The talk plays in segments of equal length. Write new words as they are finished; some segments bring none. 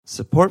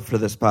Support for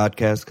this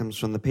podcast comes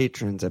from the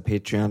patrons at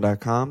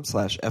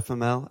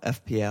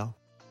patreon.com/FMLFPL.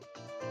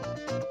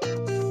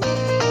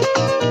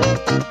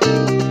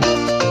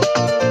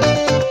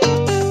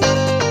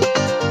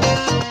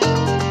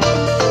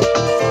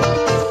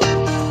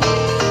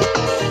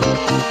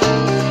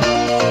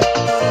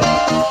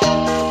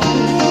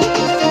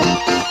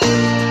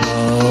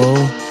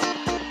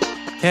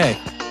 Okay,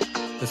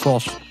 it's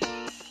Walsh.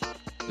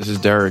 This is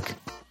Derek.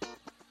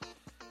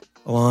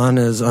 Alon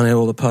is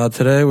unable to pod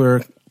today.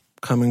 We're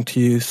coming to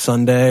you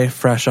Sunday,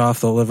 fresh off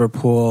the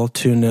Liverpool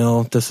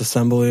 2-0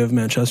 disassembly of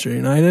Manchester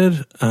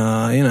United.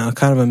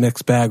 Kind of a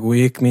mixed bag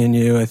week. Me and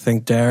you, I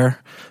think, Dare,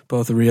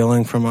 both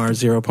reeling from our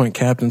 0-point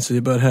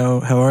captaincy. But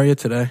how are you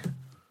today?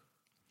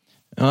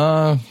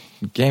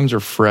 Games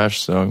are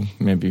fresh, so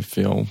maybe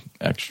feel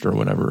extra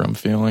whatever I'm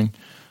feeling.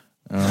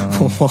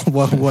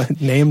 What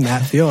name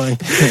that feeling?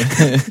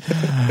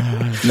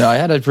 No, I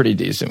had a pretty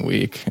decent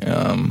week.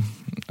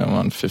 I'm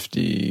on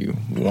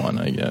 51,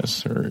 I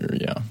guess,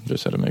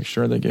 just had to make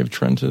sure they gave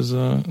Trent his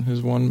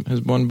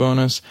one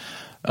bonus.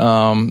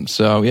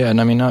 So yeah, and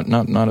I mean,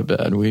 not a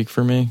bad week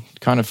for me.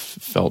 Kind of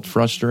felt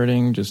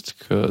frustrating just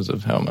because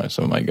of how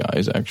some of my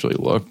guys actually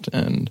looked,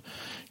 and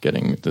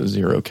getting the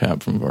 0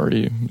 cap from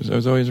Vardy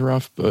was always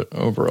rough. But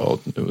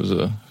overall, it was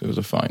a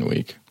fine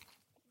week.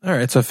 All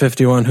right, so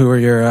 51. Who are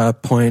your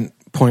point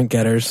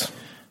getters?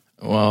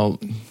 Well,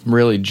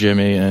 really,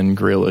 Jimmy and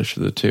Grealish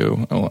are the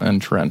two,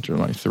 and Trent are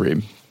my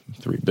three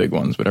big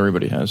ones. But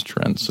everybody has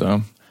Trent,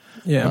 so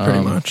yeah, pretty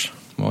much.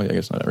 Well, yeah, I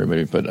guess not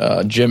everybody,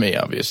 but Jimmy,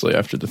 obviously,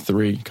 after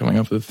coming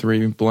up with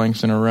 3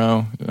 blanks in a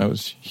row, that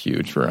was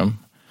huge for him.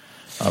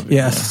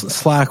 Yes,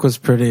 Slack was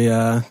pretty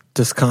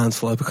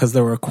disconsolate because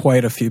there were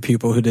quite a few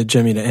people who did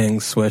Jimmy to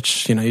Ings,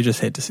 which you just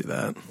hate to see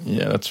that.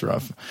 Yeah, that's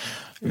rough.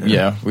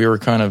 Yeah, we were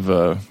kind of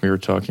we were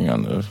talking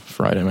on the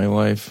Friday My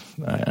Life,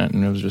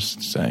 and it was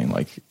just saying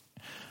like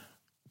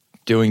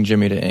doing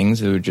Jimmy to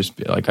Ings, it would just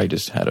be like I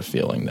just had a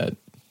feeling that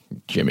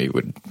Jimmy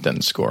would then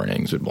score and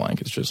Ings would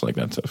blank. It's just like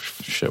that's how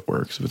shit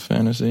works with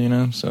fantasy,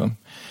 So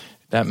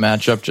that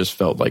matchup just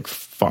felt like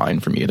fine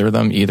from either of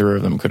them. Either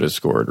of them could have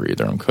scored, or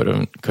either of them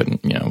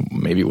couldn't,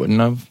 maybe wouldn't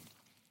have.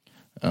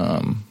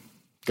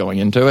 Going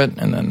into it,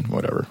 and then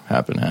whatever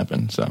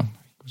happened. So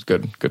it was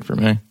good for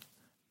me.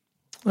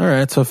 All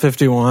right, so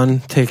 51,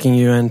 taking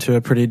you into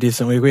a pretty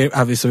decent week. We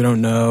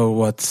don't know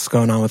what's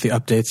going on with the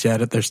updates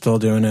yet. They're still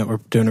doing it. We're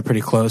doing it pretty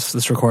close,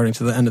 this recording,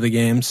 to the end of the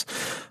games.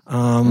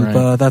 Right.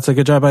 But that's a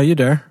good job by you,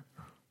 Dare.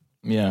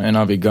 Yeah, and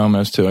Avi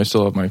Gomez, too. I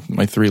still have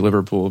my 3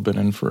 Liverpool have been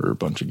in for a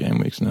bunch of game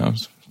weeks now.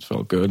 It's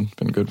felt good.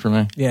 Been good for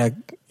me. Yeah,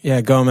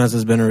 Gomez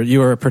has been...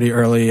 You were a pretty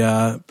early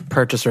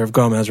purchaser of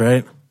Gomez,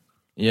 right?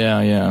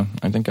 Yeah.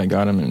 I think I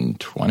got him in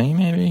 20,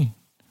 maybe?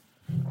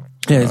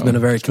 Yeah, he's been a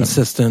very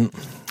consistent...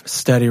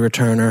 steady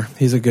returner.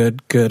 He's a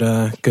good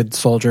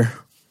soldier.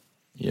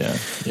 Yeah,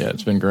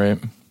 it's been great.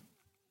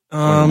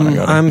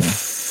 21.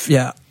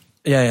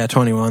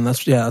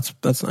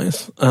 That's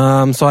nice.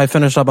 So I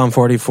finished up on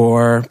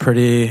 44.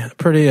 Pretty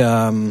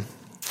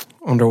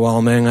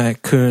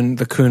underwhelming.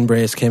 The Kuhn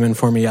brace came in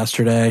for me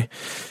yesterday,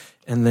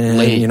 and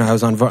then I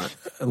was on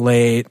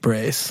late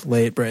brace.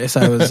 I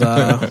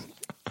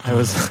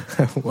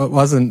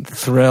wasn't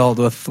thrilled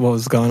with what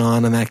was going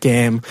on in that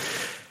game.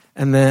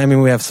 And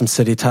then, we have some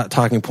City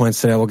talking points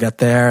today. We'll get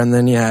there. And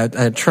then, I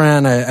had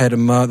Trent. I had the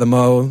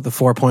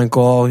 4-point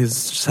goal.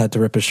 He's just had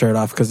to rip his shirt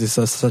off because he's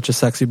such a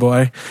sexy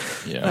boy.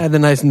 Yeah. I had the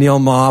nice Neil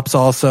Mops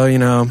also,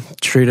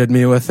 treated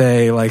me with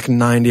a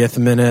 90th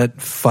minute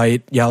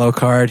fight yellow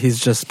card. He's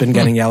just been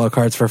getting yellow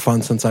cards for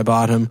fun since I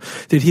bought him.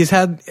 Dude,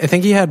 I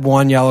think he had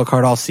 1 yellow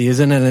card all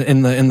season. And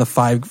in the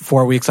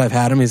 4 weeks I've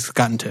had him, he's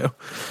gotten 2.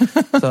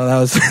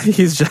 So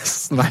he's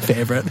just my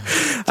favorite.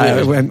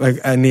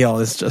 Neil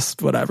is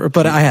just whatever.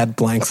 But I had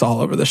blanks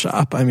all over the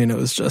shop. It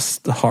was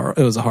just it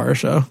was a horror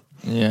show.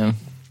 Yeah.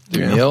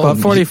 Dude, yeah. Neil, but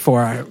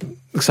 44.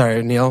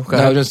 Sorry, Neil.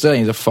 I was just saying,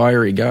 he's a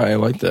fiery guy. I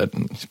like that.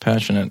 He's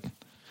passionate.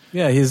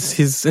 Yeah,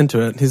 he's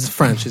into it. He's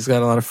French. He's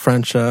got a lot of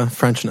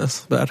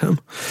Frenchness about him.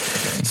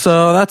 Okay.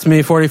 So that's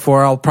me,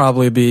 44. I'll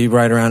probably be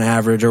right around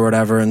average or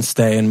whatever and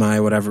stay in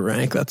my whatever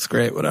rank. That's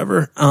great,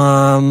 whatever.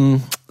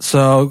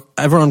 So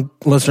everyone,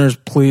 listeners,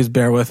 please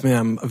bear with me.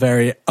 I'm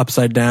very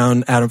upside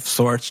down, out of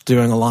sorts,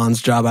 doing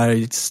Alon's job.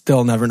 I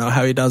still never know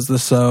how he does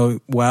this so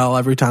well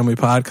every time we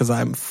pod because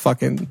I'm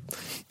fucking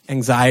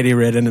anxiety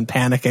ridden and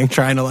panicking,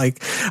 trying to I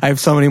have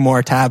so many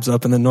more tabs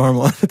open than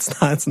normal.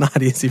 It's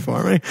not easy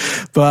for me,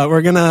 but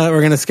we're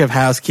gonna skip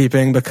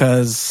housekeeping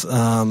because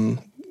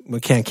we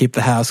can't keep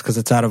the house because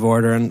it's out of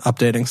order and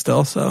updating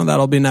still. So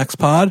that'll be next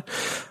pod.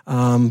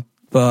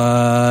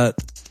 But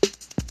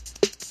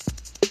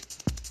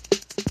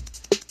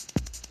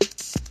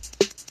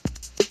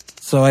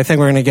so I think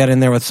we're gonna get in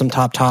there with some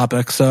top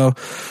topics. So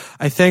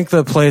I think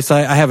the place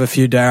I have a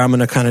few, Dare. I'm going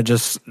to kind of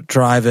just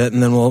drive it,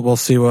 and then we'll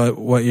see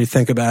what you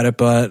think about it.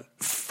 But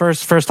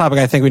first topic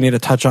I think we need to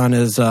touch on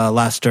is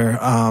Leicester.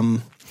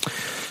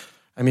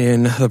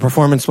 The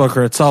performance spoke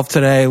for itself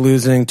today,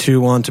 losing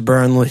 2-1 to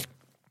Burnley.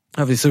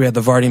 Obviously, we had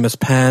the Vardy miss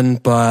pen,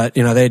 but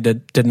they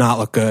did not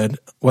look good.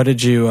 What do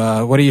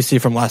you see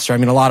from Leicester? I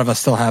mean, a lot of us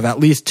still have at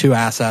least 2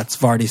 assets.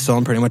 Vardy still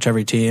in pretty much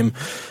every team.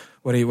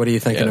 What are you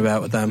thinking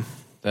about with them?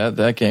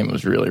 That game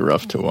was really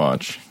rough to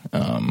watch.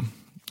 I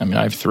mean,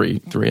 I have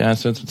three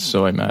assets. It's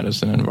Soy,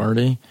 Madison, and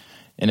Vardy,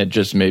 and it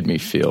just made me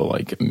feel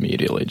like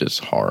immediately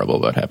just horrible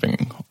about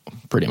having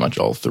pretty much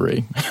all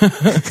 3.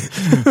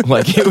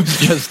 Like it was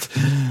just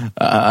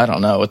I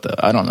don't know what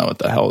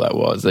the hell that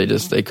was.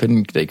 They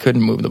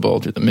couldn't move the ball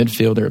through the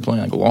midfield. They were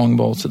playing like long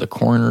balls to the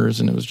corners,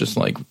 and it was just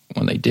like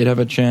when they did have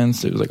a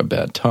chance, it was like a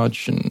bad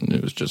touch, and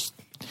it was just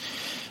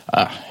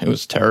it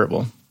was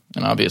terrible.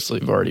 And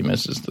obviously Vardy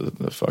misses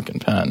the fucking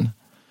pen.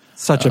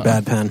 Such a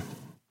bad pen.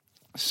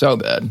 So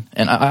bad.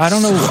 And I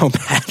don't know. So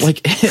bad.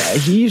 Like,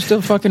 he used to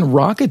fucking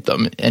rocket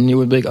them, and you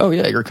would be like, oh,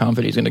 yeah, you're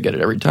confident he's going to get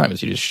it every time, as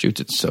he just shoots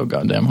it so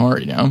goddamn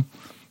hard, And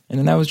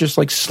then that was just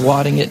like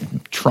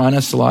trying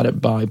to slot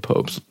it by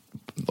Pope's,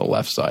 the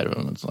left side of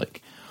him. It's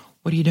like,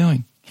 what are you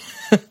doing?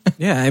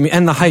 Yeah, I mean,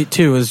 and the height,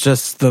 too, is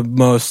just the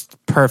most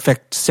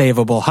perfect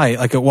savable height.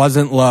 Like, it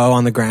wasn't low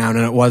on the ground,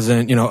 and it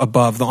wasn't,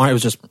 above the arm. It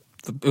was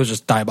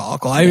just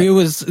diabolical. I mean, it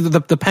was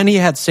the pen he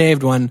had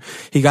saved when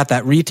he got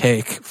that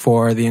retake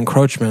for the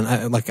encroachment,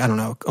 I don't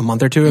know, a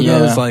month or 2 ago.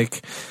 It was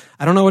like,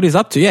 I don't know what he's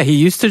up to. Yeah, he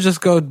used to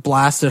just go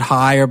blast it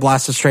high or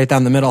blast it straight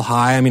down the middle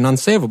high. I mean,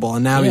 unsavable.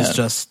 And now he's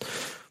just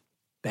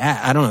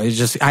bad. I don't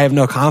know. I have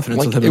no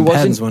confidence with him in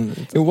pens.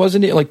 It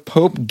wasn't like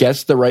Pope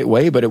guessed the right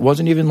way, but it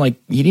wasn't even like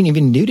he didn't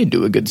even need to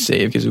do a good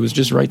save because it was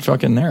just right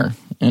fucking there.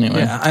 Anyway.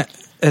 Yeah,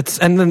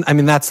 and then, I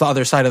mean, that's the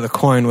other side of the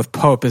coin with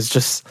Pope is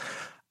just,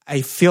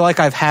 I feel like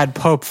I've had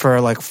Pope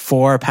for like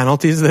 4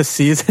 penalties this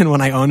season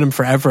when I owned him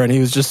forever, and he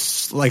was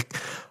just like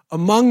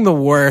among the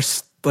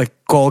worst like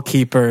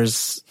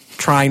goalkeepers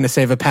trying to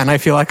save a pen I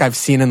feel like I've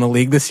seen in the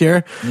league this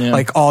year. Yeah.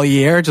 Like all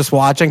year, just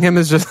watching him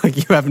is just like,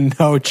 you have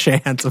no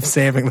chance of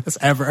saving this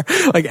ever.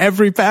 Like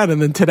every pen,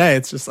 and then today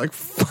it's just like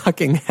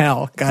fucking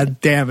hell,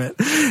 god damn it.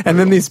 And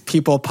then these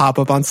people pop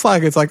up on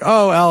Slack, it's like,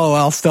 oh,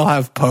 LOL, still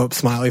have Pope,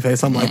 smiley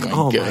face. I'm like,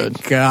 oh my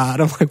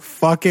god. I'm like,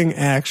 fucking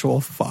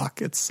actual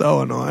fuck. It's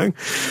so annoying.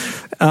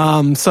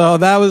 So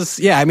that was,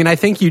 I mean, I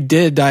think you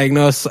did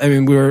diagnose, I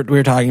mean, we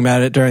were talking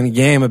about it during the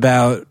game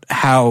about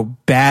how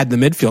bad the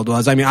midfield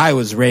was. I mean, I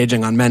was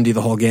raging on Mendy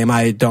the whole game.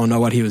 I don't know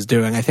what he was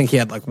doing. I think he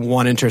had like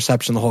 1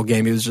 interception the whole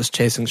game. He was just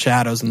chasing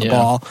shadows in the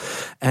ball.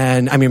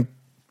 And I mean,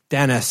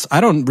 Dennis,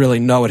 I don't really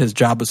know what his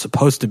job was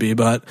supposed to be,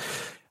 but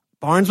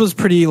Barnes was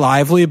pretty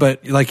lively,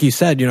 but like you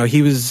said,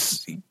 he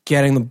was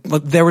getting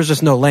there was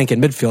just no link in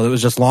midfield. It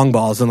was just long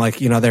balls, and like,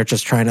 they're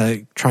just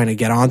trying to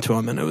get onto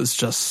him, and it was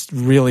just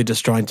really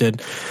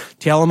disjointed.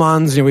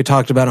 Tielemans, we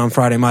talked about on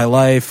Friday My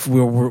Life.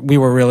 We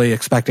were really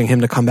expecting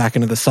him to come back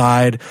into the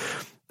side.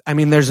 I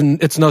mean,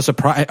 it's no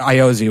surprise.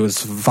 Iozi was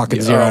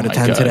fucking 0 out of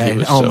 10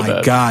 today. Oh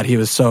my god, he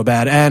was so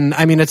bad. And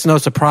I mean, it's no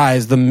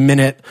surprise the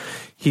minute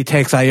he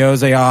takes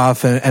Ioze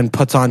off and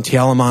puts on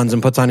Tielemans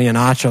and puts on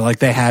Iheanacho, like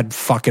they had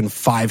fucking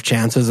 5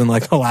 chances in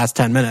like the last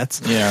 10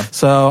 minutes. Yeah.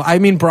 So, I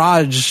mean,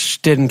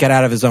 Braj didn't get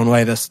out of his own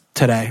way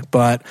today,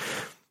 but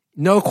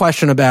no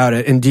question about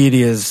it, Ndidi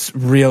is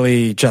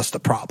really just a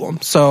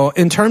problem. So,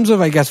 in terms of,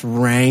 I guess,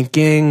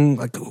 ranking,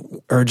 like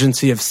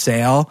urgency of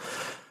sale,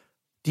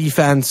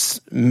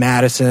 defense,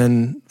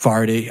 Madison,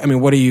 Vardy. I mean,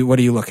 what are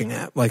you looking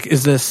at? Like,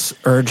 is this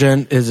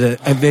urgent? Is it?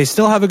 They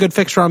still have a good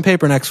fixture on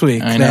paper next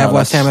week. They have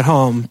West Ham at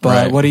home, but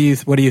right. What do you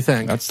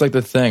think? That's like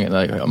the thing.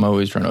 Like, I'm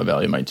always trying to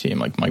evaluate my team.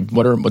 Like,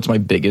 what's my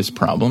biggest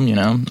problem?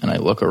 And I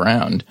look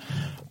around.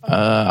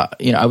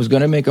 I was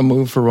going to make a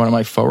move for one of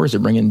my forwards to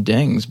bring in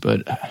Dings,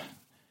 but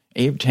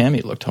Abe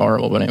Tammy looked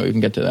horrible. But anyway, we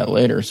can get to that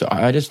later. So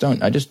I just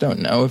don't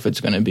know if it's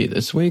going to be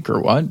this week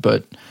or what.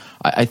 But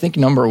I think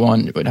number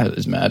one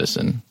is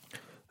Madison.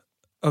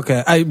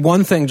 Okay,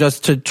 one thing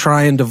just to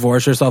try and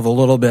divorce yourself a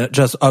little bit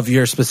just of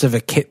your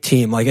specific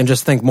team, like, and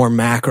just think more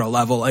macro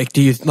level. Like,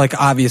 do you, like,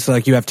 obviously,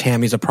 like, you have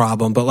Tammy's a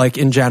problem, but like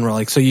in general,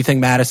 like, so you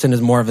think Madison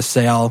is more of a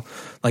sale,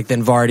 like,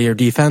 than Vardy or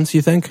defense,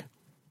 you think?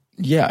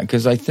 Yeah,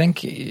 because I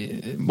think,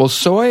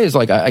 Soy is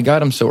like, I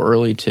got him so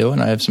early too,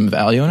 and I have some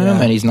value in him,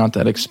 and he's not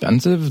that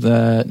expensive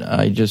that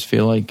I just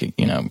feel like,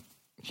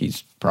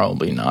 he's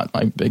probably not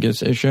my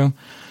biggest issue.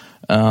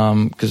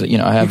 Because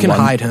I have, you can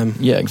hide him.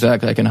 Yeah,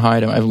 exactly. I can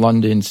hide him. I have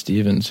London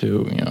Stevens,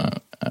 who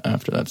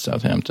after that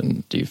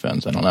Southampton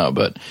defense, I don't know,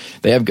 but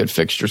they have good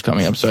fixtures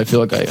coming up, so I feel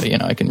like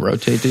I can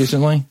rotate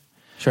decently.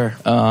 Sure.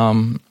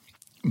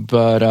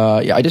 But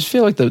I just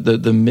feel like the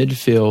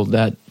midfield,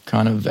 that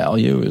kind of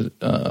value is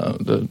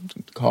the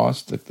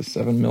cost, like the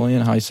 $7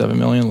 million, high $7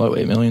 million, low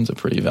 $8 million is a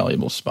pretty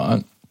valuable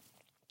spot.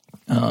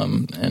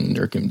 And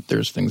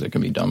there's things that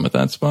can be done with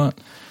that spot.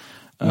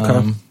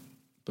 Okay.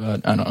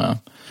 But I don't know.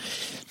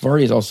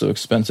 Vardy is also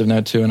expensive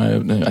now too,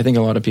 and I think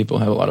a lot of people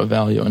have a lot of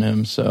value in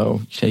him.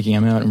 So taking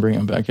him out and bringing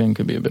him back in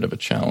could be a bit of a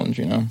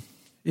challenge,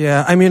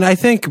 Yeah, I mean, I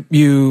think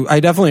I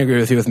definitely agree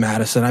with you with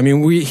Madison. I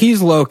mean,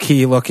 he's low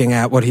key looking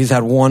at what he's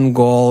had 1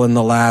 goal in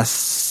the last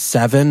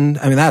 7.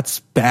 I mean, that's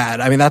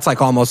bad. I mean, that's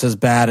like almost as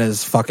bad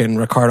as fucking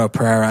Ricardo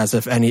Pereira, as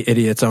if any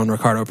idiots own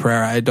Ricardo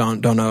Pereira. I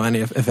don't know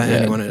if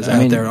anyone is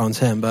out there owns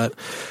him, but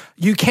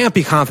you can't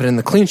be confident in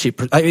the clean sheet.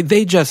 I mean,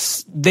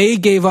 they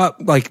gave up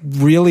like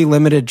really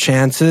limited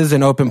chances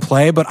in open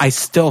play, but I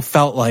still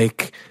felt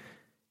like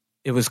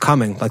it was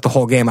coming. Like the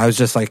whole game, I was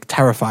just like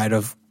terrified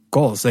of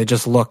goals. They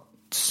just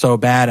looked so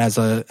bad as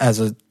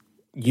a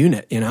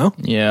unit, you know?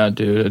 Yeah,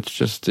 dude. It's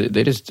just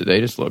they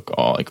just look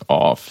all like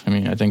off. I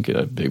mean, I think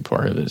a big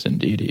part of it is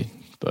Ndidi,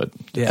 but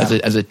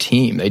as a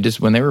team, they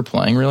just when they were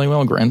playing really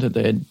well. Granted,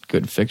 they had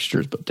good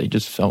fixtures, but they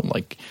just felt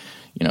like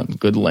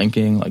good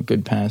linking, like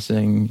good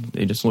passing.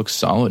 They just look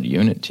solid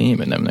unit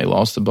team, and then when they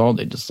lost the ball,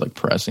 they just like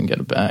press and get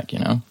it back.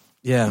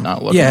 Yeah,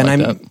 not looking like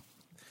that.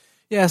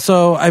 Yeah,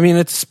 so I mean,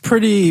 it's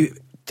pretty.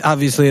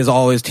 Obviously, as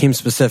always, team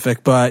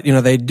specific, but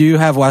they do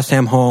have West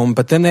Ham home,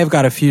 but then they've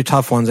got a few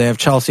tough ones. They have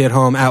Chelsea at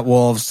home, at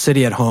Wolves,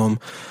 City at home.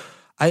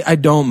 I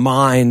don't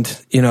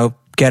mind,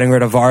 getting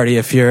rid of Vardy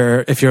if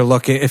you're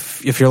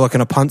looking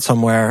to punt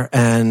somewhere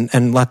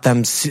and let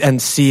them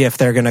see if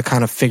they're going to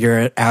kind of figure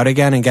it out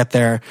again and get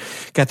their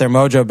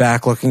mojo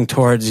back, looking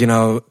towards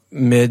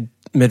mid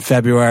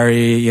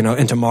February,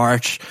 into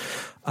March.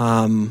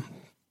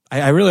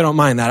 I really don't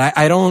mind that.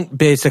 I don't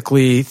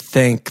basically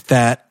think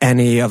that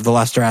any of the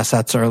Leicester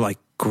assets are like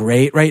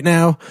great right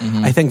now.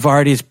 Mm-hmm. I think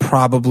Vardy's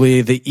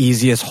probably the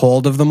easiest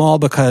hold of them all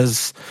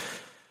because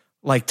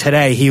like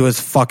today he was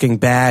fucking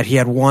bad. He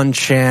had one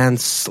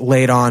chance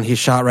late on. He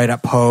shot right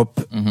at Pope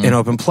in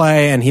open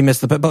play and he missed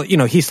the, but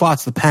he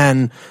slots the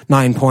pen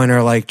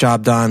 9-pointer, like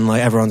job done.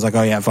 Like everyone's like,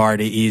 oh yeah,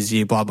 Vardy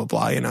easy, blah, blah,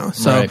 blah,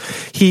 So right.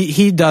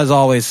 He does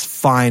always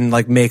find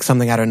like make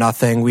something out of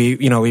nothing. We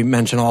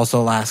mentioned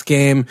also last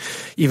game,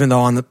 even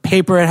though on the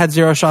paper it had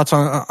 0 shots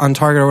on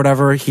target or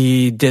whatever,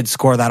 he did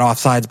score that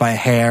offsides by a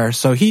hair.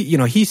 So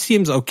he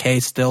seems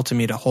okay still to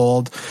me to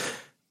hold.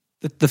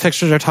 The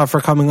fixtures are tougher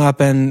coming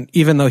up, and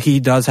even though he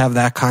does have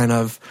that kind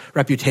of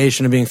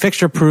reputation of being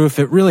fixture-proof,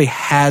 it really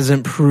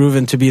hasn't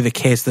proven to be the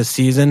case this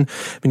season.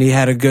 I mean, he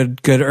had a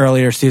good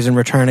earlier season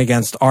return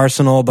against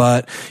Arsenal,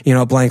 but,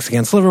 blanks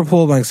against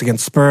Liverpool, blanks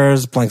against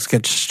Spurs, blanks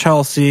against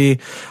Chelsea.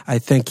 I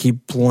think he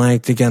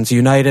blanked against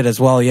United as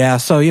well, yeah.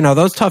 So,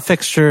 those tough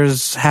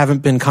fixtures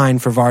haven't been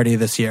kind for Vardy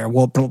this year.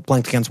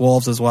 Blanked against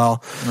Wolves as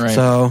well. Right.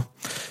 So,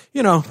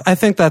 I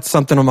think that's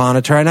something to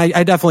monitor. And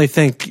I definitely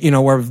think,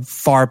 we're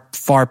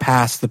far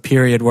past the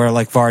period where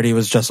like Vardy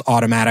was just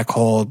automatic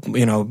hold,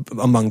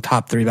 among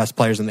top 3 best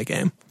players in the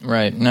game.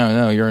 Right.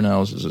 No, your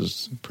analysis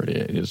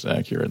is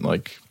accurate.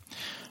 Like,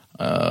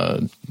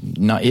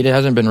 he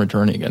hasn't been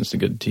returning against the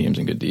good teams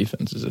and good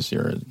defenses this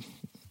year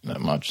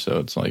that much. So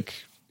it's like,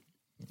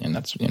 and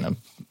that's,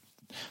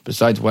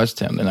 besides West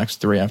Ham, the next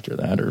 3 after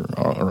that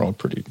are all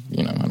pretty,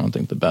 I don't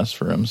think the best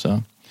for him.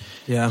 So.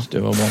 Yeah, it's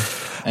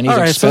doable, and he's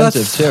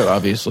expensive too.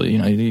 Obviously,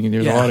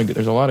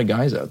 there's a lot of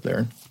guys out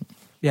there.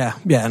 Yeah,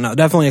 no,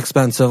 definitely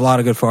expensive. A lot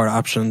of good forward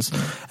options,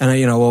 and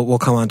we'll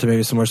come on to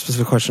maybe some more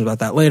specific questions about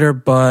that later.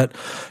 But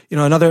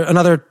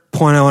another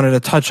point I wanted to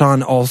touch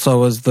on also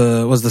was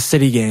the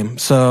City game.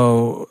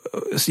 So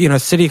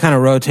City kind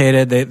of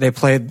rotated. They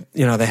played.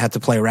 They had to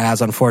play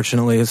Raz.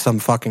 Unfortunately, some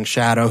fucking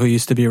shadow who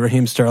used to be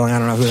Raheem Sterling. I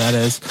don't know who that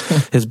is.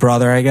 His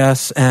brother, I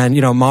guess. And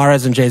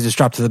Mahrez and Jesus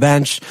dropped to the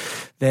bench.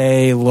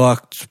 They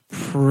looked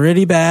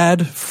pretty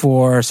bad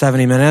for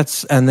 70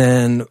 minutes, and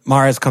then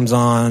Mahrez comes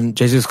on,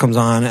 Jesus comes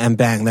on, and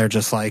bang, they're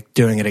just like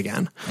doing it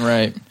again.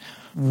 Right.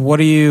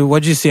 What'd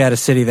you see out of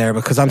City there?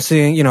 Because I'm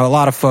seeing, a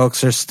lot of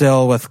folks are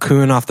still with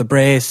Kuhn off the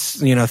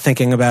brace,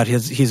 thinking about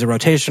he's a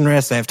rotation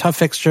risk. They have tough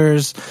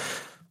fixtures,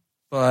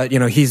 but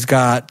he's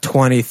got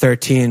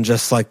 2013,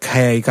 just like,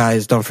 hey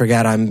guys, don't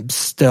forget I'm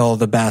still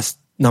the best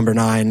number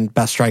 9,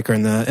 best striker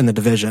in the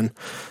division.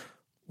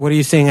 What are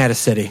you seeing out of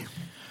City?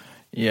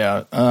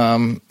 Yeah,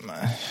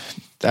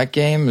 that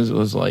game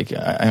was like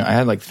I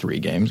had like 3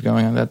 games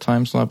going on that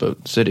time slot,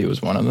 but City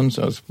was one of them,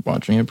 so I was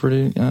watching it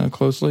pretty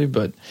closely.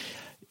 But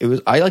it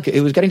was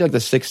getting to like the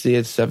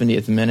 60th,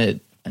 70th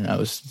minute, and I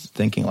was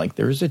thinking like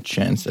there is a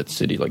chance that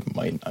City like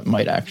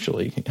might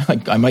actually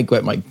like I might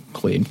get my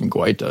clean from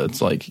Guaita.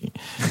 It's like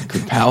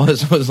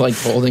Palace was like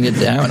holding it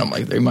down. I'm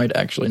like they might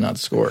actually not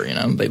score.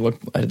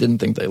 I didn't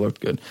think they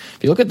looked good. If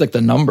you look at like the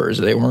numbers,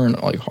 they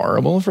weren't like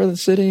horrible for the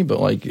City, but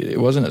like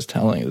it wasn't as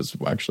telling as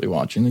actually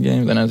watching the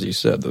game. Then as you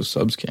said, those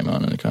subs came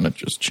on and it kind of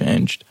just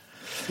changed.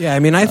 Yeah, I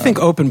mean, I think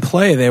open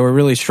play, they were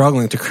really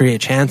struggling to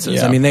create chances.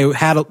 Yeah. I mean, they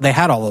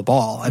had all the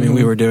ball. I mean,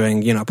 we were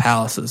doing,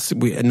 Palaces.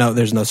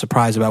 There's no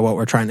surprise about what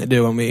we're trying to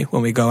do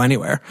when we go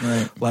anywhere.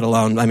 Right. Let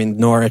alone, I mean,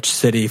 Norwich,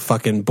 City,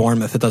 fucking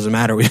Bournemouth. It doesn't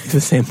matter. We do the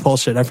same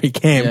bullshit every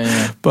game.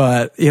 Yeah.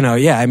 But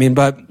I mean,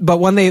 but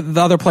when the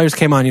other players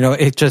came on,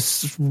 it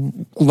just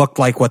looked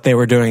like what they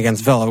were doing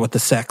against Villa with the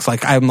 6.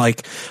 Like I'm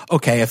like,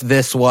 okay, if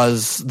this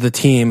was the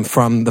team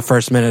from the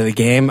first minute of the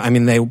game, I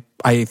mean,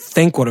 I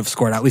think would have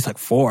scored at least like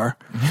 4.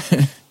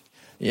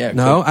 Yeah.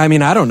 No, I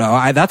mean, I don't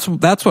know. That's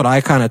what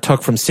I kind of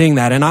took from seeing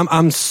that, and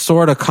I'm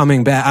sort of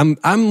coming back.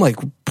 I'm like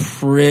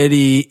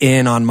pretty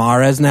in on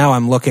Mahrez now.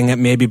 I'm looking at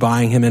maybe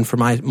buying him in for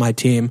my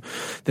team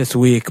this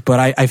week, but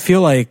I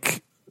feel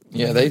like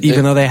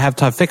even though they have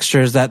tough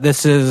fixtures, that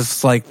this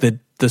is like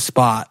the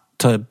spot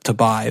to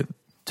buy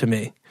to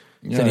me.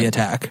 City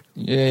attack.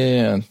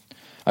 Yeah.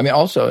 I mean,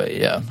 also,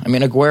 I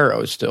mean,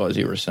 Aguero is still, as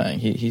you were saying,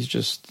 he's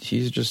just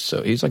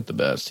so, he's like the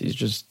best. He's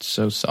just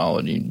so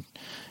solid. And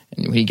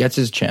he gets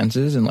his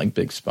chances in like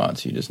big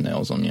spots. He just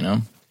nails them, you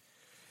know?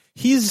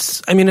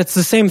 I mean, it's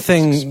the same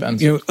thing.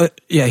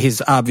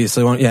 He's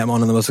obviously one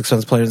of the most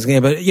expensive players in the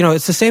game, but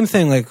it's the same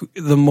thing. Like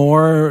the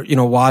more,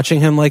 watching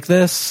him like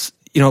this,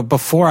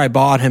 before I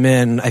bought him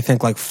in, I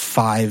think like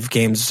 5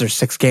 games or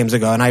 6 games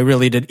ago, and I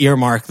really did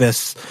earmark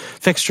this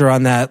fixture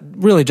on that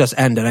really just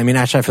ended. I mean,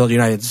 at Sheffield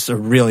United's a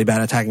really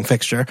bad attacking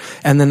fixture,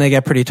 and then they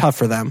get pretty tough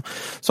for them.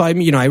 So I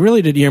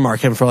really did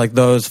earmark him for like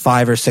those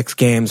 5 or 6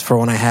 games for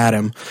when I had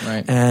him.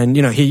 Right. And,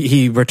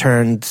 he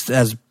returned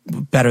as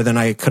better than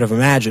I could have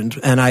imagined.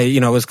 And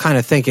I, was kind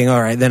of thinking,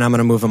 all right, then I'm going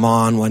to move him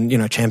on when,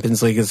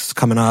 Champions League is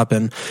coming up.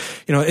 And,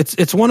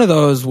 it's one of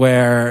those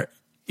where,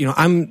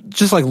 I'm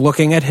just like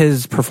looking at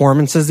his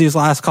performances these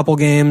last couple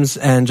games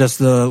and just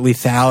the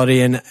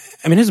lethality. And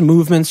I mean, his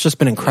movement's just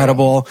been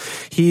incredible. Yeah.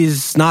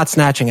 He's not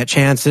snatching at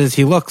chances.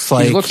 He looks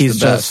like he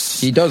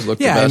does look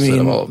the best out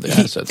of all of the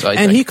assets. I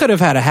think. He could have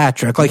had a hat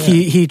trick. Like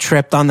he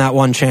tripped on that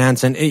one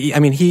chance. And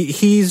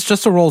he's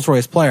just a Rolls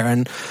Royce player.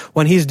 And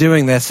when he's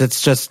doing this,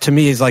 it's just, to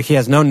me, he's like, he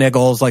has no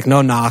niggles, like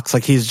no knocks,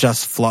 like he's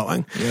just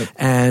flowing. Yep.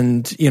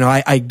 And,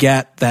 I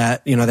get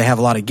that, they have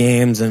a lot of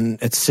games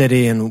and it's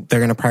City and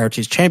they're going to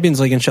prioritize Champions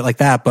League and shit like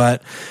that,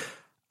 but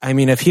I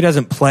mean, if he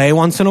doesn't play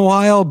once in a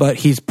while, but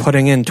he's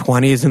putting in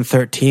 20s and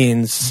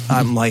 13s,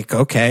 I'm like,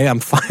 okay, I'm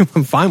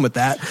fine with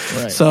that.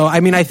 Right. So, I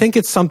mean, I think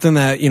it's something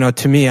that,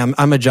 to me,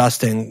 I'm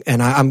adjusting,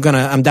 and I'm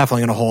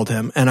definitely gonna hold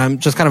him, and I'm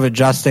just kind of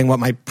adjusting what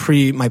my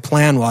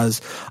plan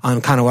was on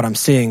kind of what I'm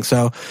seeing.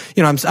 So,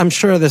 I'm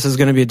sure this is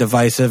going to be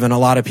divisive, and a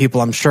lot of people,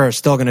 I'm sure, are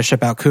still going to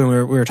ship out Kuhn.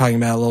 We were talking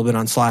about it a little bit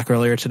on Slack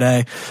earlier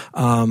today.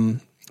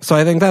 So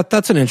I think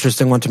that's an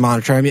interesting one to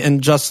monitor. I mean,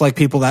 and just like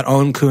people that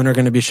own Kuhn are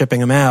going to be shipping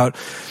him out,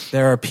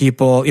 there are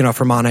people,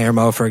 for Mane or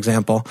Mo, for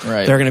example,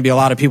 right. There are going to be a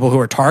lot of people who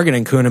are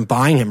targeting Kuhn and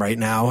buying him right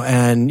now.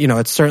 And,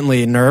 it's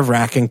certainly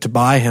nerve-wracking to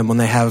buy him when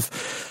they have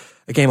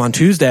a game on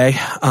Tuesday,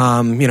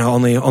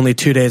 only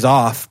 2 days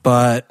off.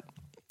 But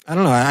I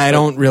don't know. I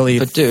don't really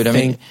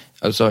think...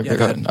 Oh, sorry. Go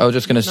ahead. I was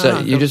just going to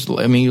say,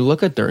 you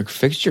look at their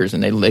fixtures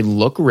and they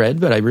look red,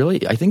 but I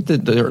think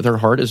that their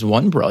hardest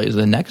one probably is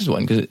the next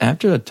one, because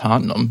after the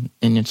Tottenham,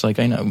 and it's like,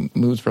 I know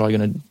Moo's probably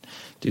going to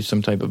do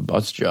some type of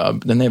bust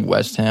job. Then they have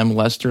West Ham.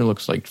 Leicester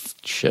looks like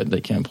shit.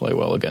 They can't play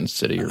well against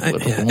City or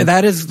Liverpool.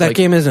 That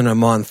game is in a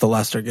month, the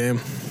Leicester game.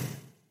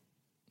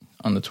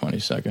 On the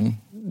 22nd.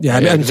 Yeah,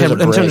 in terms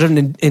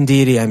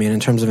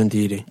of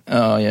Ndidi.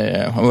 Oh,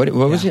 yeah. What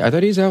was he? I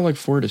thought he's out like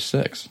 4 to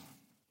 6.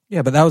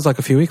 Yeah, but that was like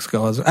a few weeks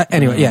ago.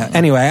 Anyway,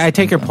 I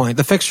take your point.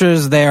 The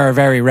fixtures there are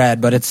very red,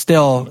 but it's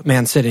still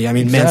Man City. I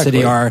mean, exactly. Man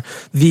City are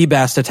the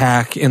best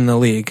attack in the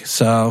league.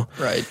 So,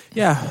 right.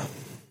 Yeah.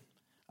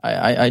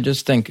 I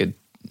just think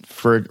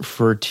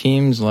for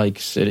teams like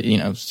City,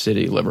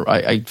 City,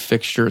 Liverpool,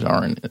 fixtures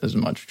aren't as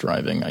much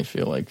driving, I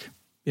feel like.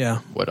 Yeah.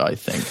 What I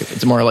think.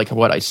 It's more like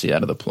what I see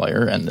out of the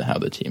player and how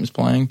the team's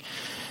playing.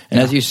 And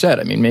as you said,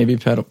 I mean, maybe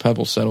Pep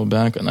will settle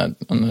back on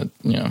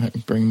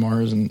that, bring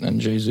Mars and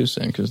Jesus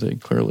in, because they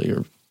clearly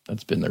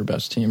that's been their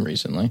best team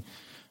recently.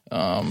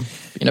 You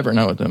never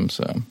know with them,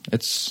 so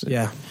it's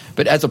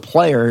But as a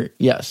player,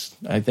 yes,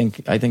 I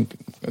think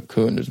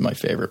Kuhn is my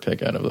favorite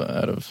pick out of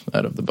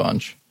the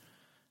bunch.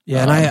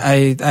 Yeah, and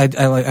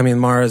I like. I mean,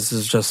 Mars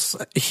is just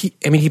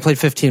he played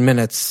 15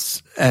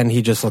 minutes and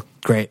he just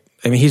looked great.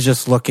 I mean, he's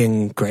just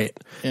looking great,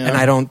 and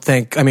I don't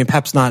think. I mean,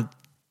 Pep's not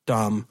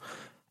dumb.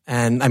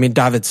 And I mean,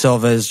 David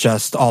Silva is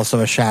just also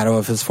a shadow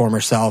of his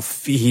former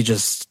self. He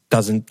just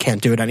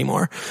can't do it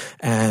anymore.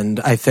 And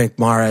I think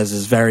Mahrez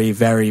is very,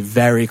 very,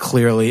 very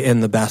clearly in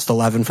the best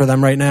 11 for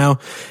them right now.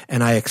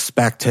 And I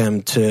expect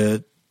him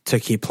to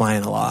keep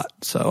playing a lot.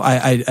 So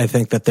I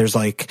think that there's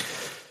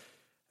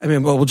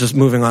we're just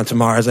moving on to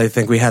Mahrez. I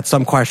think we had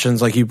some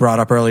questions like you brought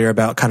up earlier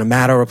about kind of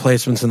Matto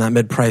replacements in that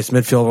mid-price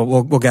midfield.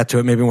 We'll get to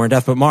it maybe more in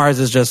depth, but Mahrez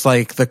is just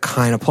like the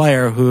kind of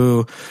player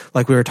who,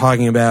 like we were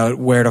talking about,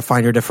 where to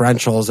find your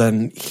differentials,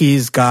 and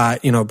he's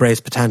got,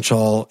 brace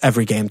potential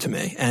every game to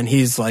me. And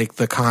he's like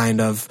the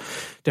kind of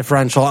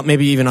differential,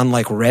 maybe even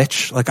unlike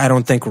Rich. Like I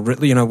don't think,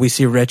 we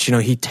see Rich,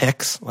 he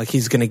ticks, like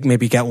he's going to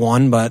maybe get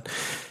one, but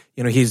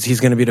he's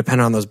going to be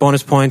dependent on those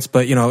bonus points.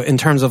 But, in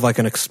terms of like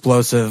an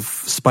explosive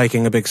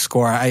spiking a big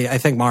score, I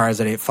think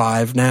Mahrez at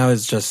 8.5 now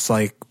is just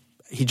like,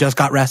 he just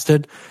got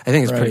rested. I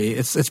think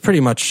it's pretty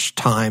much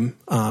time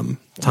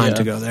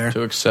to go there.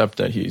 To accept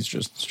that he's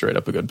just straight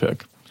up a good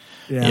pick.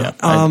 Yeah.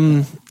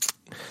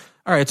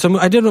 All right, so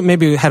I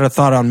maybe had a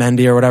thought on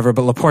Mendy or whatever,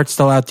 but Laporte's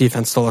still out.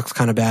 Defense still looks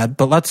kind of bad.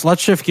 But let's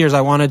shift gears.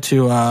 I wanted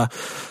to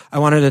I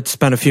wanted to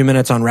spend a few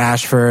minutes on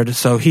Rashford.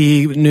 So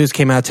news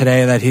came out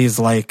today that he's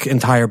like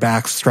entire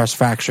back stress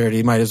fractured.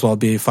 He might as well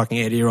be a fucking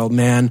 80-year-old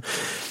man.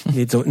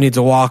 Needs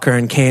a walker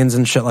and canes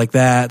and shit like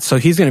that. So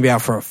he's going to be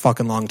out for a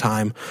fucking long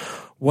time.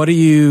 What do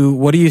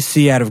you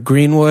see out of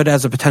Greenwood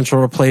as a potential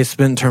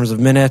replacement in terms of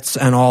minutes,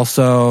 and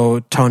also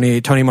Tony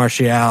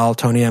Martial,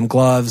 Tony M.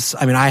 Gloves?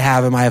 I mean, I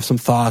have some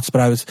thoughts, but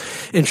I was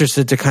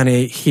interested to kind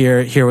of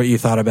hear what you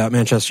thought about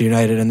Manchester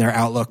United and their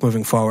outlook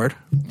moving forward.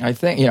 I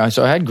think,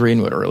 so I had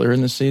Greenwood earlier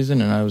in the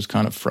season, and I was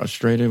kind of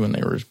frustrated when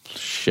they were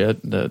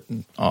shit that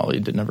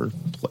Ollie never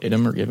played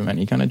him or gave him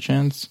any kind of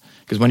chance.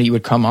 Because when he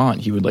would come on,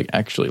 he would like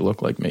actually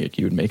look like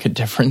he would make a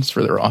difference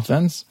for their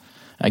offense.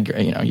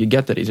 You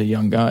get that he's a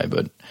young guy,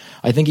 but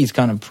I think he's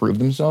kind of proved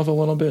himself a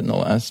little bit in the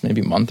last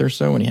maybe month or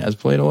so when he has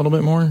played a little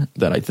bit more,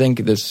 that I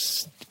think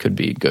this could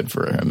be good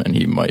for him, and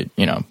he might,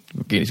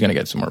 he's going to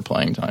get some more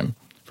playing time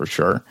for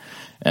sure.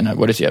 And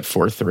what is he at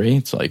 4-3?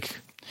 It's like,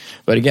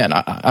 but again,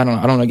 I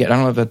don't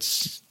know if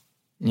that's,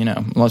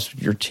 unless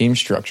your team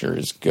structure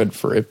is good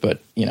for it,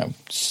 but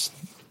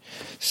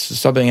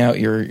subbing out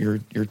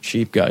your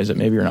cheap guys that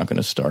maybe you're not going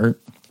to start,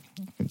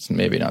 it's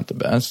maybe not the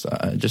best.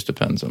 It just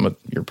depends on what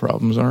your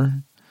problems are.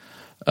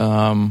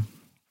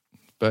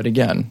 But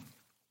again,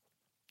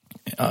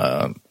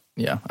 I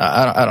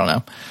don't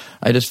know.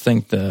 I just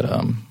think that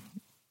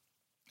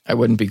I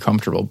wouldn't be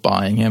comfortable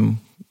buying him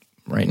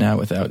right now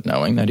without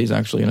knowing that he's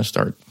actually going to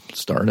start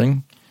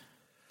starting.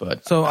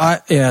 But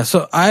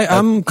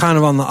I'm kind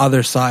of on the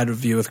other side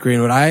of you with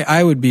Greenwood.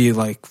 I would be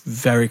like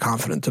very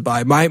confident to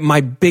buy.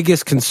 My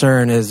biggest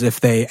concern is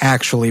if they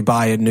actually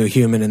buy a new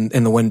human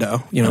in the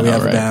window. We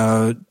have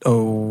about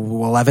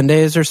 11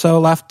 days or so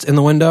left in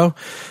the window.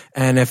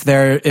 And if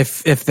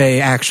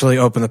they actually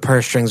open the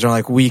purse strings, they're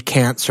like, we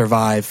can't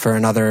survive for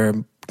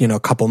another,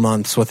 couple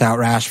months without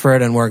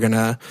Rashford, and we're going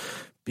to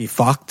be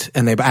fucked,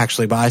 and they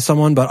actually buy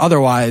someone. But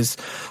otherwise,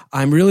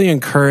 I'm really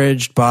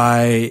encouraged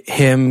by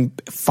him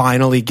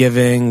finally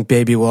giving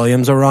Baby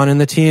Williams a run in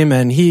the team.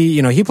 And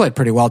he played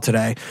pretty well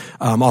today,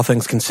 all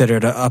things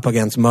considered, up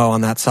against Mo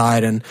on that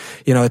side. And,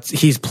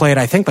 he's played,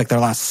 I think, like their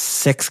last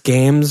 6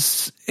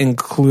 games,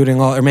 including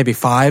or maybe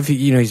 5.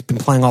 He's been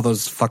playing all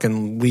those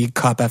fucking League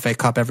Cup, FA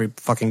Cup, every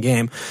fucking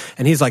game.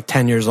 And he's like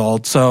 10 years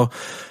old. So,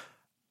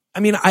 I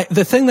mean,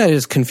 the thing that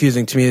is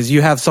confusing to me is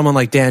you have someone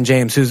like Dan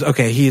James, who's,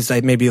 okay, he's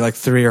maybe like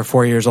 3 or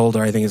 4 years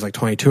older. I think he's like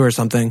 22 or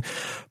something.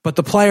 But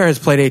the player has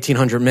played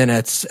 1,800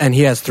 minutes and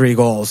he has 3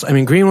 goals. I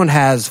mean, Greenwood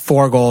has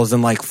 4 goals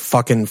in like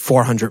fucking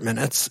 400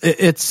 minutes.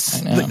 It's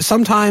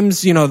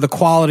sometimes, the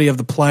quality of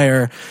the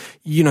player,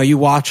 you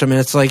watch him and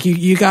it's like,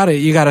 you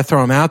gotta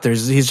throw him out there.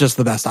 He's just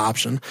the best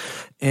option.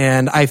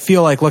 And I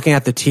feel like looking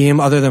at the team,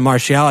 other than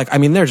Martial,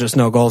 there's just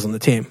no goals in the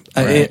team.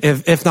 Right.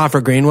 If not for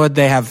Greenwood,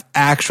 they have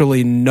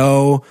actually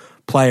no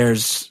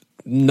players,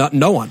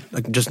 no one,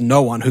 just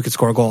no one who could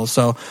score goals.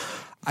 So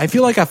I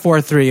feel like at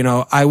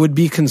 4-3, I would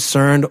be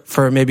concerned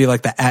for maybe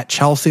like at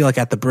Chelsea, like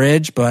at the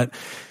Bridge, but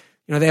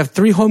they have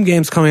 3 home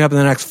games coming up in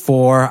the next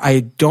 4. I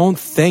just don't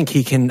think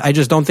he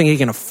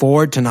can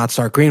afford to not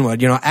start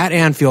Greenwood. At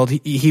Anfield,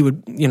 he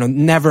would,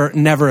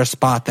 never a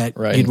spot that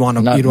you'd want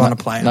to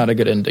play. Not a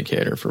good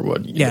indicator for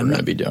what you're going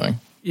to be doing.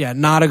 Yeah,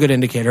 not a good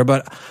indicator.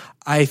 But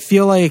I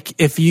feel like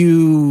if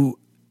you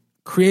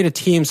create a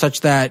team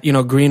such that,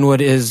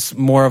 Greenwood is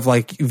more of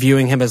like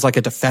viewing him as like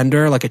a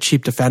defender, like a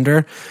cheap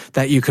defender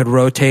that you could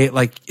rotate,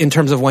 like in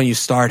terms of when you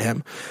start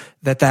him,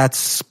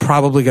 that's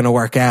probably going to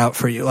work out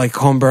for you, like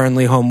home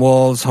Burnley, home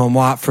Wolves, home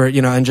Watford,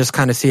 and just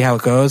kind of see how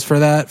it goes for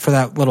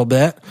that little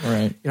bit.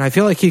 Right. I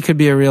feel like he could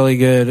be a really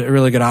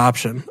good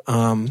option,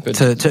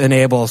 to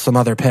enable some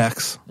other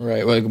picks.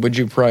 Right. Like, would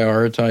you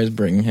prioritize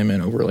bringing him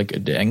in over like a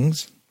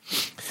Dings?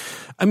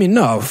 I mean,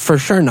 no, for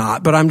sure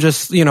not. But I'm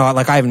just,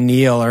 like I have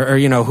Neil or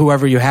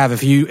whoever you have.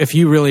 If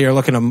you really are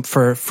looking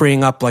for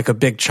freeing up like a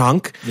big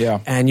chunk,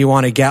 and you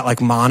want to get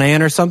like Mane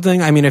in or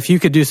something. I mean, if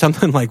you could do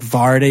something like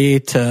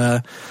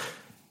Vardy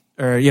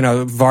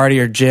Vardy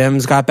or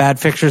Jim's got bad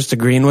fixtures to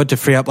Greenwood to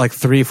free up like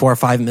 3, 4,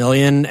 5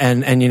 million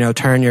and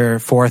turn your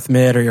 4th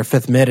mid or your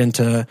 5th mid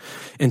into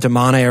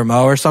Mane or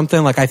Mo or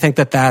something. Like, I think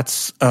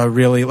that's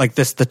really like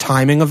the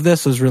timing of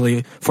this is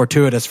really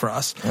fortuitous for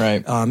us.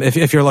 Right.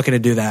 If you're looking to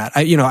do that,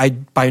 I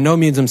by no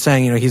means I'm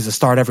saying, he's a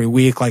start every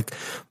week. Like,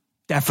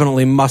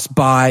 definitely must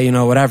buy,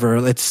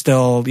 whatever. It's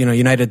still,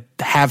 United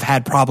have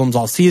had problems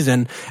all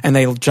season and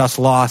they just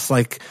lost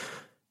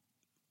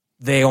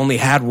they only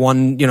had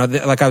one,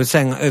 like I was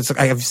saying,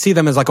 I see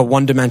them as like a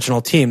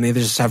one-dimensional team. They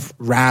just have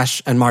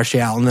Rash and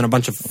Martial and then a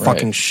bunch of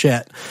fucking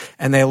shit.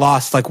 And they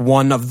lost like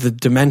one of the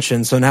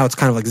dimensions. So now it's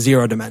kind of like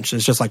 0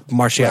 dimensions. It's just like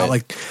Martial. Right.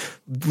 Like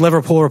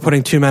Liverpool were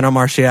putting 2 men on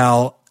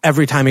Martial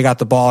every time he got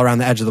the ball around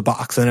the edge of the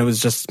box. And it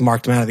was just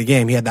marked him out of the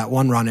game. He had that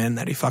one run in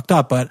that he fucked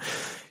up. But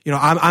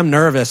I'm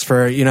nervous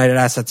for United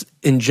assets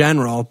in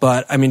general,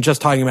 but I mean, just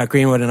talking about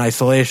Greenwood in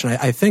isolation,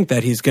 I think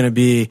that he's going to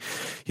be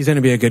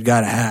a good guy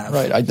to have.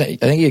 Right. I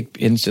think he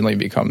instantly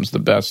becomes the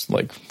best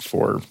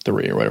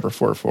 4-3 or whatever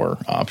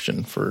 4-4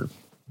 option for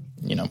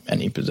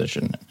any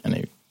position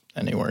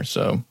anywhere.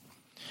 So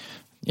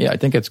yeah, I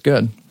think it's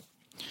good.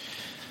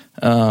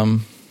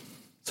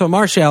 So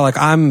Martial, like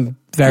I'm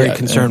very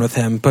concerned with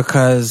him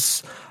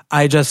because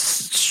I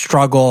just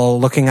struggle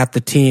looking at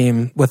the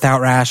team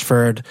without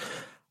Rashford.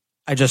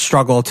 I just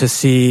struggle to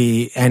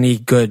see any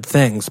good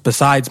things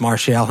besides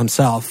Martial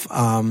himself.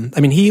 I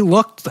mean, he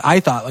looked,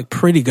 I thought, like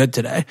pretty good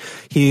today.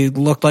 He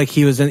looked like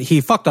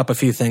he fucked up a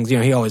few things,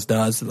 he always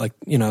does, like,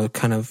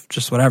 kind of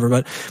just whatever,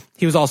 but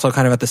he was also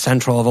kind of at the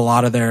central of a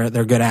lot of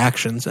their good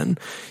actions, and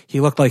he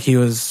looked like he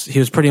was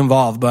pretty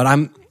involved, but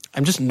I'm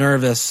just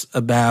nervous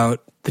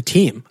about the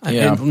team.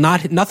 Yeah.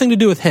 Nothing to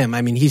do with him.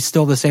 I mean, he's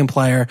still the same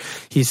player.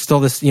 He's still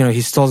this,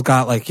 he's still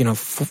got like,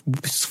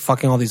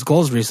 fucking all these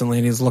goals recently,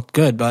 and he's looked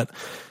good, but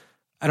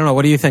I don't know.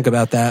 What do you think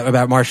about that,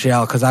 about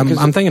Martial? Because I'm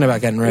thinking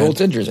about getting rid. Well, it's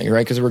interesting,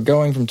 right? Because we're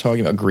going from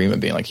talking about Greenwood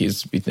being like we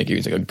think he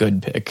was like a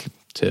good pick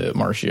to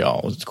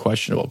Martial, it's a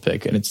questionable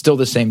pick, and it's still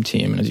the same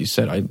team. And as you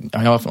said,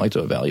 I often like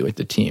to evaluate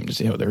the team to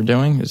see how they're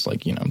doing. It's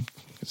like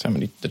it's how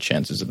many the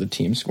chances of the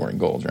team scoring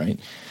goals, right?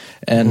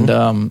 And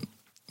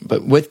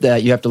but with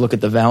that, you have to look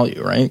at the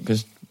value, right?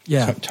 Because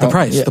the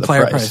price, the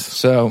player price.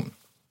 So.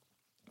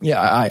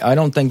 Yeah, I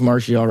don't think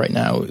Martial right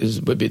now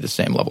would be the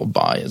same level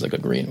buy as like a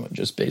Greenwood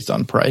just based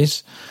on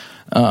price.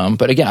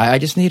 But again, I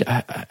just need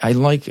I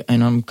like,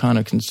 and I'm kind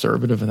of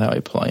conservative with how I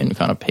play and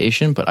kind of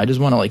patient, but I just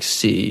want to like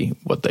see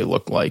what they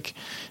look like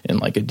in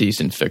like a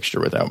decent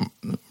fixture without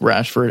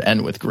Rashford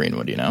and with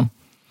Greenwood,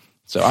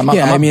 So I'm not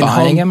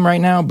buying him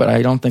right now, but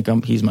I don't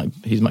think he's my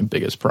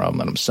biggest problem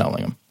that I'm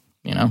selling him,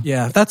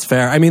 Yeah, that's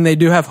fair. I mean, they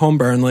do have home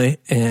Burnley,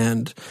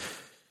 and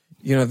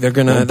they're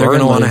gonna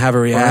want to have a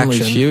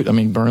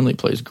reaction. Burnley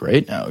plays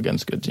great now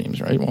against good teams,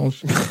 right? Well,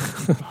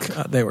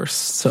 God, they were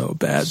so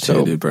bad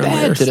too, dude. Burnley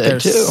bad today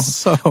too.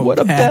 So what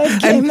a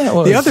bad game that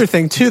was. The other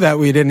thing too that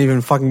we didn't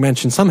even fucking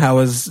mention somehow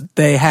was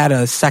they had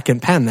a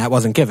second pen that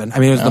wasn't given. I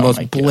mean, it was the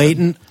most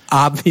blatant,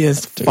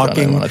 obvious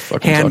fucking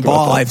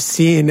handball I've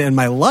seen in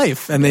my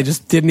life, and they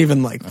just didn't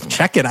even like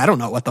check it. I don't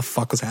know what the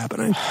fuck was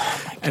happening.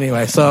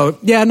 Anyway, so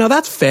yeah, no,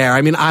 that's fair.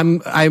 I mean,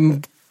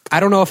 I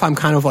don't know if I'm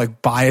kind of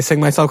like biasing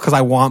myself because I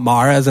want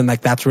Mahrez and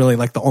like that's really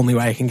like the only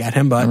way I can get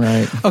him. But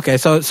right. Okay,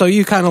 so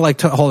you kind of like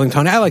holding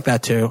Tony. I like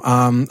that too.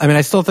 I mean,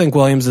 I still think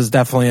Williams is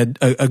definitely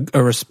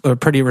a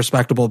pretty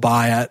respectable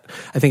buy at.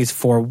 I think he's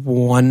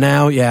 4-1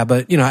 now. Yeah,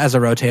 but as a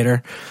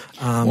rotator.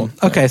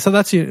 Okay, so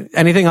that's you.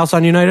 Anything else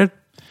on United?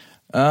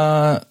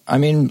 I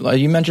mean, like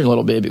you mentioned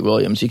little baby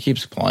Williams. He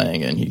keeps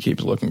playing and he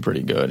keeps looking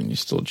pretty good, and he's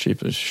still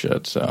cheap as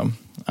shit. So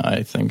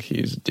I think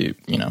he's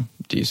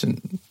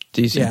decent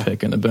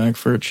pick in the back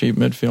for a cheap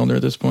midfielder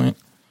at this point.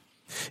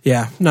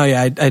 Yeah. No,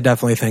 yeah, I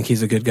definitely think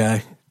he's a good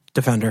guy.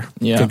 Defender.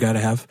 Yeah. Good guy to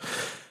have.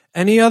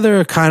 Any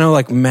other kind of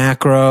like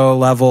macro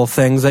level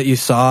things that you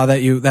saw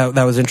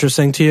that was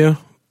interesting to you?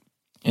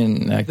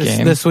 In that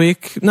game? This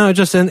week? No,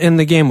 just in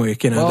the game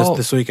week,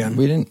 this weekend.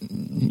 We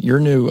didn't, your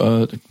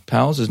new,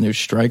 Palace's new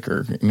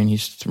striker, I mean,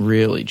 he's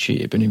really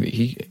cheap.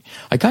 And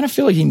I kind of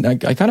feel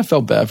like I kind of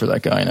felt bad for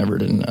that guy in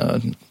Everton,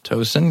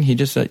 Tosin.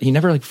 He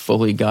never like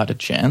fully got a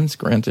chance.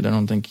 Granted, I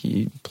don't think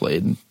he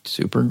played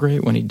super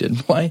great when he did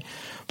play.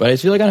 But I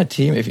just feel like on a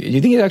team, do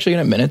you think he's actually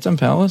going to have minutes on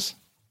Palace?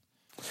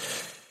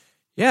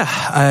 Yeah,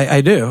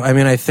 I do. I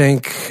mean, I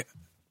think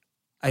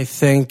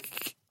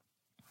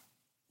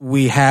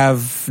we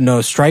have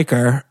no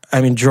striker.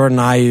 I mean, Jordan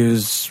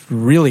Ayew's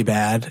really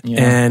bad,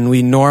 and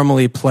we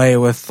normally play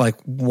with like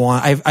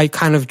one. I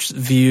kind of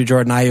view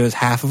Jordan Ayew as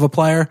half of a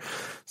player,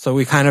 so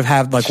we kind of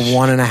have like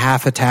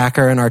 1.5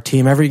 attacker in our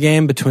team every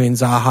game between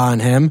Zaha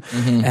and him,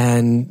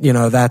 and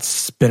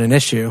that's been an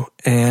issue.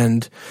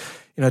 And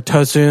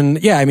Tosun,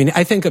 yeah, I mean,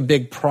 I think a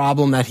big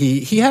problem that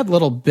he had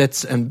little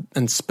bits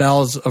and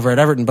spells over at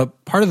Everton,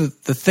 but part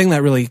of the thing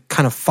that really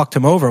kind of fucked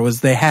him over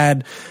was they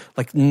had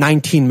like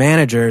 19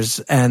 managers,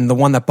 and the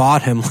one that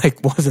bought him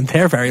like wasn't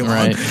there very long.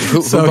 Right.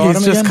 Who so bought he's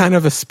him just again? Kind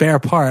of a spare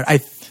part. I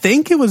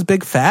think it was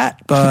Big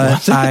Fat,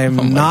 but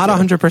I'm not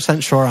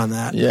 100% sure on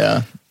that.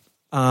 Yeah.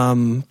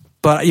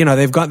 But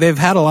they've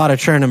had a lot of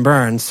churn and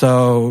burn,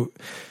 so.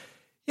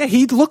 Yeah,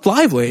 he looked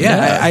lively.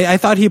 Yeah. I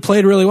thought he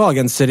played really well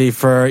against City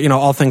for,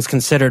 all things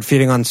considered,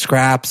 feeding on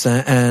scraps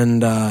and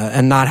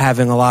not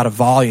having a lot of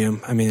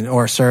volume,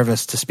 or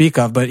service to speak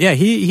of. But yeah,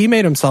 he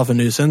made himself a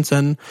nuisance,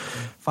 and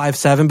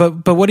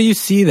 5-7. But what do you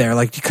see there?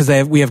 Like, because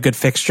we have good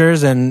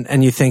fixtures,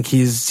 and you think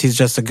he's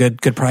just a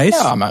good price?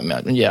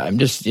 Yeah,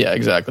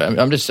 exactly.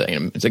 I'm just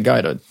saying it's a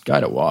guy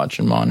to watch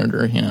and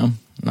monitor,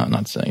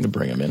 Not saying to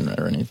bring him in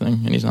or anything.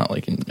 And he's not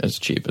like as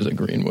cheap as a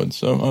Greenwood.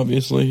 So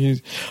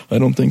obviously I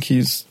don't think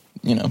he's,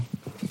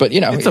 but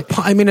it's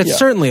it's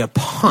certainly a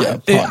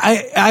punt. Yeah,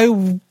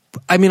 punt.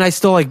 I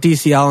still like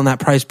DCL in that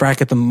price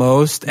bracket the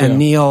most, and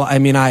Neil. I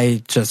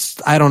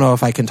don't know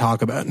if I can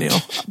talk about Neil,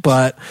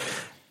 but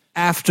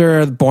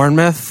after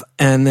Bournemouth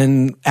and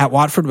then at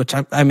Watford,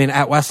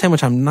 at West Ham,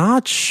 which I'm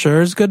not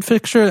sure is good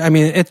fixture.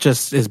 It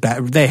just is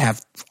bad. They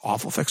have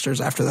awful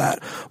fixtures after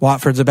that.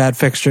 Watford's a bad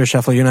fixture,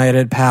 Sheffield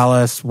United,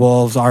 Palace,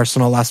 Wolves,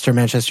 Arsenal, Leicester,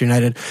 Manchester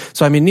United.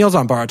 So, I mean, Neil's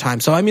on borrowed time.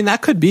 So, I mean,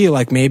 that could be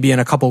like maybe in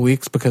a couple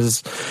weeks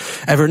because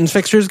Everton's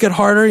fixtures get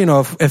harder. You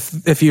know,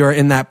 if you are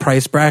in that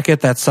price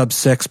bracket, that sub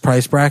 6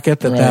 price bracket,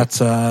 that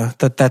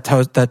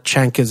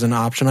Cenk is an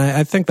option.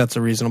 I think that's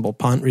a reasonable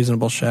punt,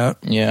 reasonable shout.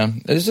 Yeah.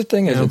 The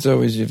thing is, it's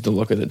always, you have to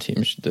look at the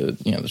team,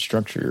 the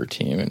structure of your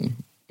team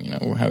and, you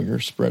know, how you're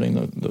spreading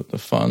the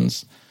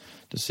funds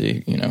to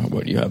see, you know,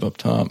 what you have up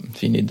top.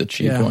 If you need the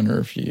cheap one or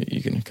if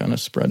you can kind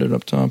of spread it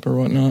up top or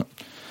whatnot.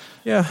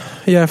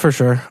 Yeah, for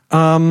sure.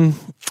 All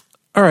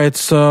right,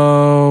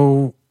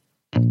 so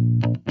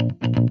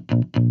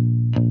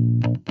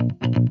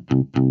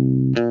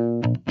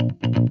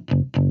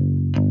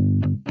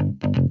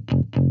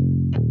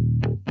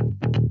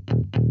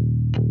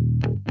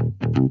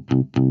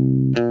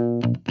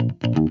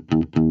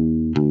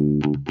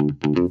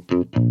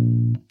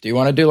do we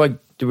want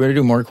to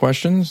do more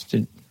questions?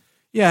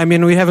 Yeah, I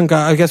mean, we haven't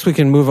got. I guess we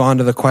can move on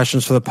to the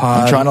questions for the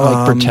pod. I'm trying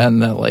to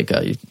pretend that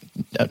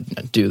I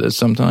do this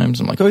sometimes.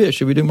 I'm like, oh yeah,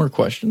 should we do more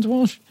questions,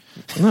 Walsh?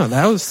 No,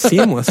 that was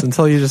seamless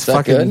until you just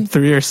fucking good?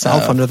 threw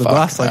yourself under the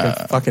bus like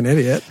a fucking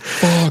idiot.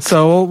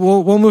 So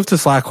we'll move to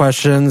Slack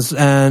questions,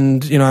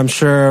 and you know, I'm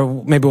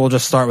sure maybe we'll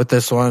just start with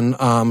this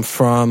one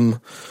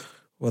from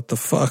what the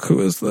fuck?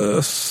 Who is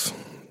this?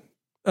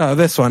 Oh,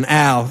 this one,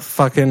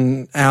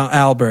 Albert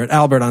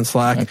on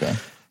Slack. Okay.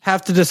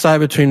 Have to decide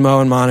between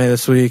Mo and Mane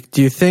this week.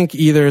 Do you think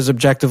either is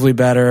objectively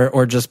better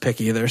or just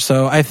pick either?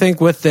 So I think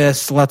with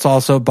this, let's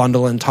also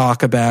bundle and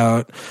talk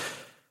about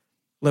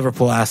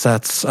Liverpool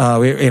assets.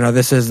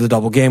 This is the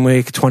double game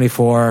week,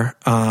 24.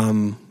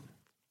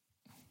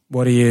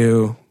 What do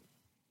you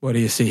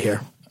see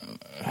here?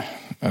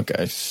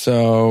 Okay,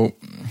 so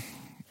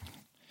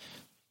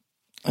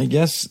I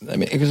guess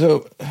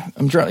so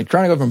I'm trying to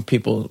go from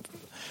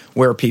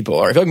where people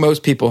are. I feel like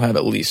most people have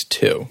at least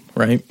 2,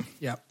 right?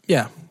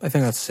 Yeah, I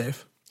think that's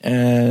safe.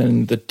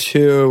 And the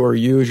 2 are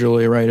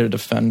usually a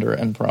defender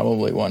and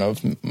probably one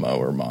of Mo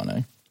or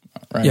Mane,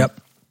 right?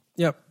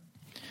 Yep.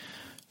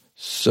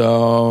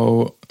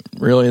 So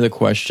really the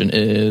question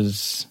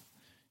is,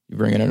 you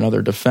bring in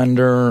another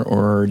defender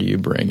or do you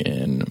bring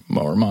in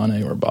Mo or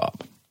Mane or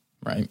Bob,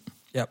 right?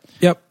 Yep.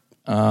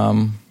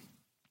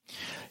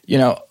 You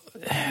know,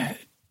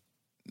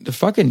 the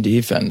fucking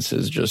defense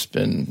has just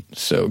been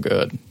so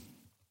good.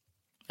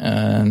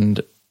 And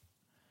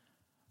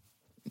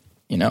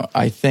you know,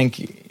 I think,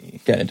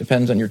 again, it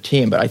depends on your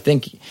team, but I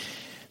think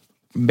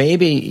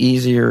maybe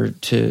easier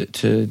to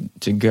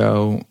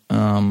go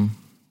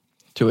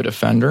to a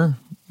defender.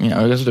 You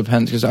know, I guess it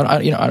depends because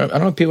I don't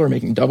know if people are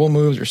making double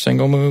moves or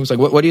single moves. Like,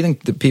 what do you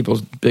think the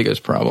people's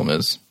biggest problem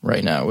is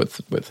right now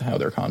with how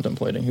they're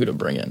contemplating who to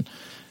bring in?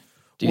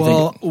 Do you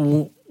think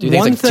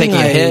it's like taking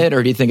a hit,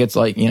 or do you think it's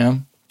like, you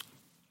know?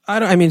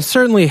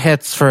 Certainly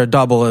hits for a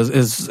double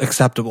is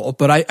acceptable,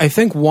 but I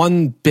think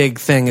one big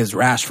thing is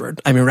Rashford.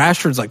 I mean,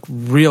 Rashford's like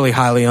really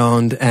highly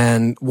owned,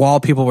 and while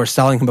people were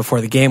selling him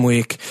before the game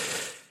week,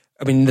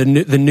 I mean,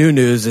 the new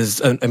news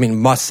is,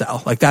 must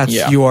sell. Like that's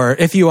if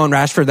you own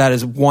Rashford, that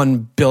is 1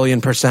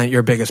 billion%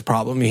 your biggest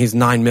problem. I mean, he's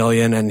 9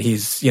 million and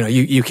he's, you know,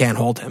 you can't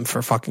hold him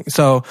for fucking,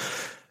 so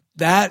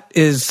that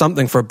is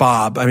something for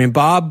Bob. I mean,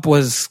 Bob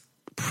was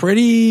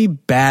pretty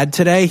bad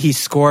today. He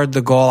scored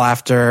the goal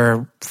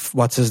after,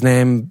 what's his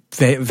name?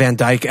 Van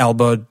Dijk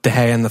elbowed De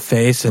Gea in the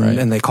face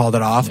and they called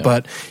it off. Yeah.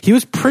 But he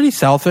was pretty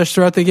selfish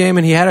throughout the game,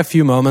 and he had a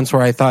few moments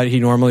where I thought he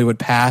normally would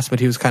pass, but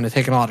he was kind of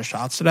taking a lot of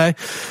shots today.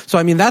 So,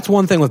 I mean, that's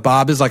one thing with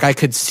Bob is like I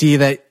could see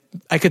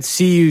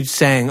you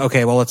saying,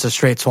 okay, well, it's a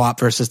straight swap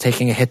versus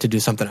taking a hit to do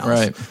something else.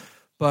 Right.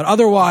 But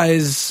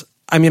otherwise,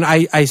 I mean,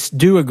 I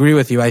do agree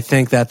with you. I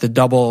think that the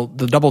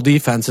double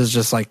defense is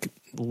just like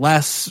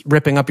less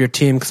ripping up your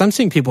team, because I'm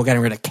seeing people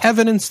getting rid of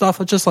Kevin and stuff.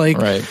 It's just like,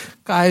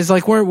 guys,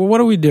 like, what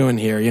are we doing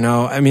here? You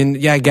know, I mean,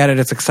 yeah, I get it.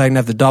 It's exciting to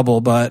have the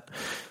double, but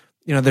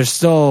you know, there's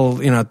still,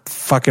 you know,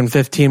 fucking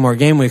 15 more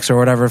game weeks or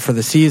whatever for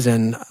the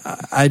season.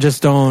 I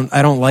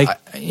don't like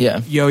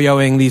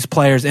yo-yoing these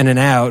players in and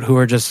out who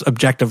are just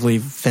objectively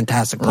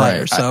fantastic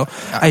players. So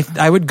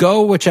I would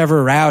go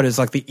whichever route is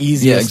like the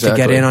easiest to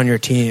get in on your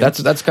team.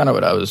 That's kind of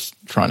what I was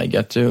trying to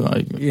get to.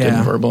 I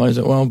didn't verbalize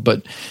it well,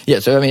 but yeah.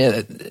 So I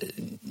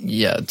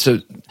mean, so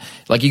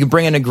like you can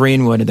bring in a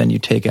Greenwood and then you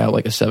take out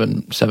like a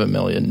 7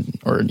 million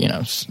or, you know,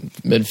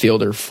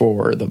 midfielder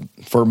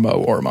for Mo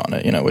or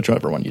Mane, you know,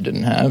 whichever one you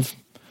didn't have.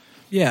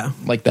 Yeah.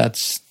 Like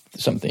that's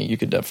something you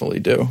could definitely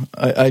do.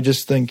 I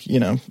just think, you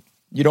know,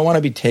 you don't want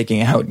to be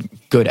taking out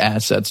good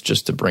assets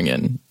just to bring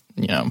in,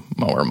 you know,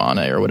 Mo or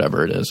Mane or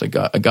whatever it is, a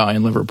guy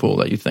in Liverpool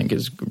that you think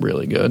is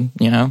really good,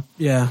 you know?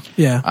 Yeah.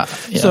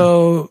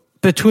 So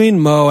between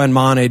Mo and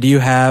Mane, do you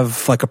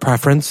have like a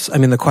preference? I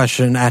mean, the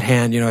question at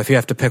hand, you know, if you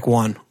have to pick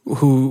one,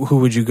 who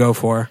would you go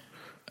for?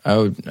 I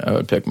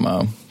would pick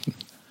Mo.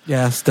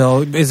 Yeah,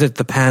 still. Is it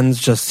the Pens?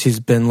 Just he's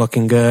been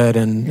looking good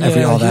and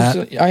all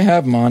that? I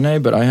have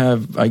Mane, but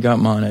I got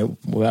Mane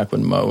back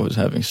when Mo was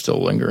having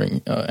still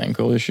lingering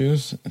ankle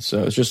issues.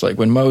 So it's just like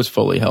when Mo's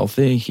fully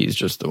healthy, he's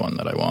just the one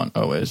that I want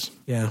always.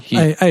 Yeah,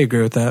 I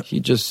agree with that. He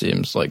just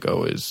seems like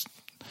always,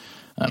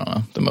 I don't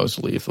know, the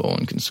most lethal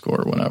and can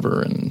score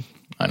whenever. And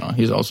I don't know,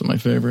 he's also my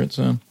favorite.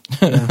 So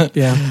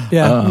yeah.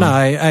 No,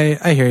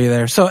 I hear you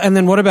there. So, and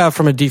then what about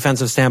from a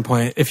defensive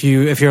standpoint? If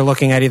you're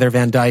looking at either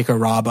Van Dijk or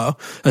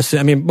Robbo,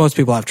 I mean, most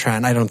people have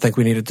Trent. I don't think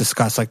we need to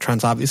discuss like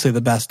Trent's obviously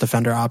the best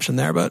defender option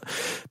there, but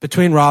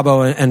between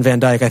Robbo and Van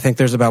Dijk, I think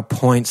there's about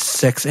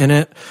 0.6 in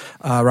it.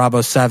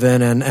 Robbo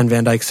 7 and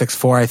Van Dijk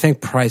 6.4. I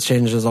think price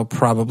changes will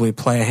probably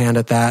play a hand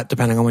at that,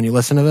 depending on when you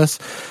listen to this.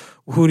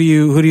 Who do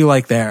you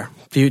like there?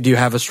 Do you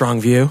have a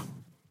strong view?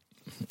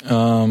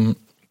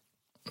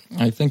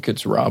 I think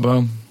it's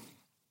Robbo.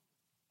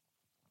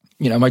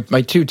 You know,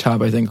 my two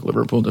top, I think,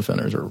 Liverpool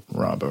defenders are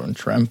Robbo and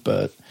Trent,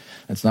 but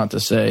it's not to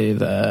say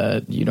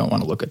that you don't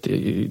want to look at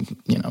the,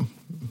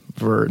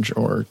 Verge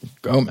or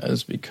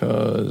Gomez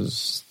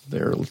because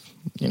they're,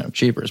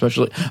 cheaper.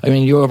 Especially, I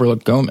mean, you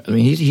overlook Gomez. I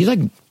mean, he's like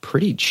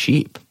pretty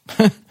cheap.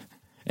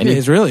 And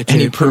he's really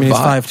cheap. He's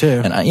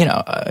 5'2". And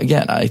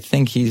again, I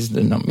think he's he's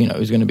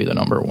going to be the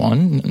number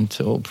one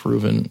until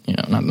proven,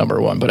 not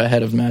number one, but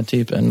ahead of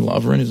Matip and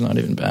Lovren, who's not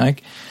even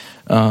back,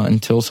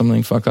 until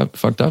something fucked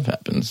up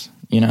happens,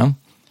 And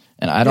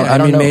I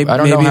don't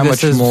know how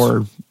much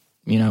more,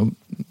 we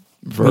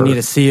need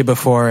to see it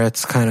before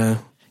it's kind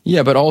of.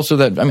 Yeah, but also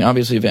that, I mean,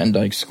 obviously Van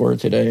Dijk scored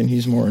today and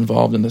he's more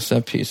involved in the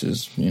set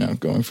pieces,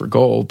 going for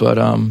goal. But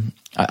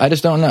I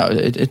just don't know.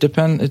 It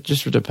depends. It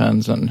just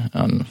depends on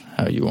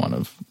how you want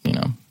to,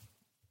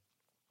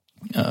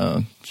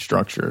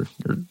 structure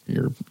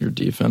your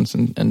defense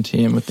and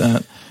team with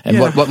that, and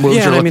what moves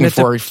you're looking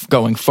for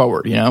going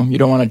forward. You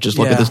don't want to just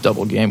look at this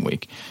double game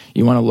week.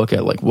 You want to look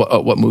at like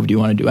what move do you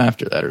want to do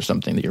after that, or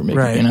something that you're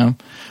making. Right.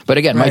 But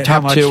again, my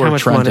top two are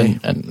Trent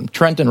and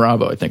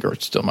Robbo. I think are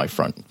still my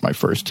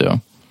first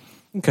two.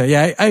 Okay,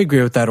 yeah, I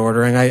agree with that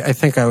ordering. I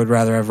think I would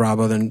rather have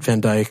Robbo than Van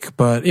Dijk,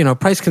 but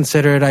price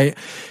considered,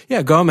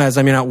 Gomez.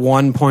 I mean, at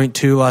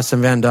 1.2 less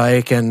than Van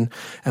Dijk and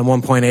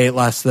 1.8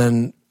 less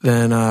than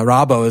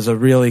Robbo is a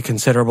really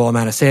considerable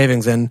amount of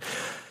savings, and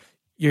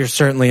you're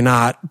certainly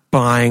not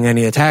buying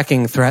any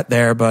attacking threat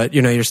there, but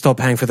you're still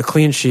paying for the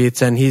clean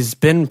sheets, and he's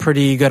been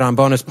pretty good on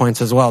bonus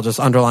points as well,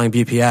 just underlying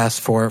BPS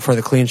for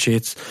the clean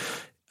sheets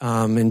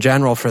in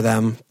general for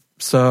them.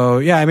 So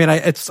yeah, I mean,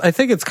 I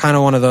think it's kind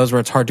of one of those where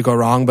it's hard to go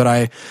wrong, but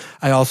I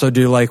also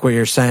do like what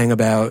you're saying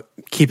about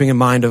keeping in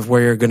mind of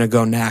where you're going to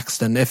go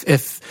next, and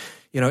if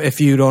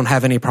you don't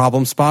have any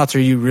problem spots or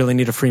you really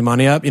need a free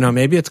money up,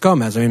 maybe it's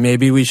Gomez. I mean,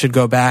 maybe we should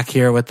go back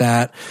here with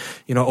that,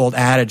 old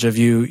adage of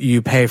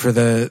you pay for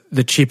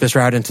the cheapest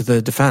route into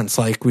the defense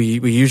like we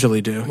usually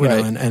do,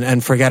 right.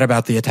 and forget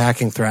about the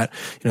attacking threat.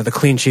 The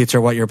clean sheets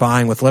are what you're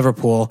buying with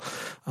Liverpool,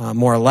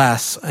 more or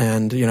less.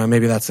 And,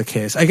 maybe that's the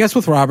case. I guess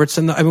with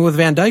Robertson, with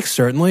Van Dijk,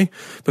 certainly,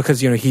 because,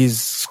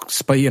 he's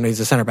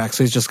a center back,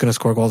 so he's just going to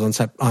score goals on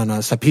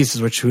set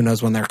pieces, which who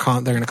knows when they're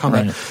going to come.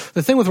 Right.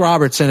 The thing with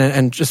Robertson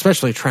and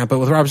especially Trent, but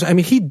with Robertson, I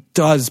mean, he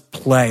does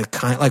play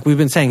like we've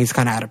been saying, he's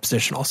kind of out of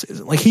position all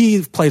season. Like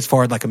he plays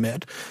forward like a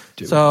mid.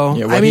 Dude. So,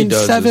 yeah, what he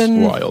does is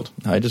wild.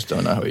 I just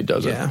don't know how he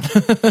does it.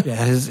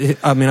 Yeah,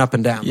 up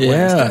and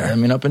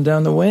down. Up and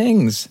down the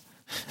wings.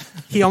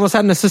 He almost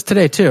had an assist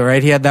today too,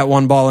 right? He had that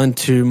one ball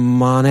into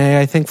Mane,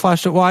 I think,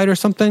 flashed it wide or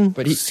something.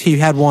 But he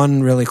had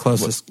one really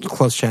close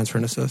chance for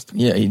an assist.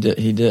 Yeah, he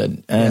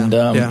did.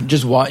 And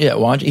just watch.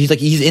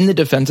 He's in the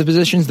defensive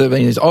positions.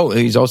 He's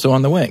also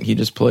on the wing. He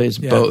just plays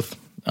both.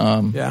 So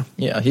anyway,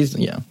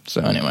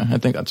 I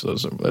think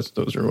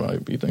those are why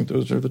we think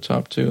those are the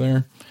top two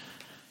there.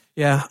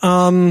 Yeah.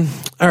 All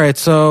right.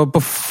 So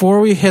before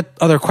we hit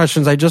other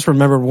questions, I just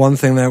remembered one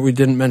thing that we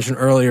didn't mention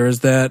earlier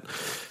is that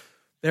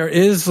there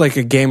is like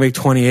a game week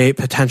 28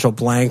 potential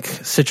blank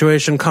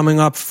situation coming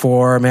up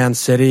for Man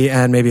City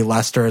and maybe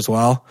Leicester as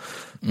well,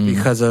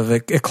 because of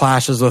it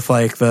clashes with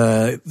like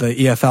the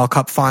EFL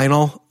Cup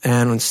final,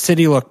 and when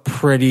City look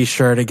pretty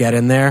sure to get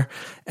in there.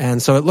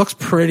 And so it looks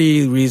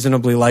pretty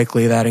reasonably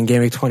likely that in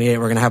game week 28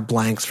 we're going to have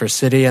blanks for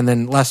City, and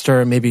then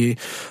Leicester maybe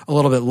a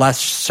little bit less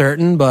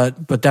certain,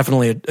 but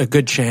definitely a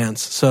good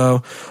chance.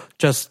 So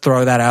just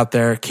throw that out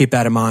there. Keep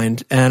that in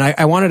mind. And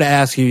I wanted to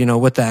ask you,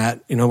 with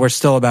that, we're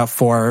still about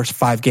 4 or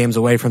 5 games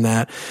away from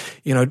that.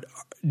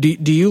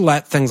 Do you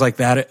let things like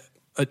that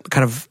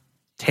kind of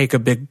take a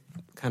big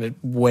kind of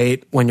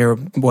weight when you're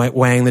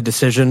weighing the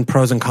decision,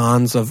 pros and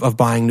cons of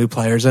buying new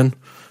players in?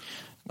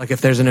 Like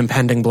if there's an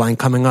impending blank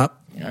coming up?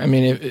 I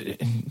mean,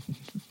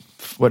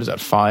 what is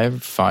that,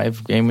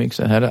 5 game weeks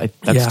ahead?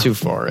 That's too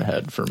far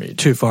ahead for me.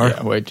 Too far?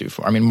 Yeah, way too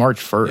far. I mean, March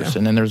 1st,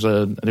 and then there's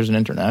an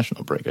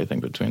international break, I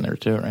think, between there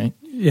too, right?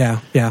 Yeah.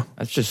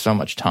 That's just so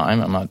much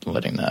time. I'm not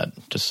letting that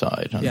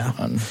decide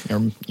on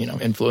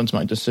influence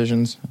my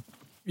decisions.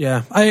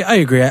 Yeah, I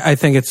agree. I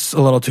think it's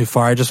a little too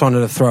far. I just wanted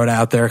to throw it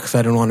out there because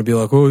I didn't want to be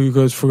like, oh, you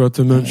guys forgot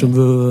to mention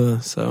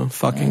the... So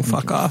fuck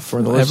off.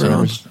 For the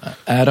listeners.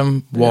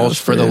 Adam Walsh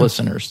for the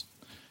listeners.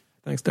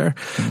 Thanks, Dare.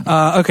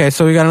 Okay,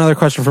 so we got another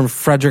question from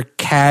Frederick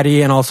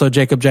Caddy and also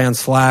Jacob J on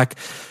Slack.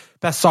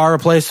 Best Sarr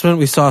replacement.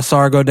 We saw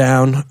Sarr go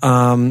down.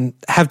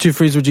 Have two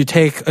frees. Would you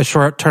take a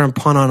short-term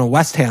punt on a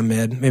West Ham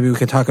mid? Maybe we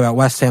can talk about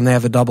West Ham. They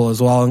have a double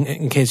as well,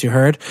 in case you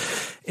heard.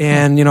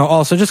 And,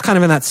 also just kind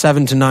of in that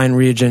 7 to 9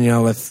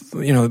 region, with,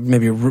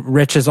 maybe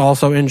Rich is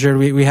also injured.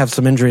 We have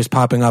some injuries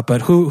popping up,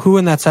 but who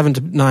in that 7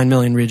 to 9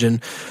 million region,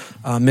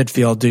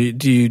 midfield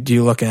do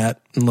you look at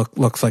and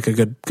looks like a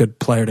good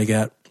player to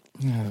get?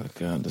 Oh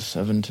God, the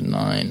 7 to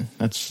 9.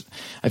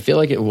 I feel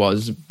like it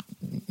was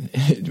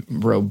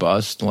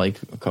robust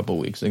like a couple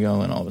weeks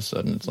ago, and all of a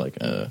sudden it's like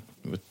the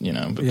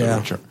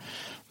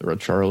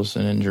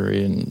Richarlison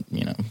injury, and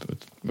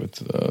with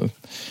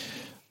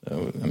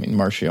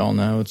Martial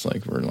now, it's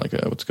like we're like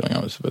what's going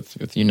on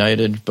with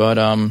United, but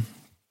I don't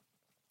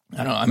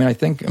know. I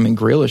think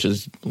Grealish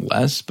is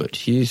less, but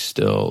he's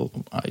still,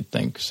 I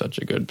think, such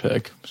a good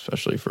pick,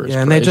 especially for his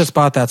price. And they just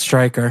bought that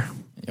striker.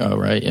 Oh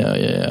right,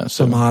 yeah.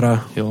 So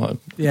Samata.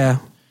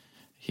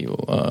 He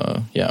will.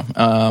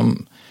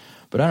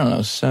 But I don't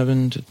know,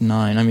 7 to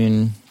 9. I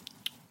mean,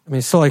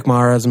 still like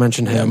Mahrez,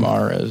 mentioned him. Yeah,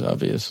 Mahrez,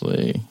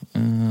 obviously.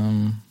 Let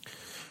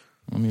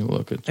me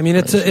look at.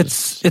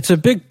 It's a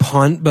big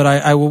punt, but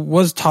I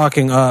was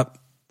talking up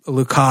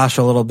Lukasz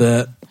a little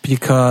bit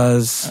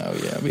because. Oh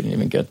yeah, we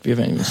haven't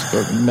even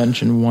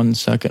mentioned 1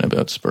 second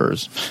about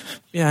Spurs.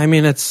 Yeah,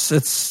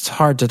 it's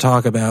hard to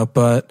talk about,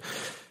 but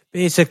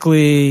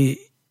basically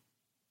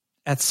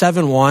at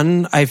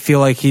 7-1, I feel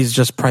like he's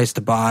just priced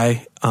to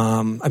buy.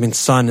 Son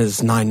is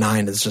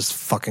 9-9 is just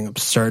fucking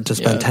absurd to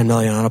spend 10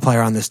 million on a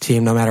player on this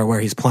team, no matter where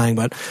he's playing.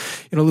 But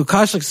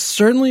Lukasz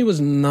certainly was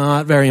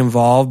not very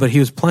involved, but he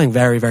was playing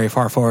very, very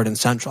far forward and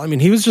central.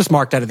 He was just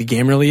marked out of the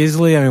game really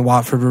easily.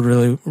 Watford would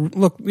really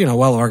look,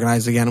 well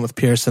organized again with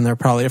Pearson. They're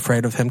probably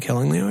afraid of him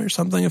killing you or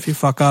something if you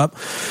fuck up.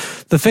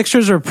 The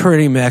fixtures are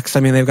pretty mixed.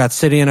 They've got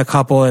City in a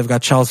couple, they've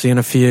got Chelsea in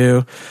a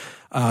few,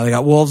 they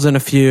got Wolves in a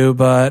few,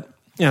 but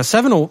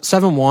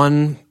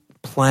 7-1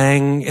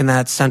 playing in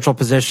that central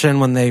position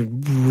when they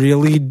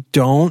really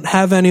don't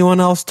have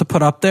anyone else to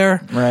put up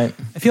there. Right.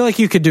 I feel like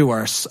you could do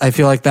worse. I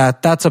feel like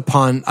that's a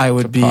punt.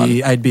 I'd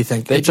be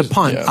thinking it's a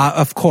punt,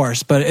 of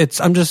course, but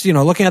I'm just,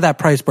 looking at that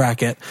price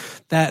bracket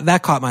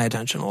that caught my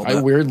attention a little bit.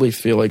 I weirdly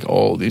feel like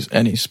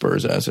any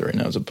Spurs asset right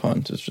now is a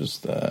punt. It's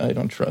just, I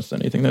don't trust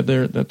anything that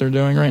they're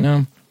doing right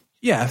now.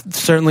 Yeah,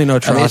 certainly no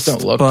trust. They just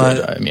don't look good.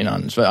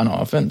 On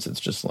offense,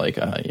 it's just like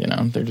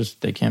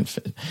they can't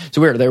fit. It's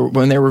weird.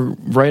 When they were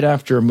right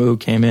after Mu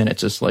came in, it's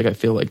just like I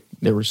feel like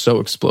they were so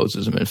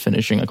explosive and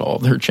finishing like all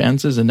of their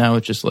chances, and now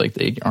it's just like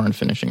they aren't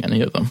finishing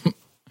any of them.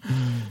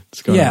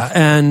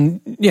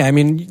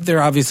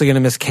 They're obviously going to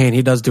miss Kane.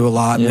 He does do a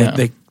lot. And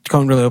they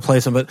can't really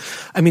replace him. But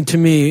to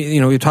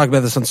me, we talked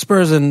about this on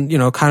Spurs, and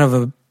kind of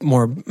a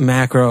more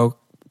macro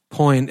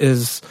point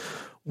is,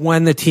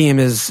 when the team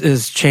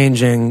is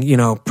changing,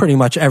 pretty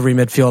much every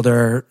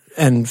midfielder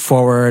and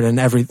forward and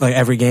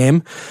every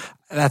game,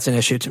 that's an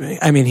issue to me.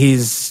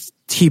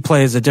 He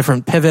plays a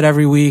different pivot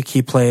every week.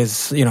 He plays,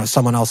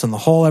 someone else in the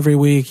hole every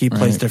week. He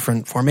plays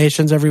different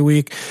formations every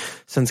week.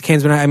 Since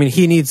Kane's been,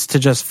 he needs to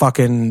just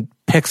fucking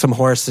pick some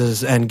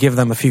horses and give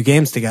them a few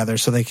games together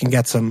so they can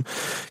get some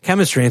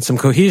chemistry and some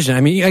cohesion.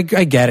 I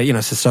get it.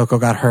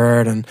 Sissoko got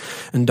hurt and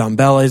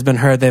Dombele's been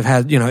hurt. They've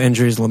had,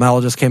 injuries.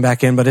 Lamela just came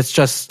back in, but it's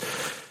just,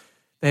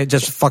 they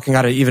just fucking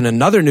got even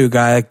another new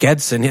guy,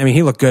 Gedson.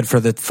 He looked good for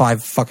the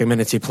 5 fucking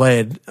minutes he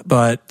played,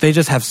 but they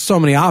just have so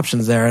many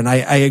options there. And I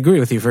agree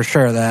with you for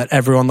sure that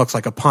everyone looks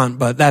like a punt,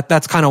 but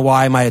that's kind of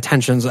why my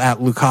attention's at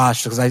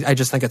Lukasz, because I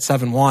just think at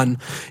 7-1,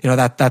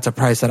 that's a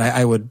price that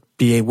I would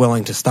be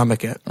willing to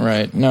stomach it.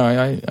 Right. No,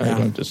 I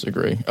don't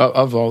disagree.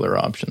 Of all their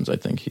options, I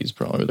think he's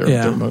probably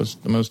the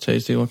most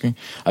tasty looking.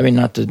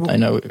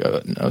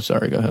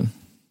 Sorry, go ahead.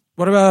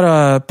 What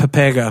about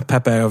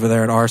Pepe over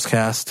there at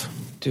Arscast?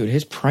 Dude,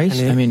 his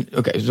price,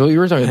 okay, so you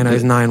were talking about...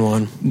 he's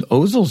 9-1.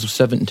 Ozil's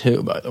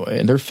 7-2, by the way,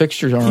 and their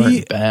fixtures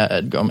aren't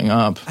bad going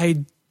up.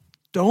 I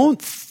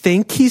don't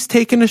think he's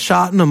taken a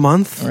shot in a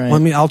month.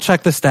 Right. I'll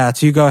check the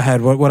stats. You go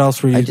ahead. What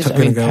else were you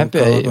going to go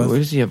Pepe, what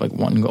does he have,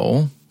 1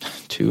 goal?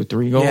 2,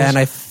 3 goals? Yeah, and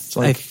I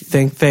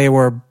think they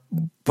were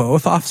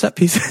both offset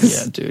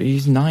pieces. Yeah, dude,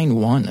 he's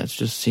 9-1. It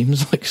just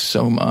seems like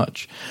so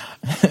much.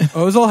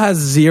 Ozil has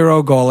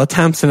 0 goal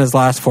attempts in his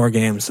last 4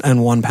 games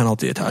and 1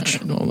 penalty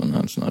touch. Well, then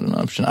that's not an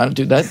option.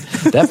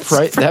 That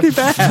price,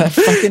 that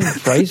fucking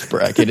price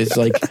bracket is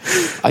like,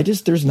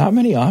 there's not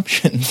many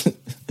options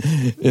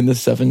in the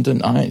 7 to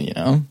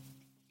 9.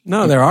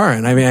 No, there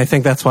aren't. I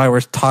think that's why we're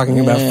talking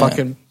about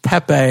fucking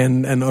Pepe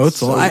and Ozil.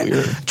 So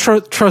weird.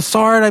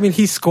 Trossard,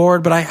 he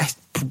scored, but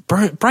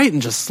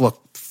Brighton just look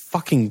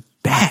fucking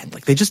bad.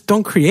 They just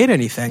don't create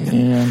anything.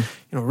 And,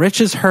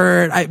 Rich is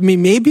hurt.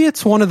 Maybe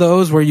it's one of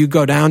those where you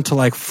go down to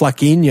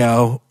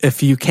Flequinho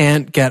if you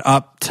can't get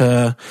up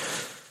to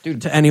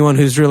anyone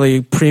who's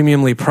really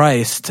premiumly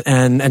priced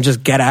and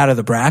just get out of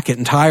the bracket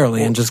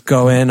entirely and just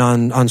go in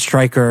on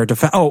striker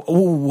defense. Oh,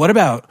 what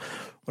about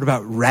What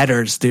about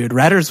Redders, dude?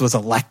 Redders was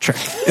electric.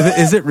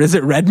 Is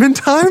it Redmond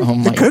time? Oh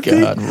my God,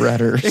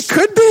 Redders. It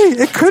could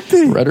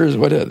be.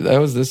 Redders, that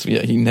was this?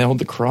 Yeah, he nailed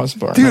the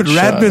crossbar. Dude,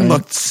 Redmond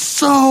looked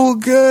so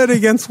good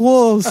against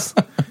Wolves.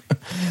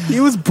 He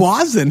was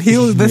buzzing.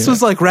 This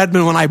was like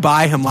Redmond when I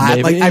buy him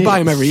last. Like I buy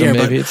him every year,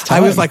 but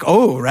I was like,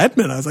 oh,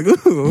 Redmond. I was like,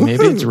 ooh.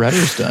 Maybe it's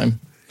Redders time.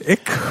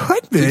 It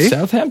could be. Dude,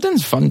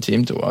 Southampton's a fun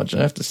team to watch,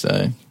 I have to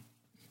say.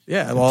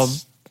 Yeah, well,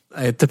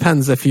 it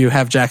depends if you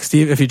have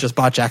if you just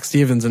bought Jack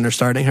Stevens and are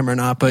starting him or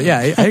not. But yeah,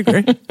 I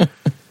agree.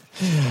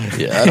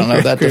 Yeah, I don't know.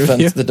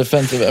 The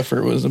defensive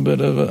effort was a bit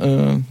of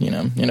a, you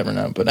never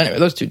know. But anyway,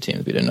 those two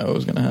teams, we didn't know what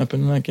was going to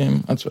happen in that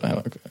game. That's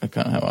kind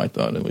of how I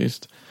thought, at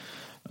least.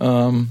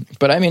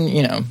 But I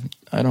mean,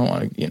 I don't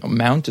want to,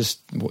 Mount is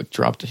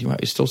dropped.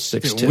 He's still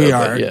 6'2". We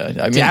are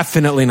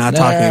definitely not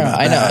talking about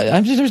that.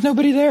 I know. There's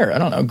nobody there. I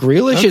don't know.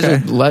 Grealish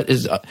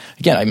is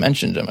again, I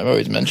mentioned him. I've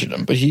always mentioned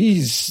him, but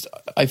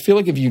I feel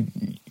like if you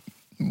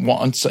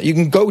want, you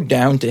can go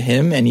down to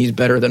him and he's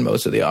better than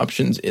most of the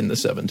options in the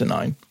 7 to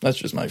 9. That's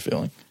just my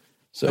feeling.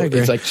 So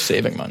it's like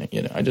saving money.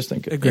 I just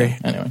think. Agree. Yeah,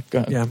 anyway, go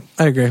ahead. Yeah,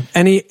 I agree.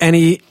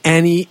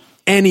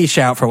 Any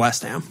shout for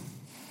West Ham?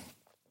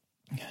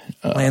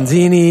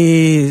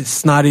 Lanzini,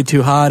 Snotty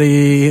Too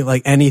Hotty,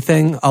 like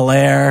anything.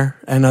 Allaire.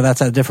 I know that's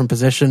at a different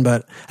position,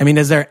 but I mean,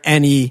 is there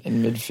any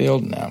in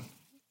midfield?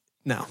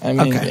 No. I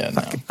mean, okay.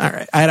 No. All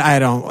right. I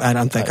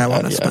don't think I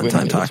want to spend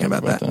time talking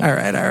about that. All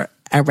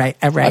right.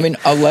 I mean,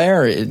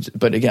 Allaire is,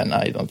 but again,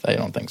 I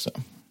don't think so.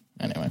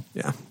 Anyway.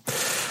 Yeah.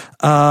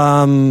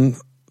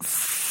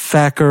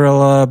 Fat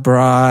Gorilla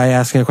Bry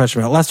asking a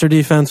question about Leicester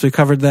defense. We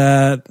covered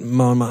that.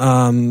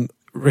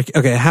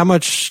 Okay, how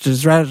much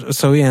does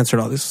so we answered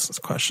all these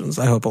questions.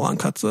 I hope Alon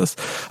cuts this.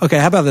 Okay,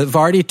 how about the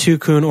Vardy to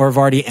Kuhn or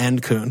Vardy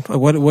and Kuhn?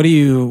 What do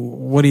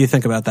you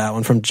think about that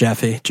one from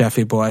Jeffy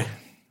boy?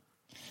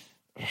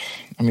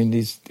 I mean,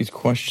 these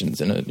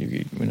questions in a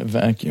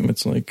vacuum,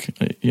 it's like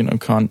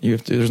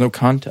there's no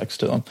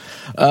context to them.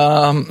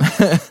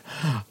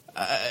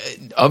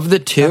 Of the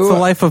two, that's the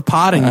life of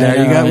potting. There,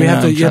 you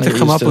have to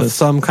come up with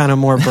some kind of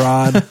more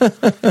broad.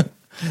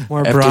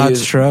 More broad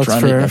strokes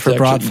for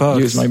broad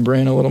folks. Use my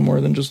brain a little more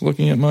than just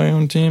looking at my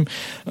own team.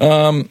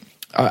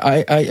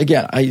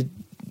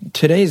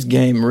 Today's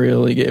game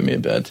really gave me a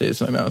bad taste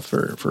in my mouth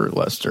for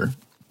Leicester.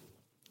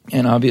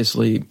 And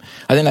obviously,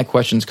 I think that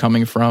question's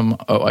coming from,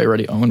 I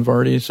already own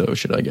Vardy, so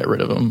should I get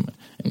rid of him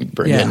and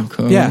bring in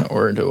Kuhn,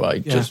 or do I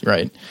just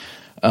right?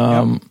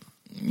 At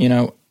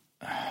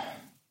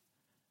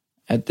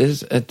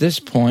this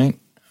point,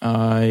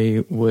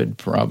 I would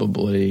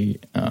probably.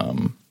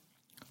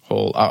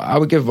 I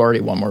would give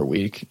Vardy one more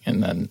week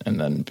and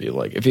then be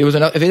like, if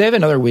they have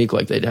another week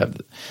like they'd have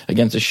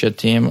against a shit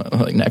team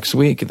like next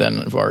week,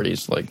 then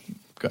Vardy's like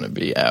going to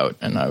be out,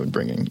 and I could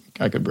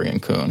bring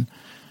in Kuhn.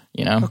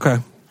 Okay.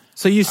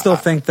 So you still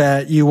think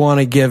that you want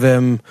to give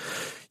him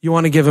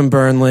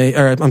Burnley,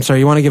 or I'm sorry,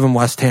 you want to give him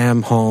West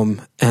Ham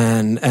home,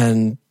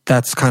 and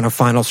that's kind of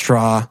final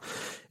straw.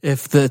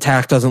 If the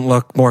attack doesn't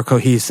look more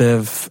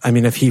cohesive, I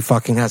mean, if he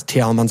fucking has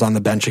Tielemans on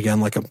the bench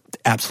again like an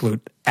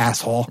absolute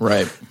asshole,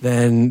 right?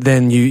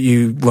 Then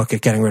you look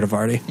at getting rid of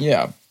Vardy.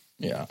 Yeah.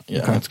 Okay.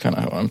 That's kind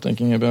of how I'm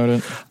thinking about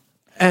it.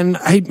 And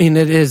I mean,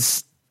 it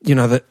is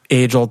the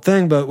age old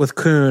thing, but with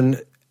Kuhn,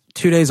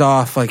 2 days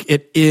off, like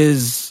it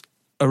is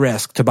a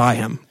risk to buy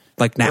him.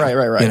 Like now,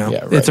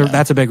 right.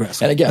 That's a big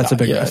risk. And again, that's a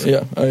big risk.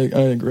 Yeah, I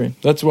agree.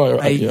 That's why. Go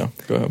ahead.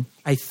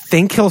 I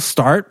think he'll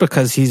start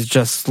because he's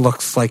just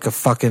looks like a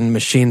fucking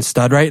machine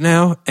stud right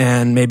now,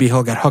 and maybe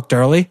he'll get hooked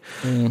early.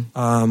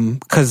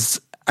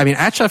 Because I mean,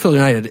 at Sheffield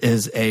United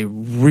is a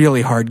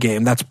really hard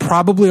game. That's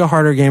probably a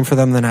harder game for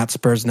them than at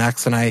Spurs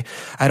next, and I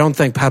don't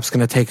think Pep's going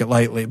to take it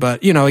lightly.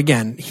 But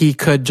again, he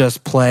could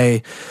just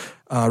play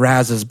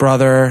Raz's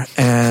brother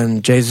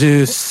and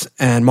Jesus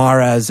and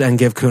Mahrez and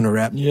give Kuhn a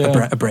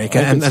break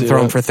and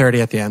throw him for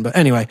 30 at the end. But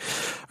anyway,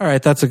 all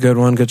right, that's a good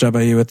one. Good job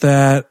by you with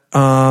that.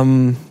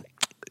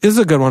 This is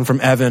a good one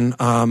from Evan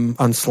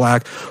on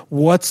Slack.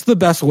 What's the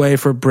best way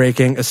for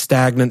breaking a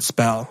stagnant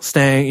spell?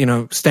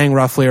 Staying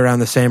roughly around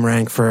the same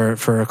rank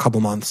for a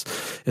couple months.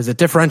 Is it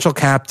differential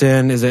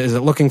captain? Is it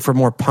looking for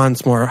more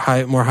punts, more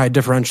high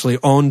differentially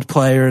owned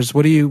players?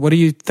 What do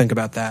you think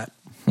about that?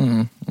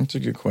 That's a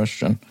good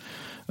question.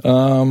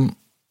 I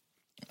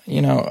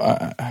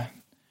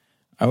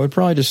would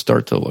probably just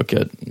start to look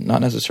at not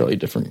necessarily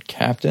different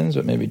captains,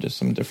 but maybe just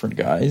some different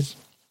guys.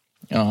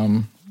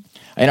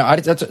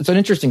 It's an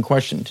interesting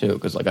question too,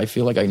 because I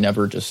feel like I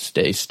never just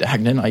stay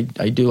stagnant. I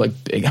do like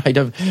big. I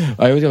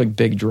always have like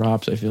big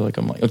drops. I feel like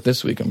I'm like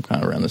this week I'm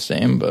kind of around the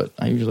same, but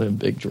I usually have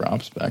big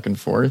drops back and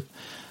forth.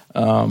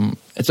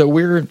 It's a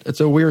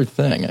weird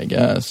thing, I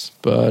guess,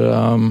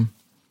 but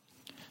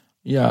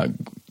yeah.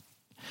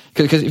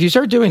 Because if you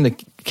start doing the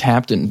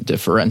captain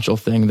differential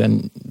thing,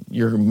 then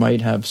you might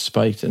have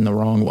spiked in the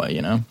wrong way,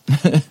 and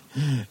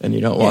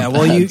you don't want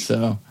that.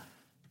 So,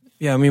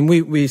 yeah, I mean,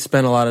 we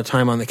spent a lot of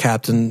time on the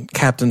captain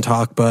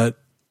talk, but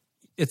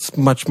it's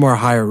much more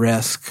higher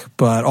risk,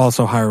 but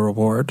also higher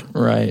reward.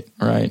 Right.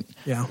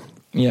 Yeah.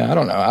 Yeah, I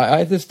don't know.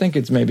 I just think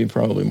it's maybe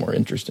probably more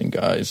interesting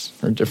guys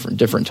or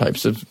different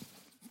types of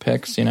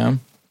picks, you know?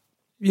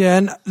 Yeah,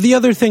 and the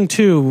other thing,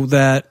 too,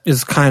 that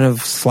is kind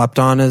of slept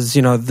on is,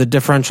 the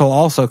differential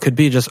also could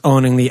be just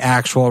owning the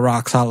actual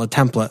rock-solid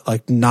template.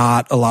 Like,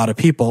 not a lot of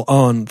people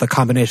own the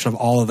combination of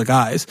all of the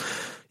guys.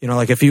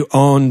 Like if you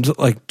owned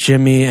like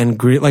Jimmy and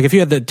like if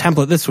you had the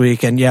template this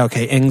week and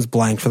Ings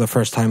blanked for the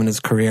first time in his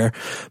career.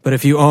 But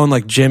if you own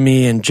like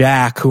Jimmy and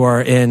Jack, who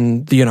are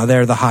in,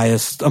 they're the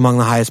highest, among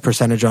the highest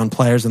percentage owned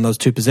players in those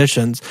two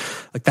positions,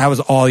 like that was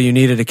all you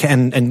needed to,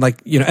 and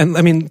like, and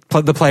I mean,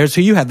 the players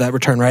who you had that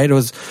return, right? It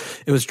was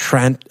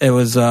Trent, it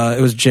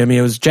was Jimmy,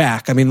 it was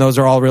Jack. I mean, those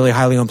are all really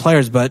highly owned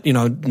players, but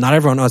not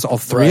everyone has all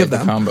three of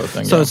them. The combo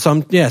thing. So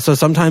so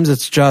sometimes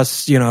it's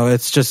just,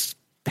 it's just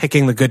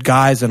picking the good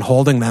guys and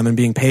holding them and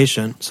being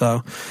patient.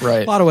 So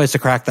a lot of ways to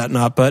crack that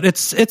nut, but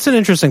it's an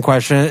interesting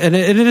question. And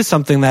it is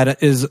something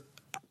that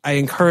I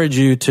encourage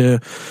you to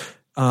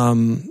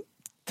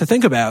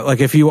think about.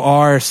 Like if you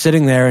are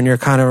sitting there and you're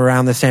kind of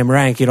around the same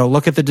rank,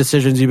 look at the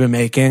decisions you've been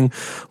making,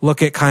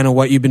 look at kind of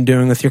what you've been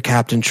doing with your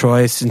captain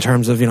choice in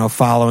terms of,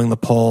 following the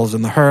polls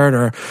and the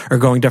herd or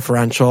going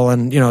differential,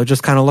 and,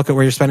 just kind of look at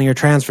where you're spending your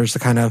transfers to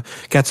kind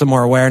of get some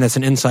more awareness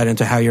and insight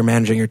into how you're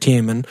managing your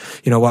team and,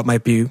 what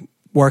might be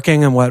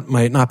working and what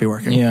might not be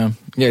working. Yeah.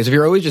 Because if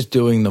you're always just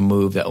doing the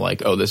move that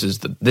like, oh, this is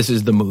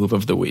the move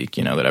of the week,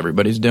 that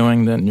everybody's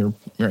doing, then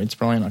it's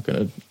probably not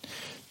going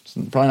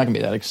to be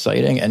that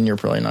exciting, and you're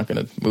probably not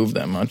going to move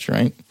that much,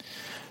 right?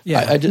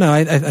 Yeah. I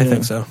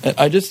think so.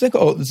 I just think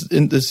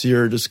in this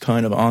year, just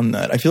kind of on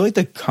that, I feel like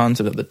the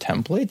concept of the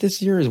template this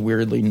year has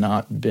weirdly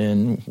not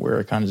been where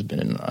it kind of has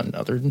been in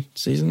other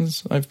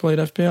seasons I've played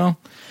FPL.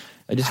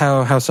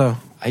 How so?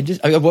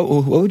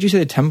 What would you say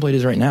the template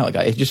is right now? Like,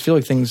 I just feel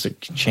like things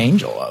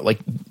change a lot. Like,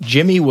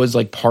 Jimmy was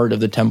like part of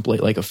the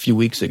template like a few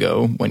weeks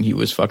ago when he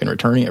was fucking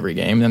returning every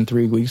game. Then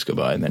 3 weeks go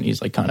by and then he's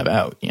like kind of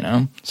out,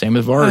 Same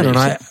with Vardy.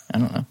 I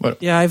don't know.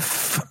 What? Yeah, I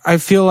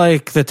feel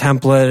like the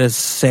template is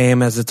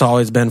same as it's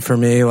always been for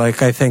me.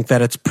 Like, I think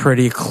that it's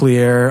pretty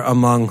clear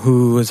among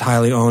who is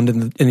highly owned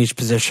in each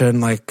position.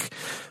 Like,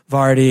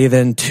 Vardy,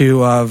 then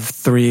 2 of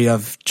 3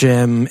 of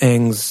Jim,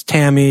 Ings,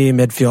 Tammy.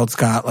 Midfield's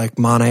got like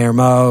Mane or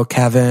Mo,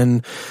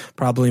 Kevin,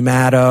 probably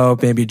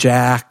Maddo, maybe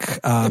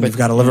Jack. You've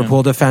got a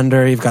Liverpool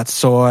defender. You've got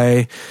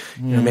Soy,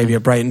 maybe a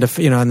Brighton,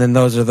 and then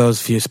those are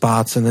those few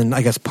spots. And then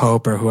I guess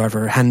Pope or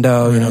whoever,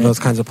 Hendo, those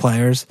kinds of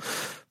players.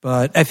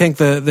 But I think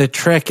the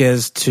trick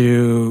is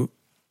to,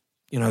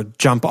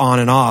 jump on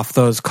and off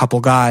those couple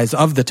guys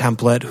of the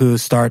template who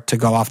start to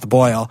go off the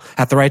boil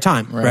at the right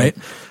time, right?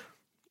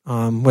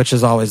 Which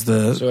is always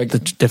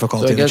the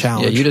difficulty, the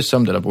challenge. Yeah, you just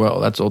summed it up well.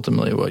 That's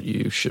ultimately what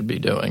you should be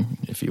doing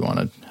if you want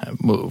to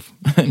move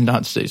and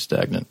not stay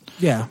stagnant.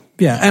 Yeah.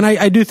 And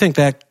I do think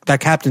that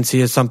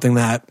captaincy is something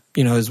that,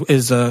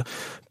 is a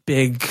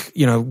big,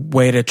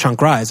 way to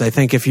chunk rise. I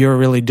think if you're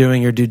really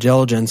doing your due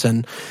diligence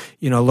and,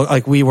 look,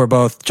 like we were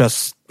both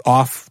just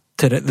off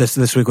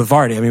this week with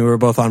Vardy. I mean, we were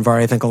both on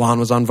Vardy. I think Alon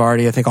was on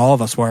Vardy. I think all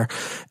of us were.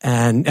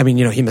 And I mean,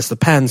 he missed the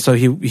pen, so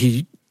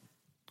he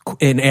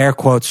in air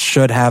quotes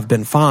should have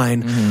been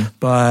fine,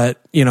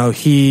 but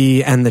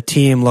he and the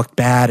team looked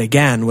bad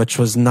again, which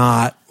was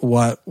not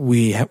what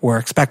we were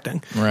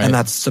expecting, and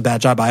that's a bad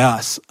job by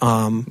us.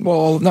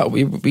 Well, no,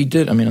 we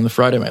did. I mean, on the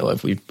Friday Night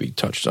Live, we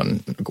touched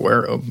on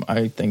Aguero.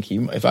 I think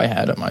if I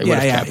had him, I would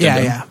have kept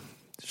him. Yeah.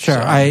 Sure.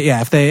 So,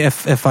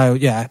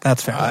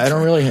 that's fair. I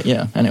don't really.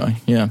 Yeah. Anyway.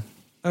 Yeah.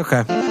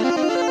 Okay.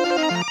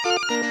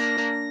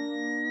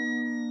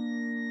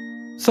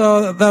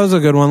 So that was a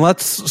good one.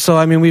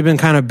 We've been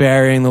kind of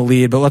burying the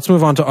lead, but let's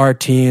move on to our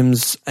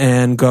teams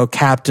and go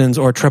captains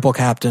or triple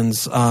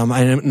captains.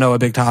 I know a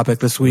big topic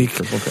this week.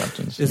 Triple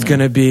captains is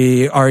going to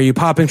be, are you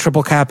popping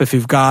triple cap if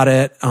you've got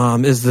it?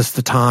 Is this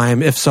the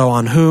time? If so,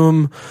 on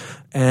whom?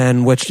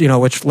 And which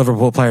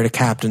Liverpool player to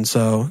captain.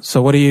 So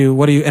what do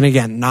you, and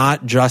again,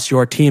 not just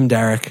your team,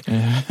 Derek,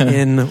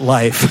 in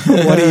life.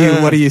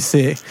 What do you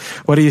see?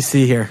 What do you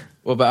see here?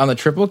 Well, but on the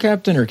triple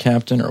captain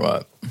or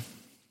what?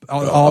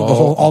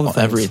 All the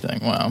things. Everything.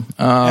 Wow.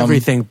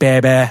 Everything,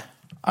 baby.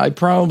 I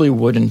probably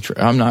wouldn't.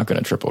 I'm not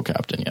going to triple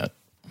captain yet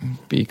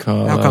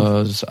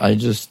because I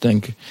just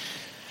think.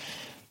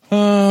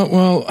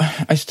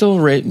 I still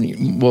rate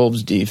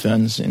Wolves'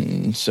 defense,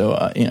 and so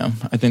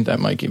I think that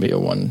might give you a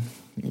one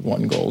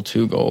goal,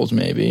 2 goals,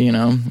 maybe,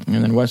 and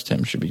then West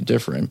Ham should be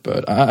different.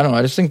 But I don't know.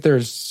 I just think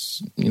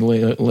there's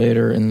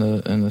later in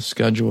the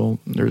schedule,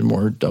 there's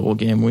more double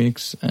game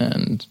weeks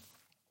and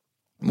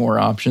more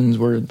options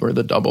where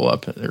the double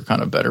up, they're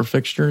kind of better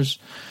fixtures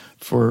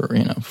for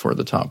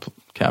the top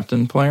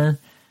captain player.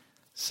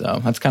 So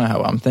that's kind of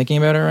how I'm thinking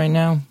about it right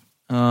now.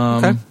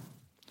 Okay.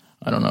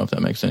 I don't know if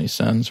that makes any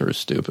sense or is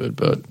stupid,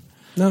 but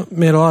no, it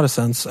made a lot of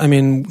sense. I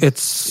mean,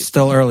 it's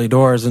still early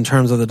doors in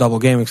terms of the double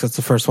game weeks. That's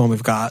the first one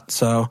we've got.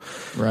 So,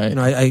 right.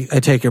 I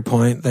take your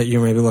point that you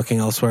may be looking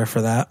elsewhere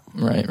for that.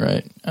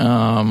 Right.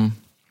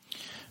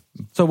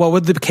 So what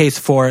would the case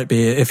for it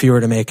be if you were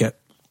to make it?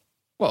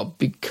 Well,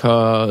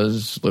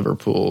 because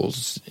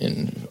Liverpool's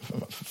in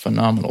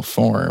phenomenal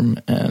form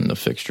and the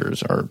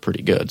fixtures are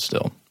pretty good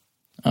still.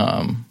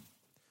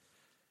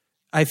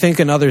 I think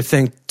another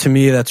thing to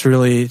me that's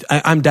really,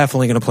 I'm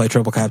definitely going to play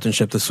triple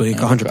captainship this week,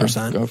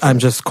 100%.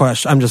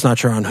 I'm just not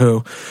sure on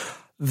who.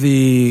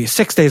 The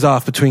 6 days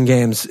off between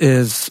games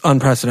is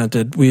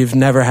unprecedented. We've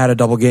never had a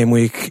double game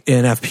week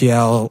in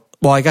FPL.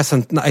 Well, I guess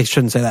I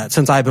shouldn't say that.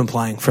 Since I've been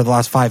playing for the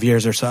last 5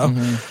 years or so.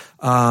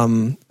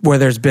 Where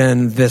there's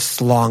been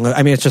this long,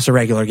 I mean, it's just a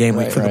regular game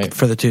week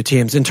for the two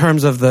teams in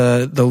terms of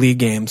the league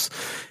games.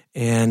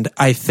 And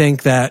I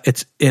think that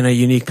it's in a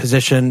unique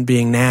position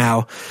being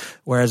now,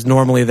 whereas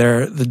normally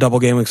the double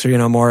game weeks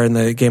are, more in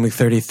the game week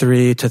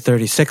 33 to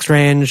 36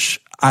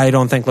 range. I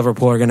don't think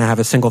Liverpool are going to have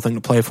a single thing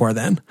to play for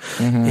then.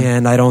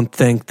 And I don't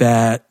think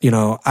that,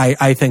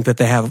 I think that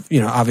they have,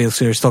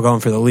 obviously they're still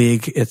going for the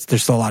league.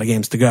 There's still a lot of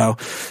games to go.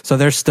 So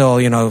they're still,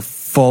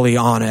 fully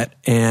on it.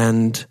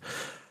 And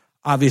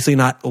obviously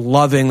not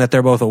loving that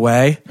they're both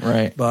away.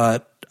 Right.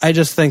 But I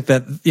just think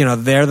that,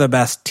 they're the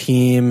best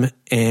team.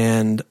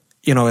 And,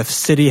 if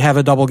City have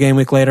a double game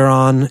week later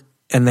on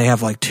and they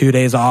have like 2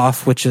 days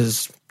off, which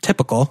is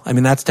typical. I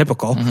mean, that's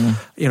typical.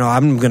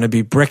 I'm going to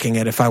be bricking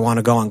it if I want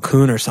to go on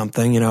Kuhn or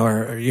something,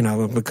 or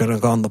we're going to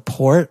go on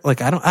Laporte.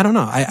 Like, I don't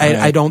know.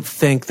 I don't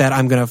think that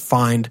I'm going to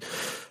find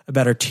a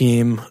better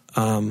team,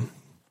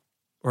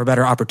 or a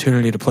better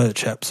opportunity to play the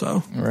chip.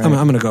 So I'm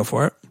going to go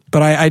for it.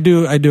 But I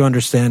do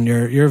understand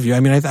your view. I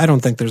mean, I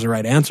don't think there's a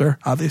right answer,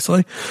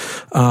 obviously.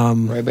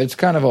 Right, but it's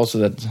kind of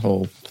also that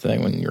whole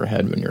thing when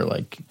you're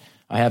like,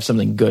 I have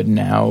something good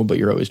now, but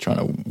you're always trying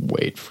to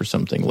wait for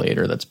something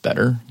later that's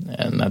better,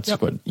 and that's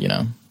what you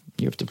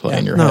have to play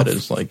in your head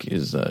is what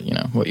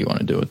you want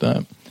to do with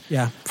that.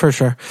 Yeah, for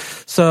sure.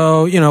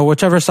 So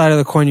whichever side of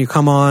the coin you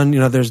come on,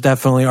 there's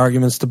definitely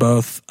arguments to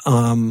both.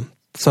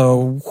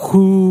 So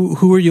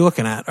who are you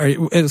looking at?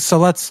 So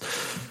let's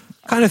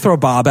kind of throw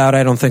Bob out.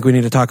 I don't think we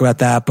need to talk about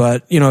that,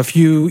 but if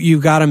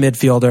you've got a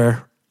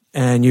midfielder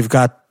and you've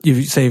got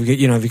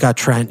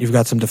Trent, you've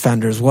got some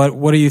defenders.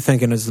 What are you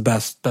thinking is the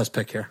best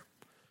pick here?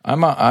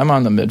 I'm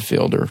on the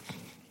midfielder.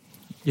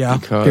 Yeah,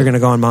 you're going to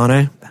go on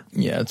Mane.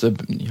 Yeah, it's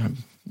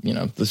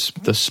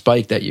the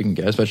spike that you can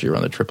get, especially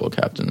around the triple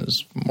captain,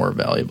 is more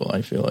valuable.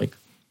 I feel like,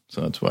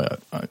 so that's why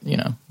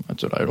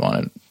that's what I'd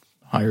want it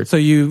higher. So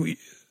you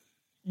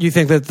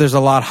think that there's a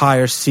lot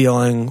higher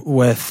ceiling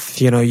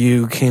with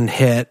you can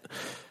hit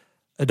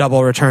a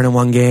double return in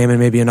one game and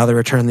maybe another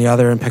return in the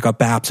other and pick up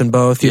BAPs in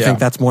both. You think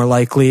that's more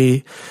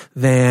likely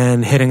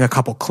than hitting a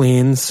couple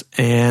cleans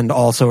and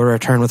also a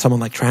return with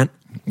someone like Trent?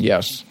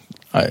 Yes.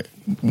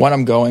 When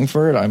I'm going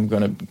for it, I'm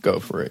going to go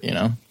for it,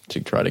 to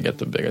try to get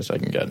the biggest I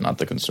can get, not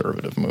the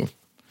conservative move.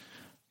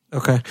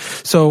 Okay.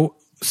 So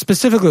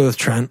specifically with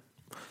Trent,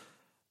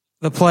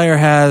 the player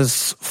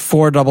has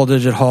 4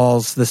 double-digit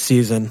hauls this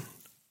season.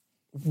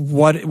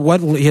 What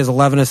he has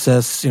 11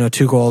 assists,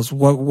 2 goals.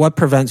 What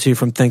prevents you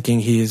from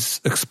thinking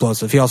he's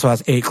explosive? He also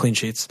has 8 clean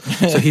sheets.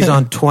 So he's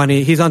on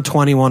 20, he's on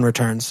 21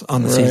 returns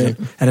on the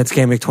season, and it's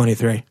game week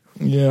 23.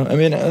 Yeah, I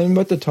mean, and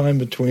with the time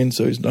between,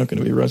 so he's not going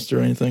to be rested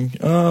or anything.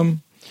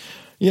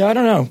 Yeah, I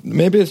don't know.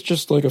 Maybe it's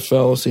just like a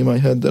fallacy in my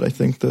head that I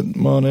think that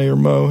Mane or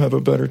Mo have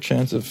a better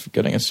chance of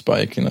getting a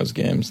spike in those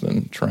games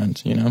than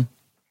Trent,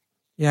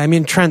 Yeah, I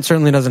mean, Trent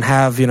certainly doesn't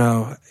have, even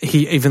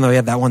though he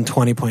had that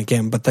 120-point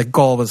game, but the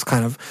goal was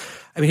kind of,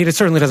 he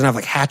certainly doesn't have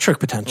like hat-trick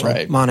potential.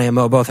 Right. Mane and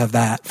Mo both have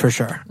that for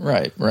sure.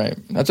 Right.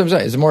 That's what I'm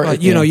saying. It's more,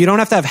 you don't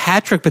have to have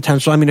hat-trick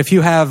potential. I mean, if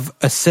you have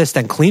assist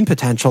and clean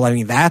potential,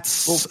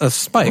 that's a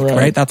spike,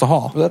 right? That's a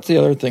haul. Well, that's the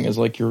other thing is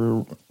like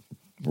we're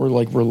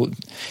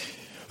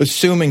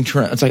assuming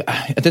Trent. It's like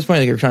at this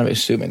point, you're kind of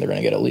assuming they're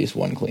going to get at least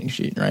 1 clean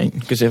sheet, right?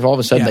 Because if all of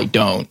a sudden they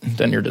don't,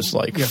 then you're just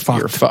like, you're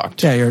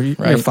fucked. Yeah,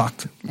 you're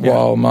fucked. Yeah.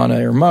 While Mane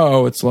or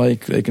Mo, it's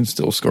like they can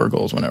still score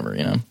goals whenever,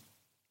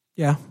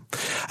 Yeah.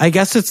 I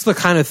guess it's the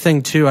kind of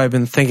thing, too, I've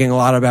been thinking a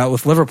lot about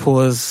with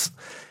Liverpool is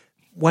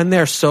when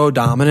they're so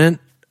dominant,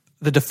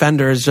 the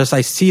defenders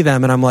I see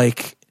them and I'm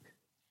like,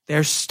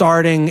 they're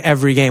starting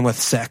every game with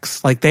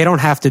 6. Like, they don't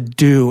have to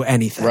do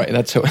anything. Right,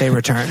 that's how they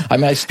return. I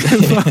mean,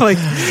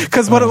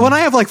 because when I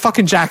have like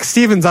fucking Jack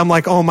Stevens, I'm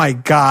like, oh my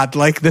God,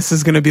 like this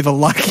is going to be the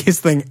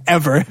luckiest thing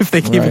ever if they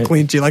keep a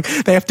clean sheet. Like,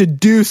 they have to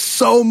do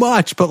so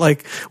much, but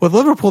like with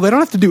Liverpool, they don't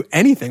have to do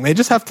anything. They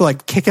just have to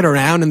like kick it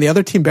around, and the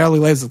other team barely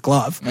lays the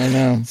glove. I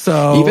know.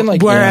 So even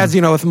like, whereas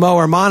with Mo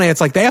or Mane,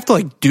 it's like they have to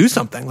like do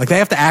something. Like they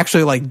have to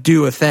actually like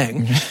do a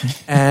thing,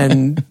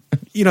 and.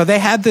 They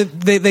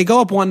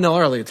go up 1-0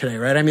 early today,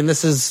 right? I mean,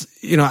 this is,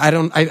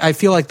 I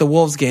feel like the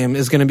Wolves game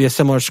is going to be a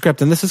similar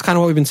script, and this is kind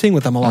of what we've been seeing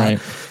with them a lot. Right.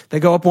 They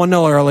go up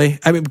 1-0 early.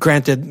 I mean,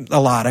 granted, a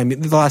lot. I mean,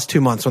 the last 2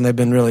 months when they've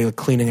been really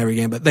cleaning every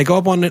game, but they go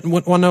up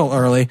 1-0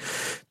 early.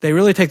 They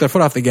really take their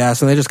foot off the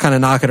gas, and they just kind of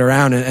knock it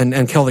around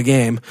and kill the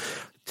game.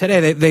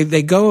 Today,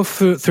 they go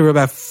through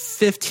about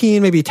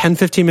 15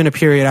 minute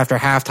period after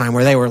halftime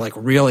where they were like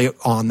really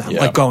on them,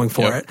 like going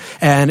for it.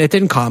 And it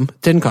didn't come.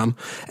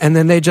 And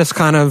then they just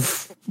kind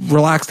of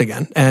relaxed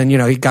again. And,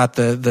 he got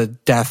the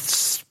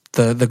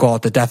goal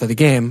at the death of the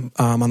game,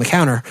 on the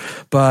counter.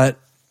 But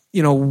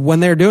when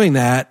they're doing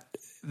that,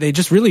 they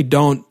just really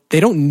don't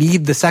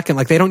need the second,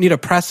 like they don't need to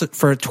press it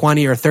for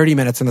 20 or 30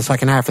 minutes in the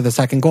second half for the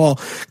second goal.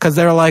 Cause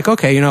they're like,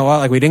 okay, you know what?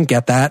 Like we didn't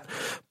get that,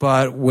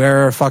 but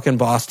we're a fucking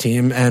boss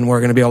team and we're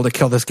going to be able to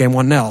kill this game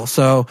 1-0.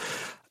 So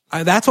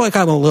that's why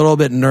I'm a little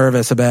bit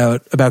nervous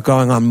about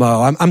going on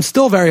Mo. I'm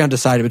still very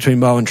undecided between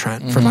Mo and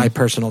Trent for my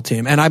personal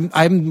team. And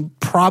I'm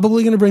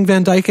probably going to bring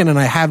Van Dijk in, and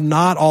I have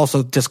not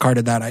also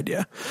discarded that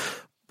idea,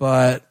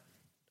 but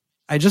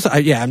I'm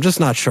just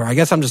not sure. I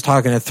guess I'm just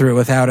talking it through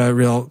without a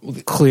real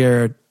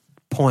clear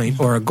point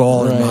or a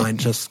goal in mind.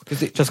 Just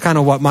kind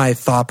of what my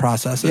thought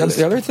process is.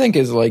 The other thing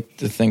is like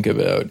to think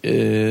about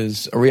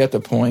is, are we at the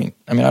point?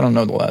 I mean, I don't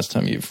know the last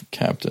time you've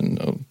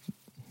captained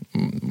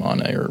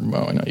Mane or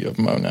Mo. I know you have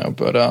Mo now,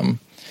 but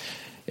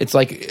it's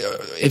like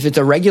if it's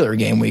a regular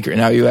game week, or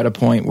now you're at a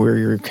point where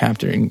you're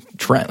captaining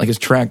Trent. Like is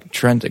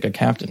Trent like a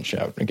captain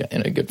shout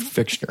in a good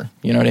fixture?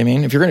 You know what I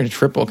mean? If you're going to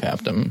triple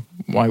captain,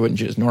 why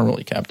wouldn't you just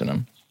normally captain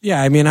him? Yeah,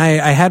 I mean,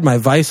 I had my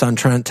Vice on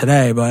Trent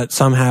today, but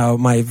somehow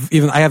I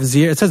have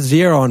 0. It says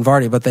 0 on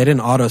Vardy, but they didn't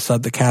auto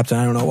sub the captain.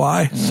 I don't know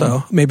why.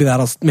 So maybe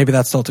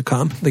that's still to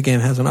come. The game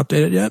hasn't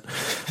updated yet.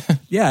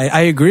 Yeah,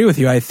 I agree with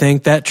you. I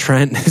think that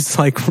Trent is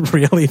like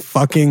really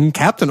fucking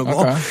captainable.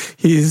 Okay.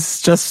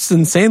 He's just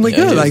insanely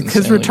good. Like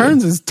his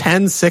returns is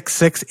 10, 6,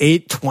 6,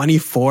 8,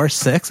 24,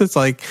 6. It's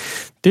like,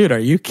 dude, are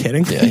you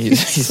kidding? Yeah,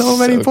 he's so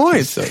many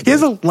points. He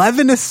has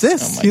 11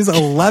 assists. He has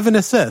 11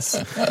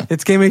 assists.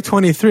 It's game week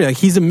 23. Like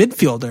he's a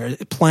midfielder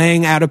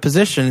playing out of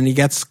position, and he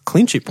gets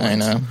clean sheet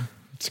points. I know.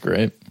 It's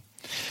great.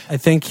 I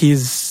think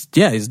he's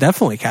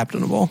definitely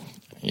captainable.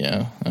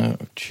 Yeah. Oh,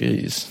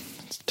 jeez.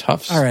 It's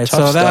tough. All right. Tough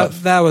so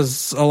stuff. that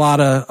was a lot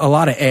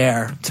of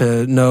air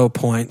to no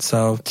point.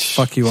 So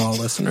fuck you all,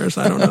 listeners.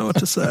 I don't know what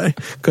to say.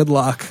 Good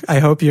luck. I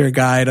hope your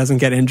guy doesn't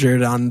get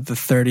injured on the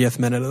 30th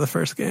minute of the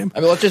first game. I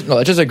mean, let's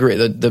just agree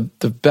that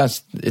the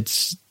best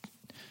it's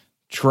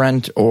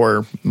Trent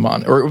or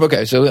Mane. Or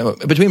okay, so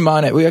between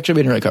Mane, we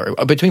didn't really cover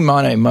it. Between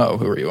Mane and Mo,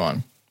 who are you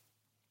on?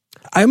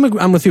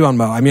 I'm with you on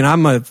Mo. I mean,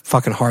 I'm a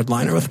fucking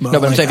hardliner with Mo. No,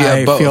 but I'm saying if you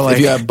have both, if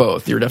you have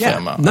both, you're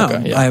definitely on Mo. No,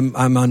 okay, yeah.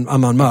 I'm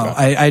on Mo.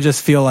 Okay. I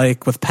just feel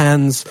like with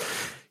Pens,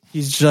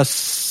 he's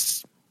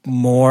just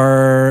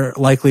more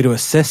likely to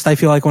assist. I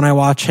feel like when I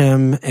watch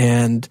him,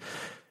 and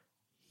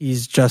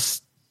he's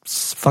just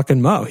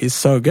fucking Mo. He's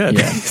so good.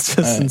 Yeah. He's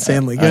just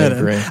insanely good. I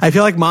agree. And I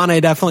feel like Mane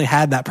definitely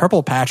had that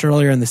purple patch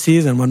earlier in the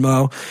season when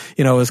Mo,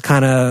 was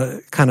kind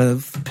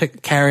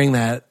of carrying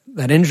that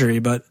injury,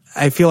 but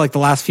I feel like the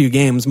last few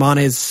games, Mane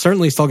is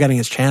certainly still getting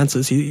his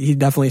chances. He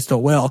definitely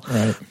still will.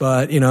 Right.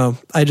 But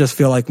I just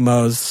feel like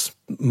Mo's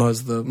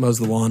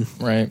the one.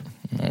 Right.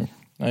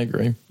 I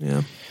agree.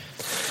 Yeah.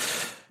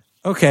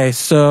 Okay,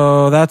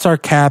 so that's our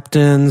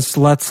captains.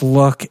 Let's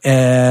look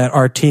at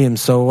our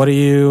teams. So what are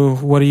you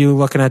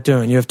looking at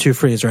doing? You have 2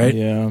 frees, right?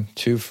 Yeah,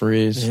 2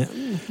 frees.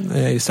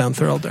 Yeah, you sound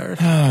thrilled, Derek.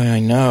 Oh,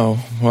 I know.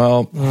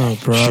 Well, oh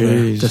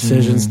brother,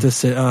 decisions.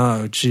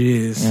 Oh,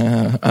 jeez.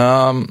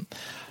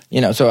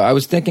 Yeah. So I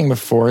was thinking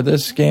before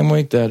this game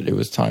week that it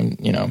was time,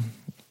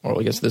 or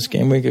I guess this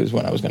game week is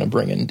when I was going to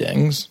bring in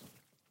Dings.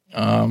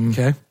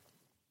 Okay.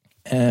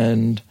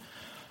 And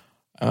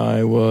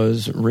I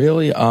was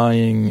really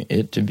eyeing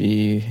it to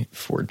be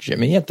for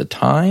Jimmy at the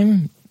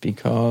time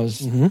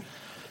because,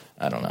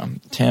 I don't know,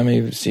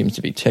 Tammy seems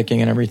to be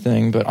ticking and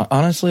everything. But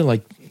honestly,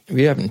 like,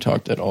 we haven't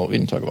talked at all. We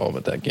didn't talk at all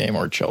about that game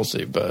or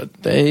Chelsea, but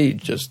they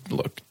just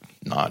look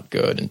not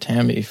good. And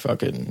Tammy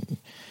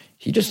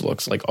he just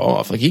looks like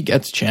off. Like he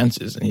gets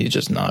chances and he's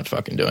just not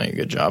fucking doing a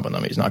good job on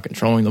them. He's not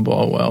controlling the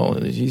ball well.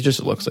 He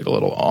just looks like a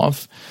little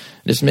off.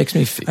 It just makes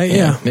me feel.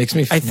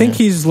 I think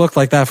he's looked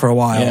like that for a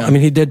while. Yeah. I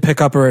mean, he did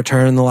pick up a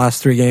return in the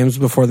last 3 games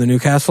before the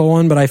Newcastle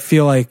one, but I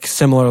feel like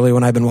similarly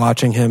when I've been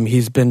watching him,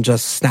 he's been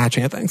just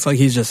snatching at things. Like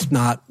he's just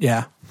not.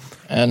 Yeah.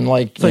 And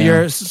like,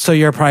 you're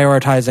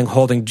prioritizing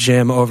holding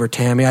Jim over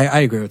Tammy. I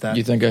agree with that.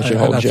 You think I should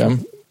hold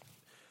Jim?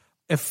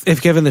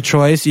 If given the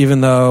choice,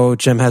 even though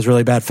Jim has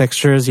really bad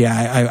fixtures,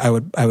 I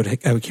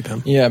would keep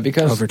him. Yeah,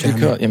 because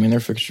their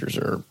fixtures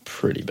are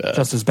pretty bad,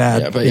 just as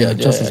bad. Yeah, but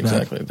just as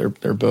exactly. Bad.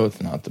 They're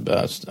both not the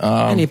best.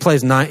 And he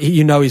plays 9.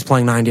 He's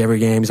playing 90 every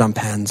game. He's on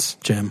pens,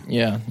 Jim.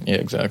 Yeah,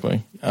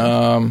 exactly.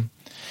 And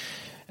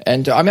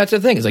I mean that's the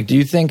thing. Is like, do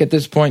you think at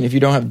this point, if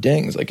you don't have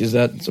Dings, like, is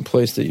that a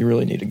place that you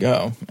really need to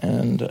go?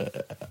 And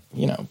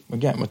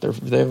again,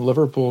 they have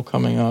Liverpool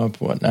coming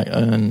up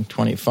in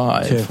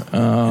 25.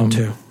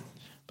 2.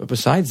 But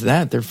besides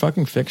that, their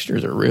fucking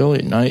fixtures are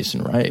really nice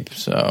and ripe.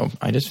 So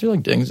I just feel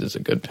like Dings is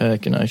a good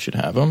pick, and I should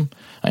have him.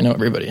 I know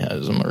everybody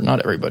has him, or not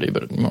everybody,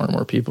 but more and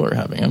more people are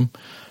having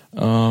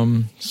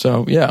him.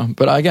 So yeah,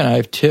 but again, I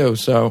have 2,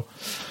 so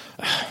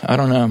I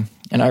don't know.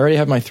 And I already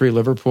have my 3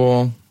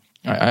 Liverpool.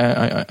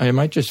 I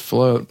might just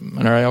float.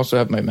 And I also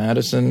have my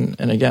Maddison.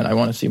 And again, I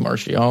want to see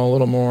Martial a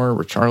little more.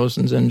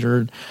 Richarlison's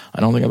injured. I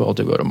don't think I'll be able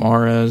to go to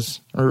Mahrez.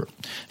 Or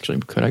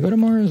actually, could I go to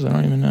Mahrez? I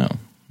don't even know.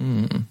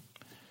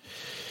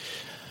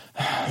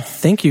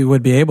 think you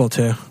would be able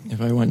to.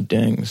 If I went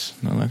dings,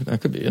 no,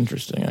 that could be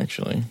interesting.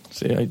 Actually,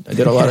 see, I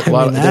did a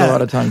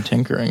lot of time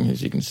tinkering,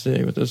 as you can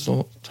see, with this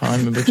little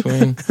time in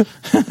between.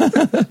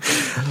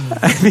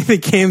 I mean, the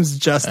game's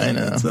just. I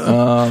know.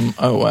 So.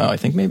 Oh wow, I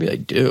think maybe I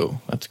do.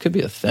 That could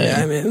be a thing.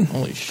 Yeah, I mean,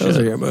 holy shit, those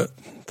are your moves.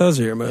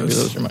 Maybe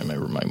those are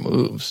my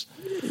moves.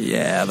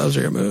 Yeah, those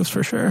are your moves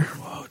for sure.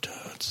 Whoa,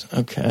 dudes.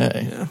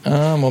 Okay. Yeah.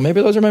 Well,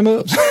 maybe those are my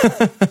moves.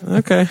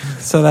 Okay,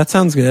 so that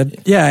sounds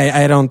good. Yeah,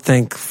 I don't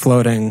think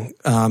floating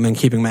and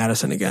keeping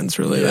Madison again is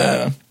really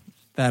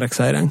that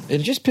exciting. It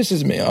just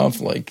pisses me off.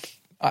 Like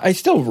I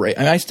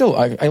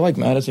like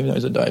Madison, even though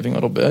he's a diving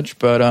little bitch.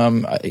 But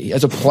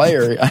as a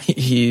player,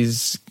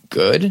 he's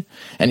good.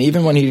 And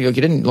even when he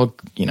didn't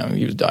look, he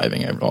was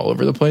diving all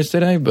over the place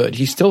today, but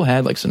he still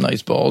had like some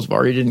nice balls.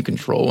 Vardy didn't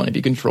control, and if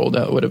he controlled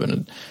that, it would have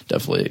been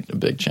definitely a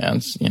big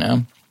chance,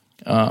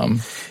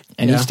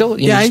 And he still,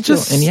 and he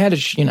had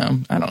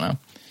I don't know.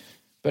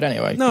 But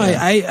anyway, no,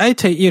 I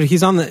take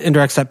he's on the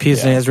indirect set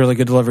piece and he has really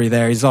good delivery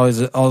there. He's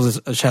always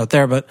a shout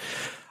there, but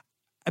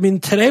I mean,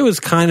 today was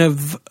kind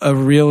of a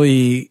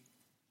really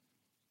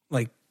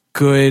like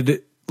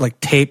good like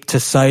tape to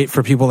cite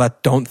for people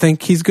that don't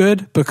think he's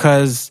good,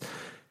 because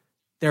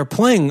they're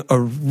playing a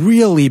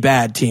really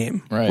bad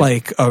team, right.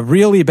 Like a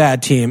really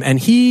bad team, and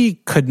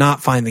he could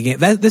not find the game.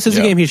 This is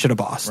a game he should have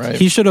bossed. Right.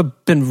 He should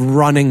have been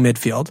running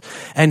midfield,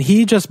 and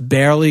he just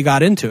barely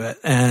got into it.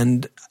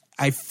 And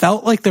I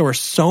felt like there were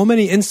so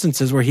many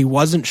instances where he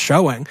wasn't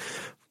showing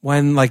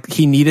when like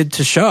he needed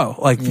to show.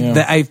 Like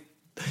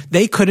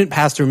they couldn't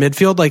pass through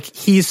midfield. Like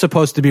he's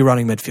supposed to be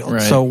running midfield.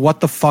 Right. So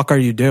what the fuck are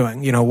you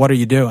doing? What are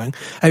you doing?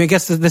 I mean, I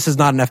guess this is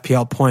not an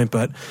FPL point,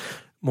 but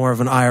more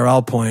of an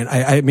IRL point.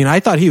 I mean, I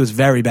thought he was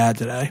very bad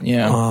today.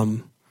 Yeah.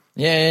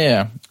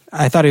 Yeah.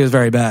 I thought he was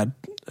very bad.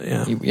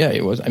 Yeah.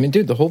 He was. I mean,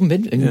 dude, the whole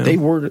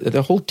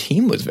the whole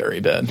team was very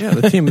bad. Yeah,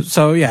 the team.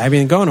 So yeah, I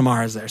mean, going to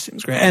Mars there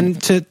seems great.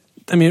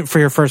 And for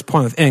your first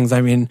point with Ings,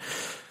 I mean,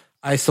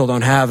 I still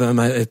don't have him.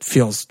 It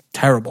feels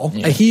terrible.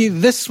 Yeah.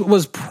 This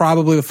was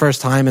probably the first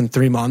time in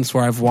 3 months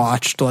where I've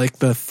watched like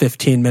the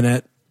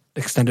 15-minute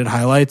extended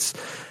highlights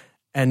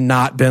and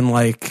not been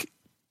like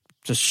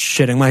just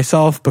shitting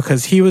myself,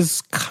 because he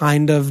was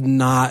kind of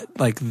not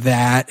like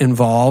that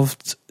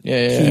involved.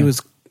 Yeah. He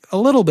was a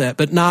little bit,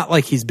 but not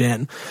like he's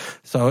been.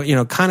 So,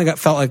 kind of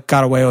felt like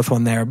got away with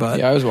one there. But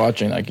yeah, I was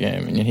watching that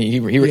game, and he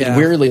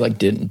weirdly like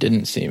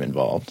didn't seem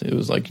involved. It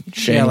was like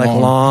Shane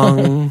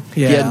Long.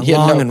 Yeah, he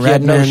had and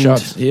Redmond. no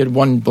shots. He had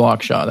one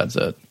block shot. That's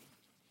it.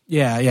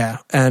 Yeah,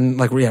 and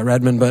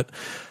Redmond. But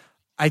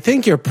I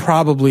think you're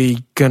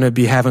probably going to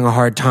be having a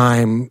hard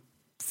time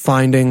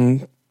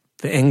finding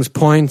the Ings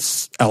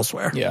points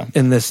elsewhere. Yeah.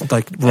 In this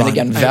like run. And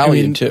again,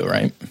 value too,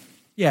 right?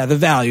 Yeah, the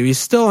value. He's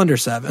still under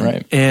 7.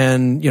 Right.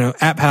 And,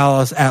 at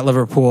Palace, at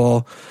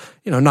Liverpool,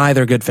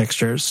 neither good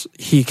fixtures.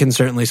 He can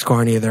certainly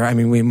score in either. I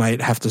mean, we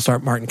might have to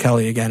start Martin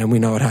Kelly again, and we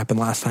know what happened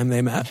last time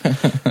they met.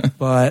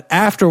 But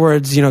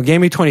afterwards,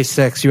 game week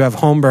 26, you have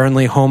home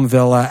Burnley, home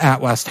Villa,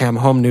 at West Ham,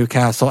 home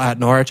Newcastle, at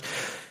Norwich.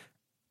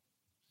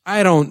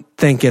 I don't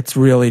think it's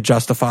really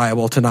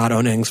justifiable to not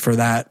own Ings for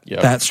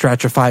that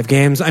stretch of 5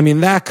 games. I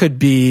mean, that could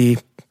be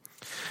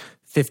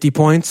 50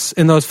 points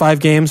in those 5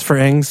 games for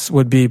Ings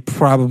would be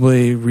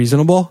probably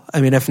reasonable.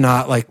 I mean, if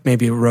not, like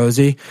maybe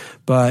rosy.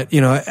 But,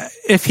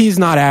 if he's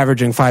not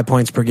averaging 5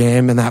 points per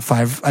game in that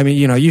 5, I mean,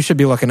 you should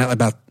be looking at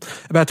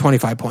about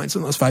 25 points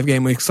in those 5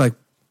 game weeks. Like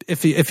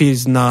if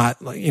he's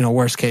not, like,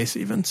 worst case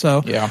even.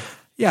 So yeah,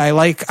 I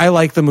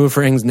like the move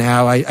for Ings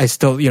now. I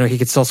still, he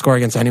could still score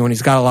against anyone.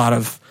 He's got a lot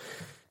of,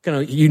 he's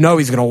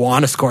going to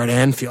want to score at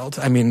Anfield.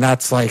 I mean,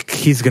 that's like,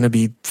 he's going to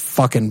be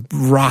fucking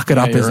rocket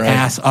up his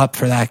ass up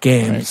for that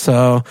game. Right.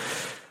 So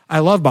I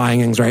love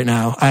buying Ings right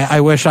now. I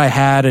wish I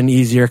had an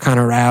easier kind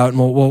of route, and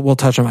we'll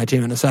touch on my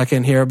team in a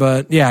second here,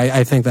 but yeah,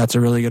 I think that's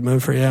a really good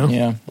move for you.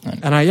 Yeah.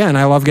 And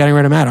I love getting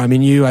rid of Matt. I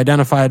mean, you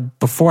identified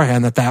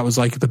beforehand that was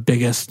like the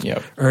biggest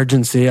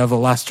urgency of a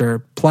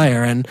Leicester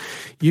player, and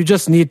you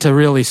just need to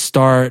really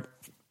start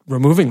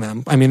removing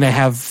them. I mean, they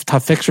have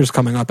tough fixtures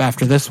coming up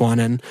after this one,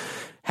 and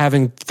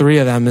having 3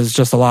 of them is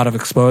just a lot of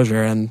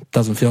exposure and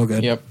doesn't feel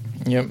good. Yep.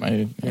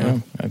 I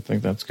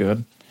think that's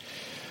good.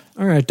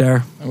 All right, Dar.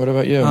 What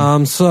about you?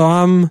 So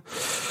I'm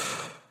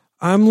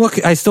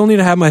looking. I still need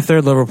to have my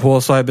 3rd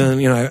Liverpool. So I've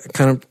been,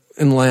 kind of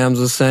in Lambs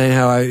was saying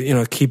how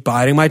I, keep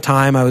biding my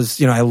time. I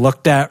was, I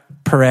looked at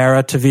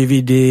Pereira to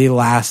VVD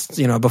last,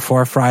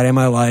 before Friday of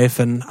my life,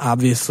 and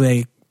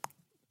obviously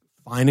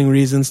finding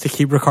reasons to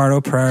keep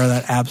Ricardo Pereira,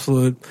 that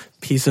absolute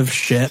piece of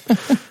shit.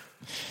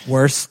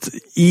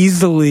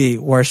 Easily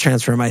worst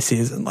transfer of my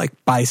season,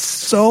 like by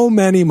so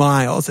many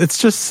miles. It's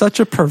just such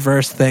a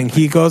perverse thing.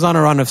 He goes on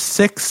a run of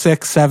 6,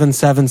 6, 7,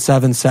 7,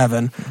 7,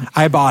 7.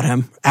 I bought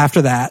him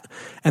after that.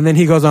 And then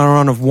he goes on a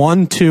run of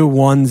 1, 2,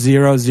 1,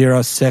 0,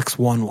 0, 6,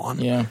 1, 1.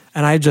 Yeah.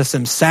 And I just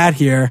am sat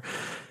here.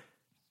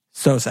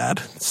 So sad.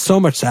 So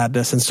much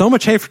sadness and so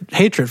much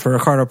hatred for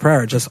Ricardo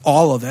Pereira. Just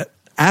all of it.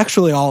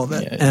 Actually all of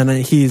it. Yeah. And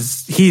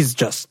he's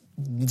just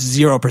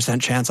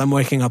 0% chance I'm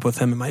waking up with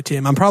him in my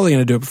team. I'm probably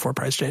going to do it before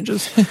price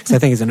changes because I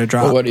think he's going to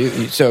drop. Well,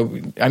 so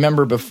I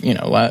remember,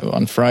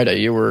 on Friday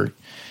you were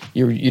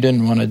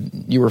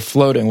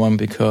floating one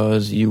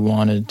because you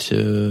wanted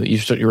to.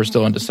 You were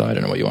still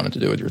undecided on what you wanted to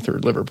do with your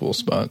third Liverpool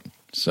spot.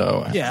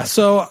 So yeah, these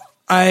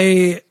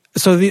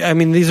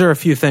are a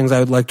few things I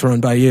would like to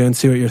run by you and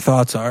see what your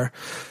thoughts are.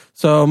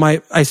 So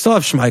I still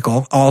have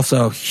Schmeichel,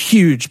 also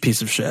huge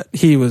piece of shit.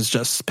 He was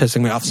just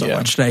pissing me off so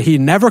much today. He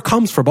never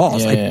comes for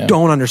balls. I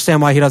don't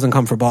understand why he doesn't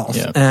come for balls.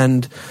 Yeah.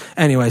 And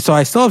anyway, so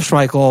I still have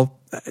Schmeichel.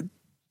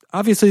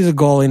 Obviously he's a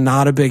goalie,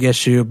 not a big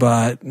issue,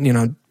 but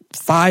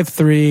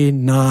 5'3",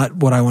 not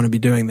what I want to be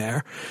doing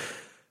there.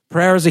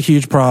 Pereira's a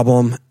huge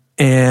problem,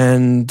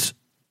 and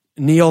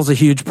Neil's a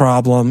huge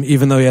problem,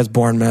 even though he has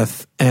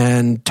Bournemouth,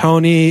 and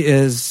Tony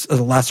is a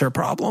lesser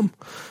problem.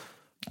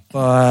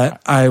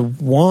 But I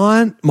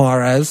want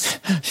Mahrez.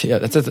 Yeah,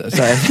 that's it.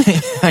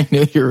 I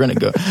knew you were going to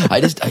go.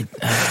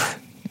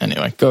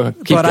 Anyway,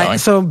 keep going.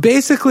 So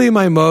basically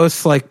my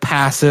most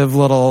passive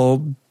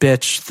little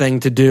bitch thing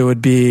to do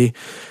would be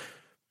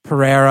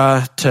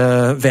Pereira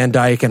to Van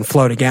Dijk and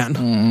float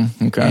again.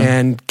 Okay.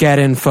 And get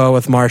info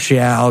with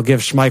Martial, give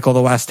Schmeichel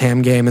the West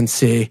Ham game and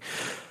see.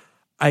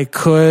 I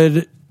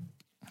could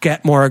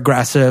get more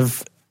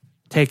aggressive,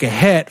 take a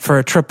hit for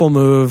a triple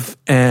move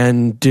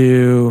and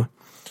do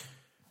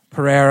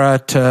Pereira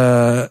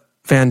to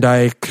Van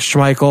Dijk,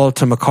 Schmeichel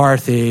to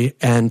McCarthy,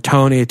 and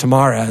Tony to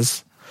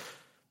Mahrez.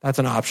 That's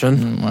an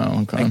option. Wow,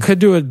 okay. I could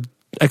do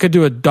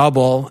a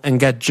double and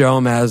get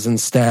Jomez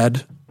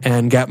instead,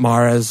 and get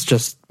Mahrez,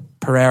 just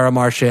Pereira,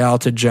 Martial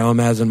to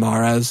Jomez and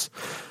Mahrez.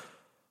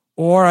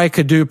 Or I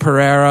could do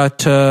Pereira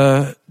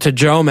to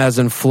Jomez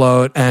and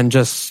float and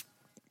just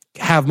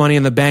have money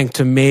in the bank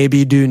to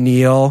maybe do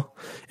Neil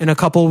in a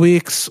couple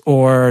weeks,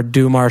 or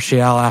do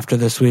Martial after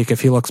this week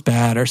if he looks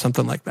bad or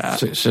something like that.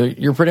 So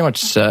you're pretty much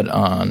set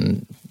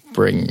on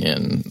bringing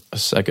in a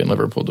second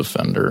Liverpool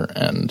defender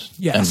and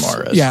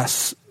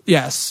Mahrez.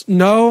 Yes.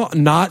 No,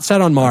 not set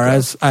on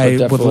Mahrez.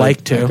 Okay. I would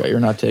like to. Okay, you're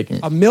not taking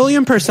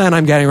 1,000,000%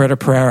 I'm getting rid of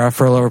Pereira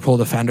for a Liverpool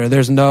defender.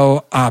 There's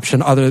no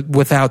option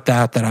without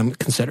that I'm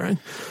considering.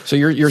 So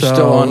you're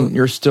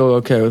still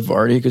okay with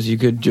Vardy, because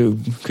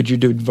could you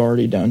do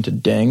Vardy down to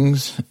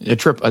Dings?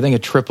 I think a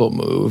triple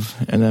move,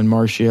 and then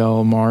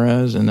Martial,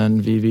 Mahrez, and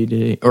then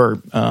VVD,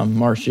 or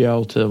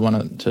Martial to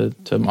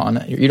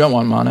Mane. You don't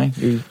want Mane.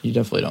 You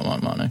definitely don't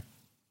want Mane.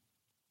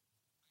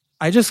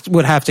 I just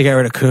would have to get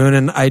rid of Kuhn,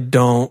 and I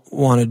don't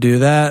want to do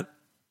that.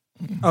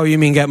 Oh, you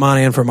mean get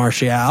Mane in for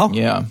Martial?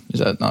 Yeah. Is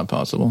that not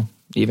possible?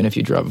 Even if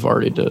you drop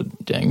Vardy to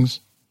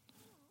Dings?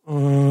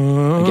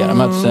 Again, I'm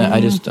not saying,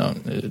 I just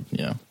don't, Let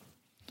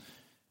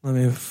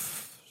me...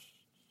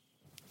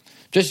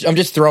 I'm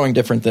just throwing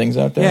different things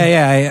out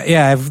there.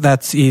 Yeah.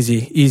 That's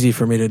easy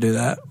for me to do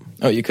that.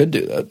 Oh, you could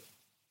do that.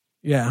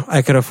 Yeah,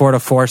 I could afford a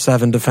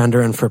 4-7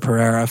 defender in for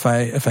Pereira if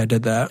I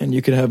did that. And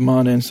you could have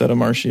Mane instead of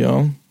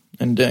Martial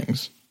and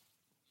Dings.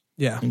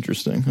 Yeah.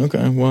 Interesting.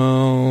 Okay.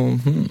 Well,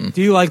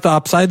 do you like the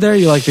upside there?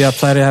 You like the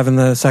upside of having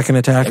the second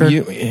attacker?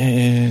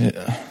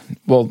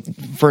 Well,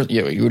 first,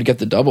 you would get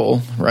the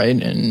double, right?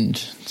 And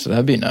so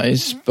that'd be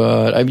nice.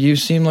 But you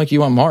seem like you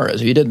want Mahrez.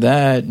 If you did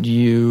that,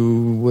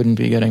 you wouldn't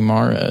be getting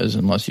Mahrez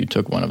unless you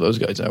took one of those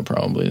guys out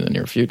probably in the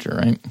near future,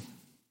 right?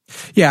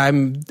 Yeah,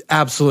 I'm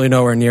absolutely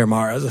nowhere near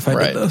Mahrez if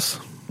I did this.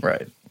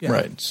 Right. Yeah.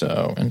 Right.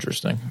 So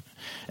interesting.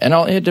 And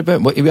it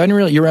depends. You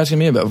were asking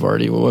me about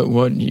Vardy.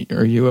 What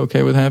are you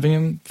okay with having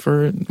him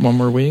for one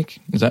more week?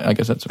 I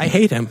guess that's. I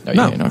hate him.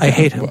 I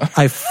hate him.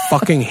 I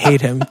fucking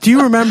hate him. Do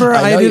you remember?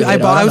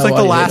 I was like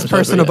the last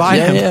person to buy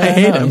him. I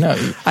hate him.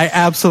 I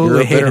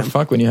absolutely hate him. You're a bitter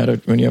fuck when you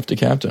have to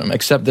captain him.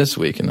 Except this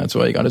week, and that's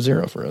why you got a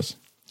 0 for us.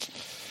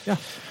 Yeah,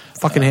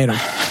 fucking hate him.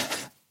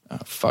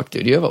 Fuck,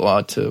 dude, you have a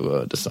lot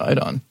to decide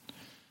on.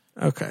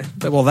 Okay.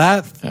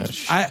 Well,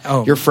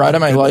 your Friday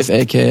My Life,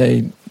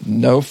 a.k.a.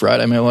 no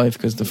Friday My Life,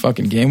 because the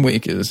fucking game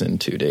week is in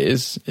 2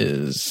 days,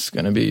 is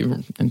going to be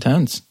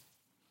intense.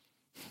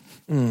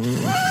 So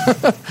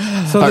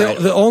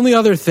the only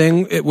other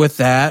thing with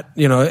that,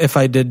 if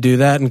I did do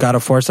that and got a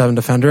 4-7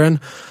 defender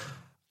in,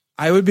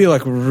 I would be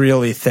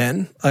really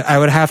thin. I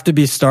would have to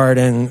be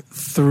starting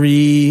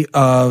 3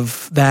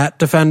 of that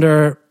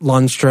defender,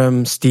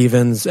 Lundstrom,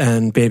 Stevens,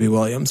 and Baby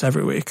Williams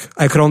every week.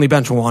 I could only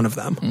bench 1 of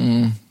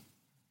them.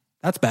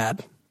 That's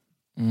bad.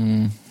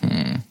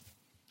 Mm-hmm.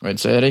 Wait,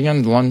 say it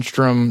again.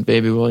 Lundstrom,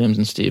 Baby Williams,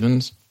 and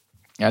Stevens.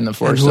 And the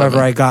 4-7. And whoever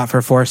I got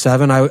for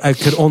 4-7, I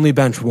could only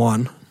bench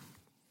 1.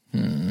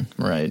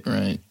 Right.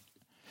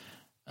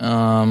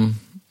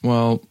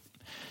 Well,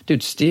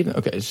 dude,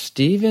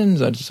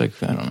 Stevens, I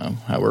don't know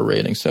how we're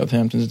rating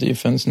Southampton's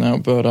defense now,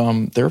 but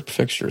their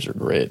fixtures are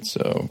great,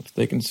 so if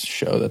they can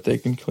show that they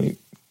can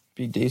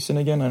be decent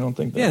again, I don't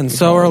think. Yeah, and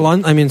so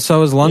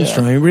is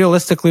Lundstrom. Yeah.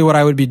 Realistically, what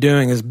I would be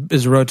doing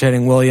is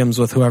rotating Williams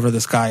with whoever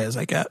this guy is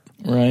I get.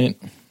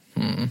 Right.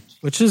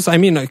 Which is,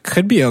 it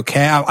could be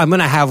okay. I'm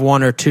going to have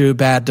 1 or 2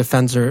 bad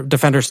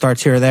defender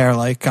starts here or there,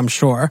 I'm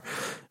sure.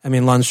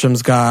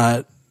 Lundstrom's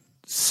got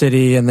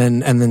City, and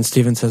then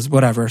Stevens says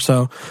whatever.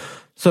 So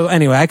So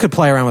anyway, I could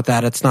play around with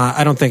that. It's not.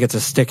 I don't think it's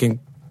a sticking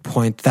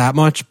point that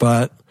much,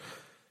 but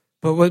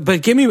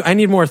give me. I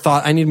need more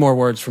thought. I need more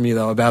words from you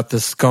though about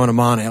this going to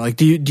Mane. Like,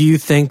 do you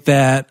think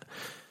that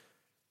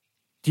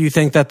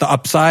the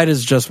upside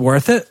is just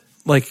worth it?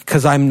 Like,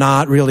 because I'm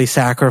not really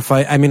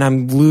sacrificing. I mean,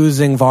 I'm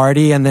losing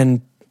Vardy and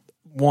then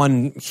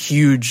one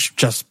huge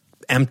just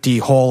empty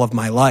hole of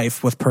my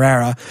life with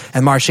Pereira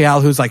and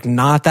Martial, who's like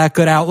not that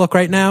good outlook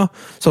right now.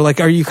 So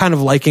like, are you kind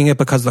of liking it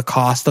because the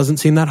cost doesn't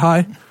seem that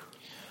high?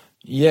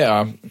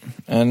 Yeah,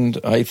 and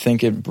I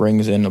think it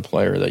brings in a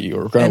player that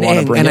you're going to want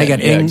to bring in. I get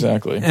Ings,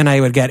 exactly. And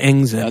I would get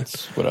Ings in.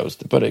 That's what I was.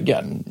 But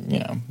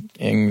again,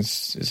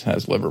 Ings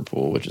has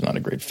Liverpool, which is not a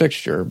great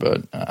fixture.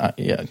 But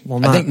yeah, well,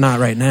 not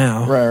right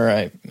now.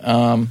 Right.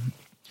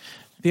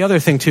 The other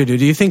thing too, dude,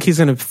 do you think he's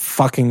going to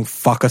fucking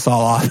fuck us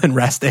all off and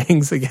rest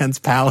Ings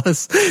against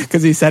Palace?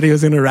 Because he said he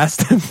was going to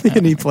rest him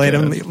and he played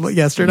him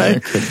yesterday.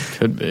 Yeah,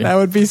 could be. That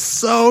would be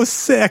so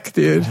sick,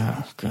 dude.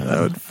 Oh, God.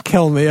 That would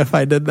kill me if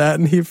I did that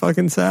and he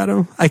fucking sat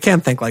him. I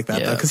can't think like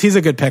that though, because he's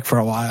a good pick for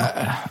a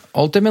while.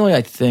 Ultimately,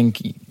 I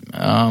think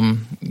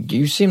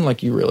you seem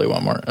like you really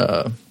want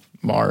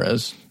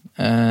Mahrez,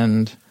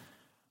 and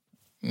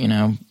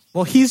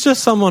Well, he's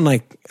just someone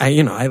like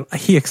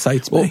he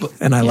excites me,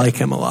 and I like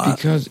him a lot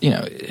because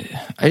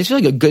I just feel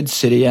like a good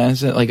City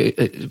asset,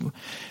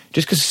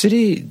 just because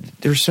City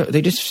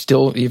they just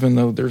still, even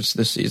though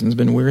this season's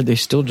been weird, they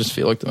still just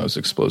feel like the most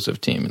explosive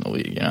team in the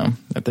league.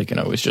 That they can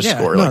always just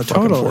score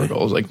fucking 4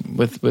 goals. Like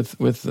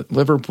with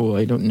Liverpool,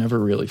 I don't never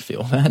really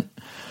feel that.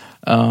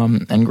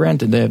 And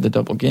granted, they have the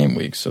double game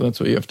week, so that's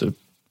what you have to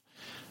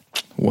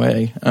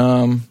weigh.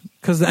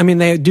 Because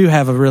they do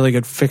have a really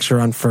good fixture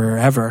run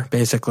forever,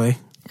 basically.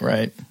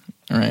 Right.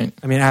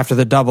 I mean, after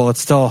the double, it's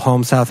still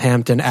home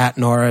Southampton, at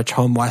Norwich,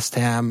 home West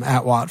Ham,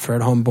 at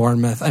Watford, home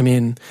Bournemouth. I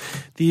mean,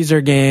 these are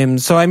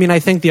games. So, I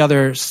think the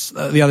other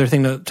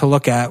thing to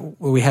look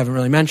at, we haven't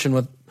really mentioned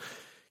with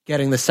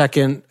getting the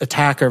second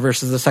attacker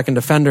versus the second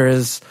defender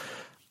is,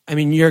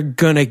 you're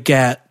going to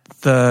get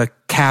the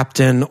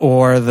captain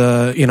or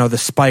the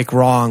spike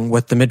wrong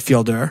with the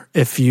midfielder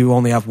if you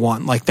only have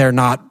one. Like, they're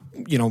not,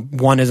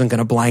 one isn't going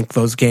to blank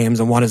those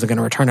games and one isn't going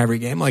to return every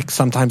game. Like,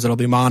 sometimes it'll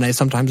be Mane,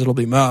 sometimes it'll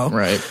be Mo.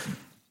 Right.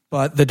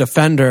 But the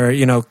defender,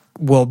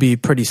 will be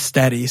pretty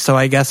steady. So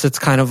I guess it's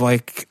kind of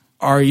like,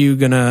 are you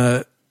going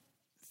to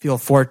feel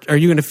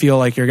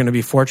like you're going to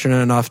be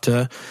fortunate enough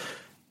to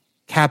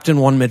captain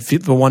the one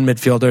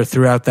midfielder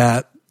throughout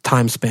that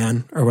time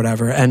span or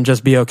whatever and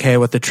just be okay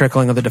with the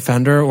trickling of the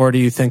defender? Or do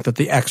you think that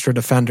the extra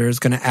defender is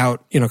going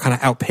to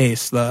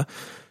outpace the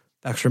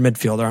extra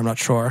midfielder? I'm not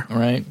sure.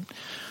 Right.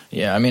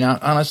 Yeah,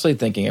 honestly,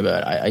 thinking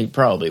about it, I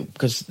probably,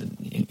 because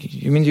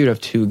you mean you'd have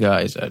two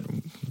guys at,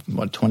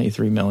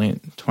 23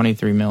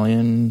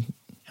 million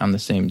on the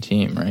same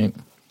team, right?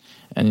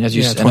 And as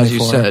you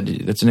said,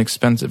 it's an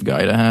expensive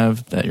guy to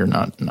have that you're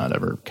not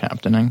ever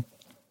captaining.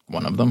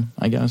 One of them,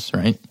 I guess,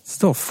 right? It's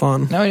still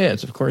fun. No, yeah,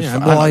 it's of course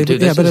fun. But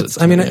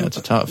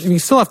it's tough. We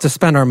still have to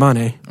spend our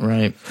money.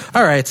 Right.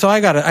 All right, so I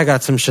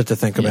got some shit to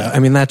think about.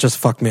 That just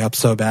fucked me up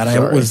so bad.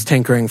 Sorry. I was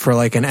tinkering for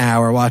like an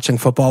hour watching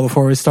football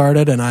before we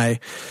started, and I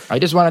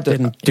just wanted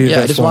to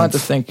wanted to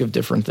think of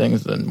different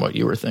things than what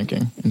you were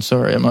thinking. And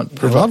sorry, I'm not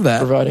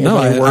providing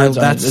any words.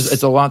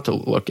 It's a lot to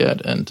look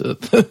at and to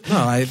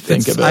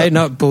think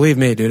about. Believe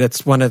me, dude.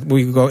 It's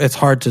it's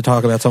hard to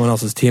talk about someone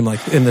else's team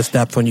like in this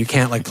depth when you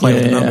can't like play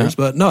with the numbers.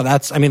 But no,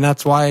 that's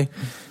why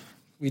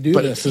we do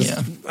this.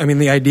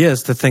 The idea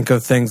is to think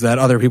of things that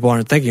other people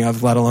aren't thinking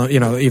of, let alone,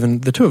 even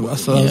the two of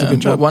us. So that was a good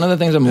job. One of the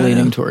things I'm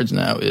leaning towards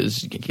now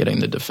is getting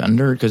the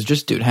defender, because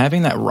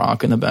having that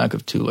rock in the back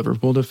of two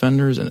Liverpool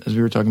defenders, and as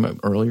we were talking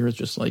about earlier, it's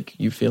just like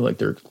you feel like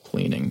they're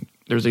cleaning.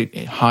 There's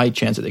a high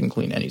chance that they can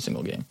clean any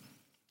single game.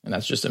 And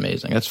that's just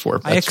amazing. That's 4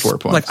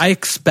 points. I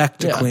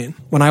expect to clean.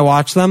 When I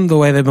watch them, the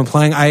way they've been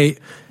playing,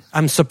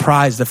 I'm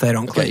surprised if they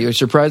don't clean. Okay, you're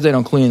surprised they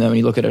don't clean them. When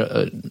you look at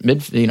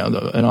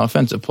an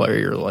offensive player,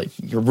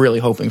 you're really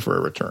hoping for a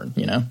return.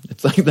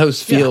 It's like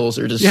those feels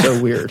are just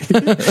so weird.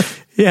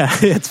 Yeah,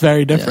 it's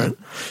very different.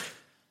 Yeah.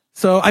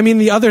 So,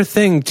 the other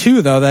thing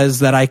too, though,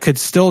 is that I could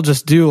still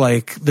just do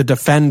like the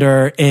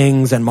defender,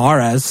 Ings, and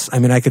Mahrez.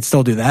 I could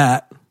still do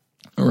that.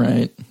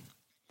 Right.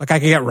 Like I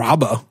could get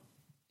Robbo.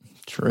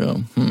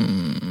 True.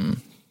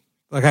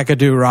 Like I could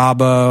do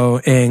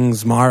Robbo,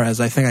 Ings, Mahrez.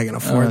 I think I can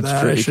afford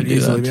that. I should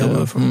easily be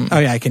able to. Oh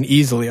yeah, I can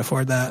easily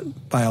afford that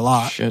by a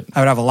lot. Shit.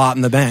 I would have a lot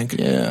in the bank.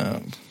 Yeah.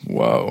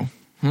 Whoa.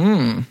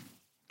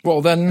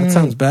 Well then, that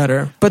sounds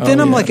better. But then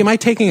I'm like, am I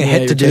taking a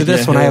hit to do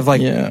this when I have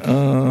like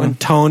when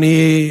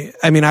Tony?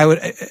 I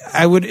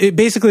would. It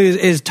basically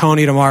is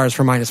Tony to Mahrez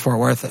for -4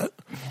 worth it,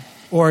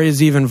 or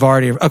is even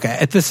Vardy? Okay,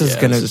 we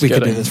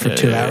could do this for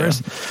 2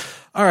 hours. Yeah.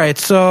 All right,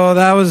 so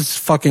that was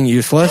fucking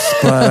useless,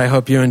 but I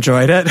hope you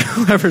enjoyed it.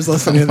 Whoever's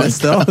listening to this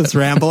still is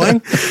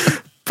rambling.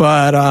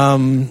 But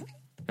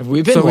have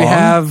we been long? We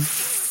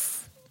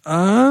have been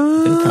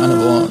kind of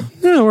long.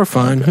 Yeah, we're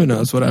fine. Who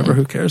knows? Whatever.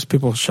 Who cares?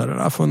 People shut it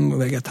off when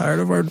they get tired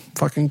of our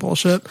fucking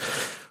bullshit.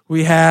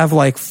 We have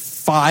like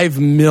 5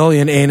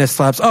 million anus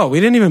slaps. Oh, we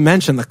didn't even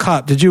mention the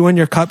cup. Did you win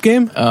your cup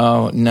game?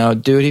 Oh, no,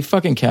 dude, he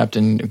fucking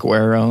captained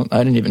Aguero.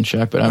 I didn't even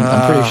check, but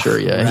I'm pretty sure,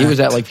 yeah.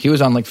 He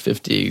was on like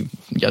 50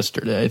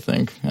 yesterday, I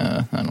think.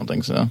 I don't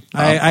think so.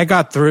 I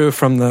got through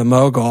from the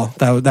mogul.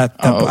 I would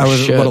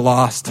have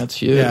lost. That's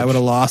huge. Yeah, I would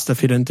have lost if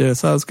he didn't do it,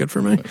 so that was good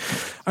for me.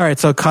 All right,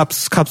 so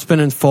Cup's been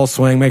in full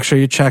swing. Make sure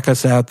you check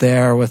us out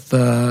there with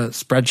the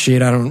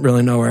spreadsheet. I don't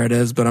really know where it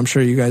is, but I'm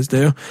sure you guys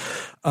do.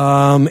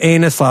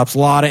 Anus slaps, a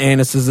lot of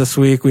anuses this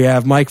week. We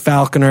have Mike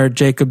Falconer,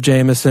 Jacob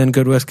Jameson,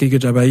 good whiskey, good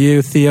job by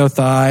you, Theo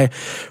Thigh,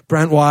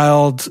 Brent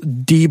Wild,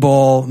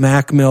 D-Bull,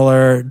 Mac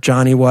Miller,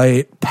 Johnny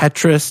White,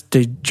 Petrus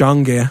de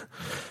Junge,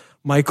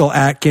 Michael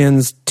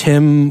Atkins,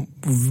 Tim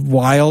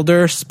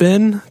Wilder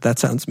Spin, that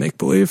sounds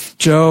make-believe,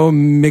 Joe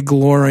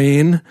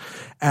Miglorine,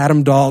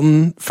 Adam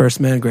Dalton, first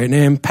man, great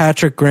name,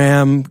 Patrick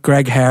Graham,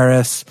 Greg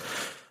Harris,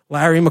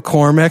 Larry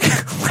McCormick,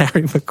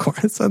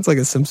 sounds like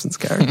a Simpsons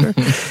character.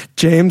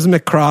 James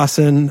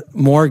McCrossan,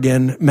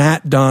 Morgan,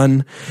 Matt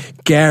Dunn,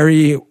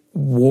 Gary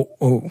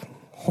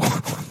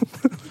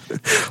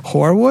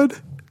Horwood?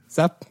 Is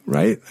that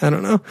right? I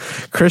don't know.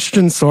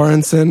 Christian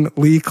Sorensen,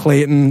 Lee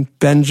Clayton,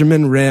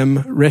 Benjamin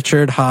Rim,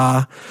 Richard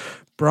Ha,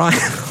 Brian,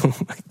 oh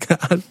my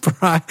God,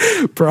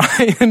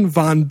 Brian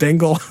Von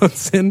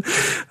Dingelhausen.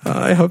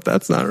 I hope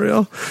that's not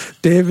real.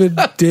 David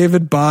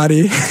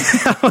Body,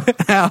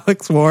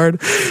 Alex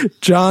Ward,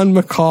 John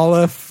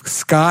McAuliffe,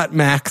 Scott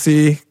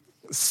Maxey,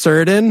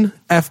 Certain,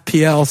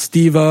 FPL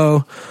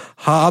Stevo,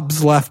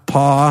 Hobbs Left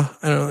Paw.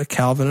 I don't know, like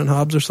Calvin and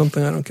Hobbs or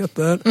something. I don't get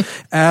that.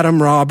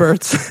 Adam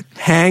Roberts,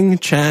 Hang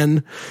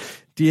Chen,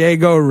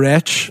 Diego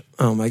Rich.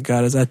 Oh my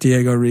God, is that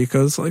Diego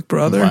Rico's like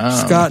brother? Wow.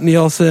 Scott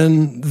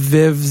Nielsen,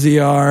 Viv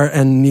ZR,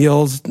 and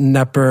Niels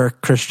Nepper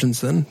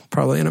Christensen.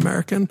 Probably an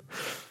American.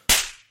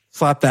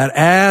 Slap that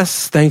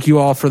ass. Thank you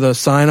all for those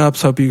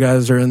signups. Hope you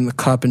guys are in the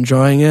cup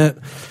enjoying it.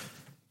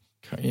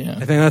 Yeah.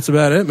 I think that's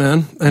about it,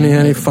 man.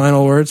 Any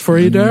final words for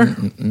you, Dar?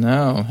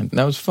 No,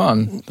 that was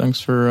fun. Thanks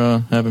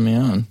for having me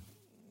on.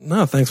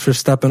 No, thanks for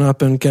stepping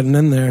up and getting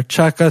in there.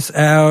 Check us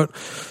out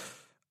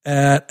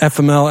at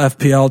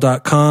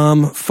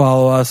fmlfpl.com.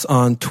 Follow us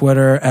on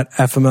Twitter at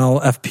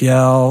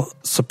fmlfpl.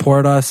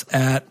 Support us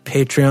at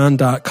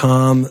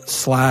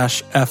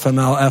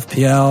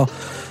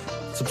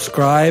patreon.com/fmlfpl.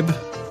 Subscribe,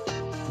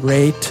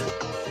 rate,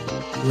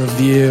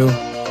 review,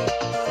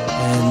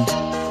 and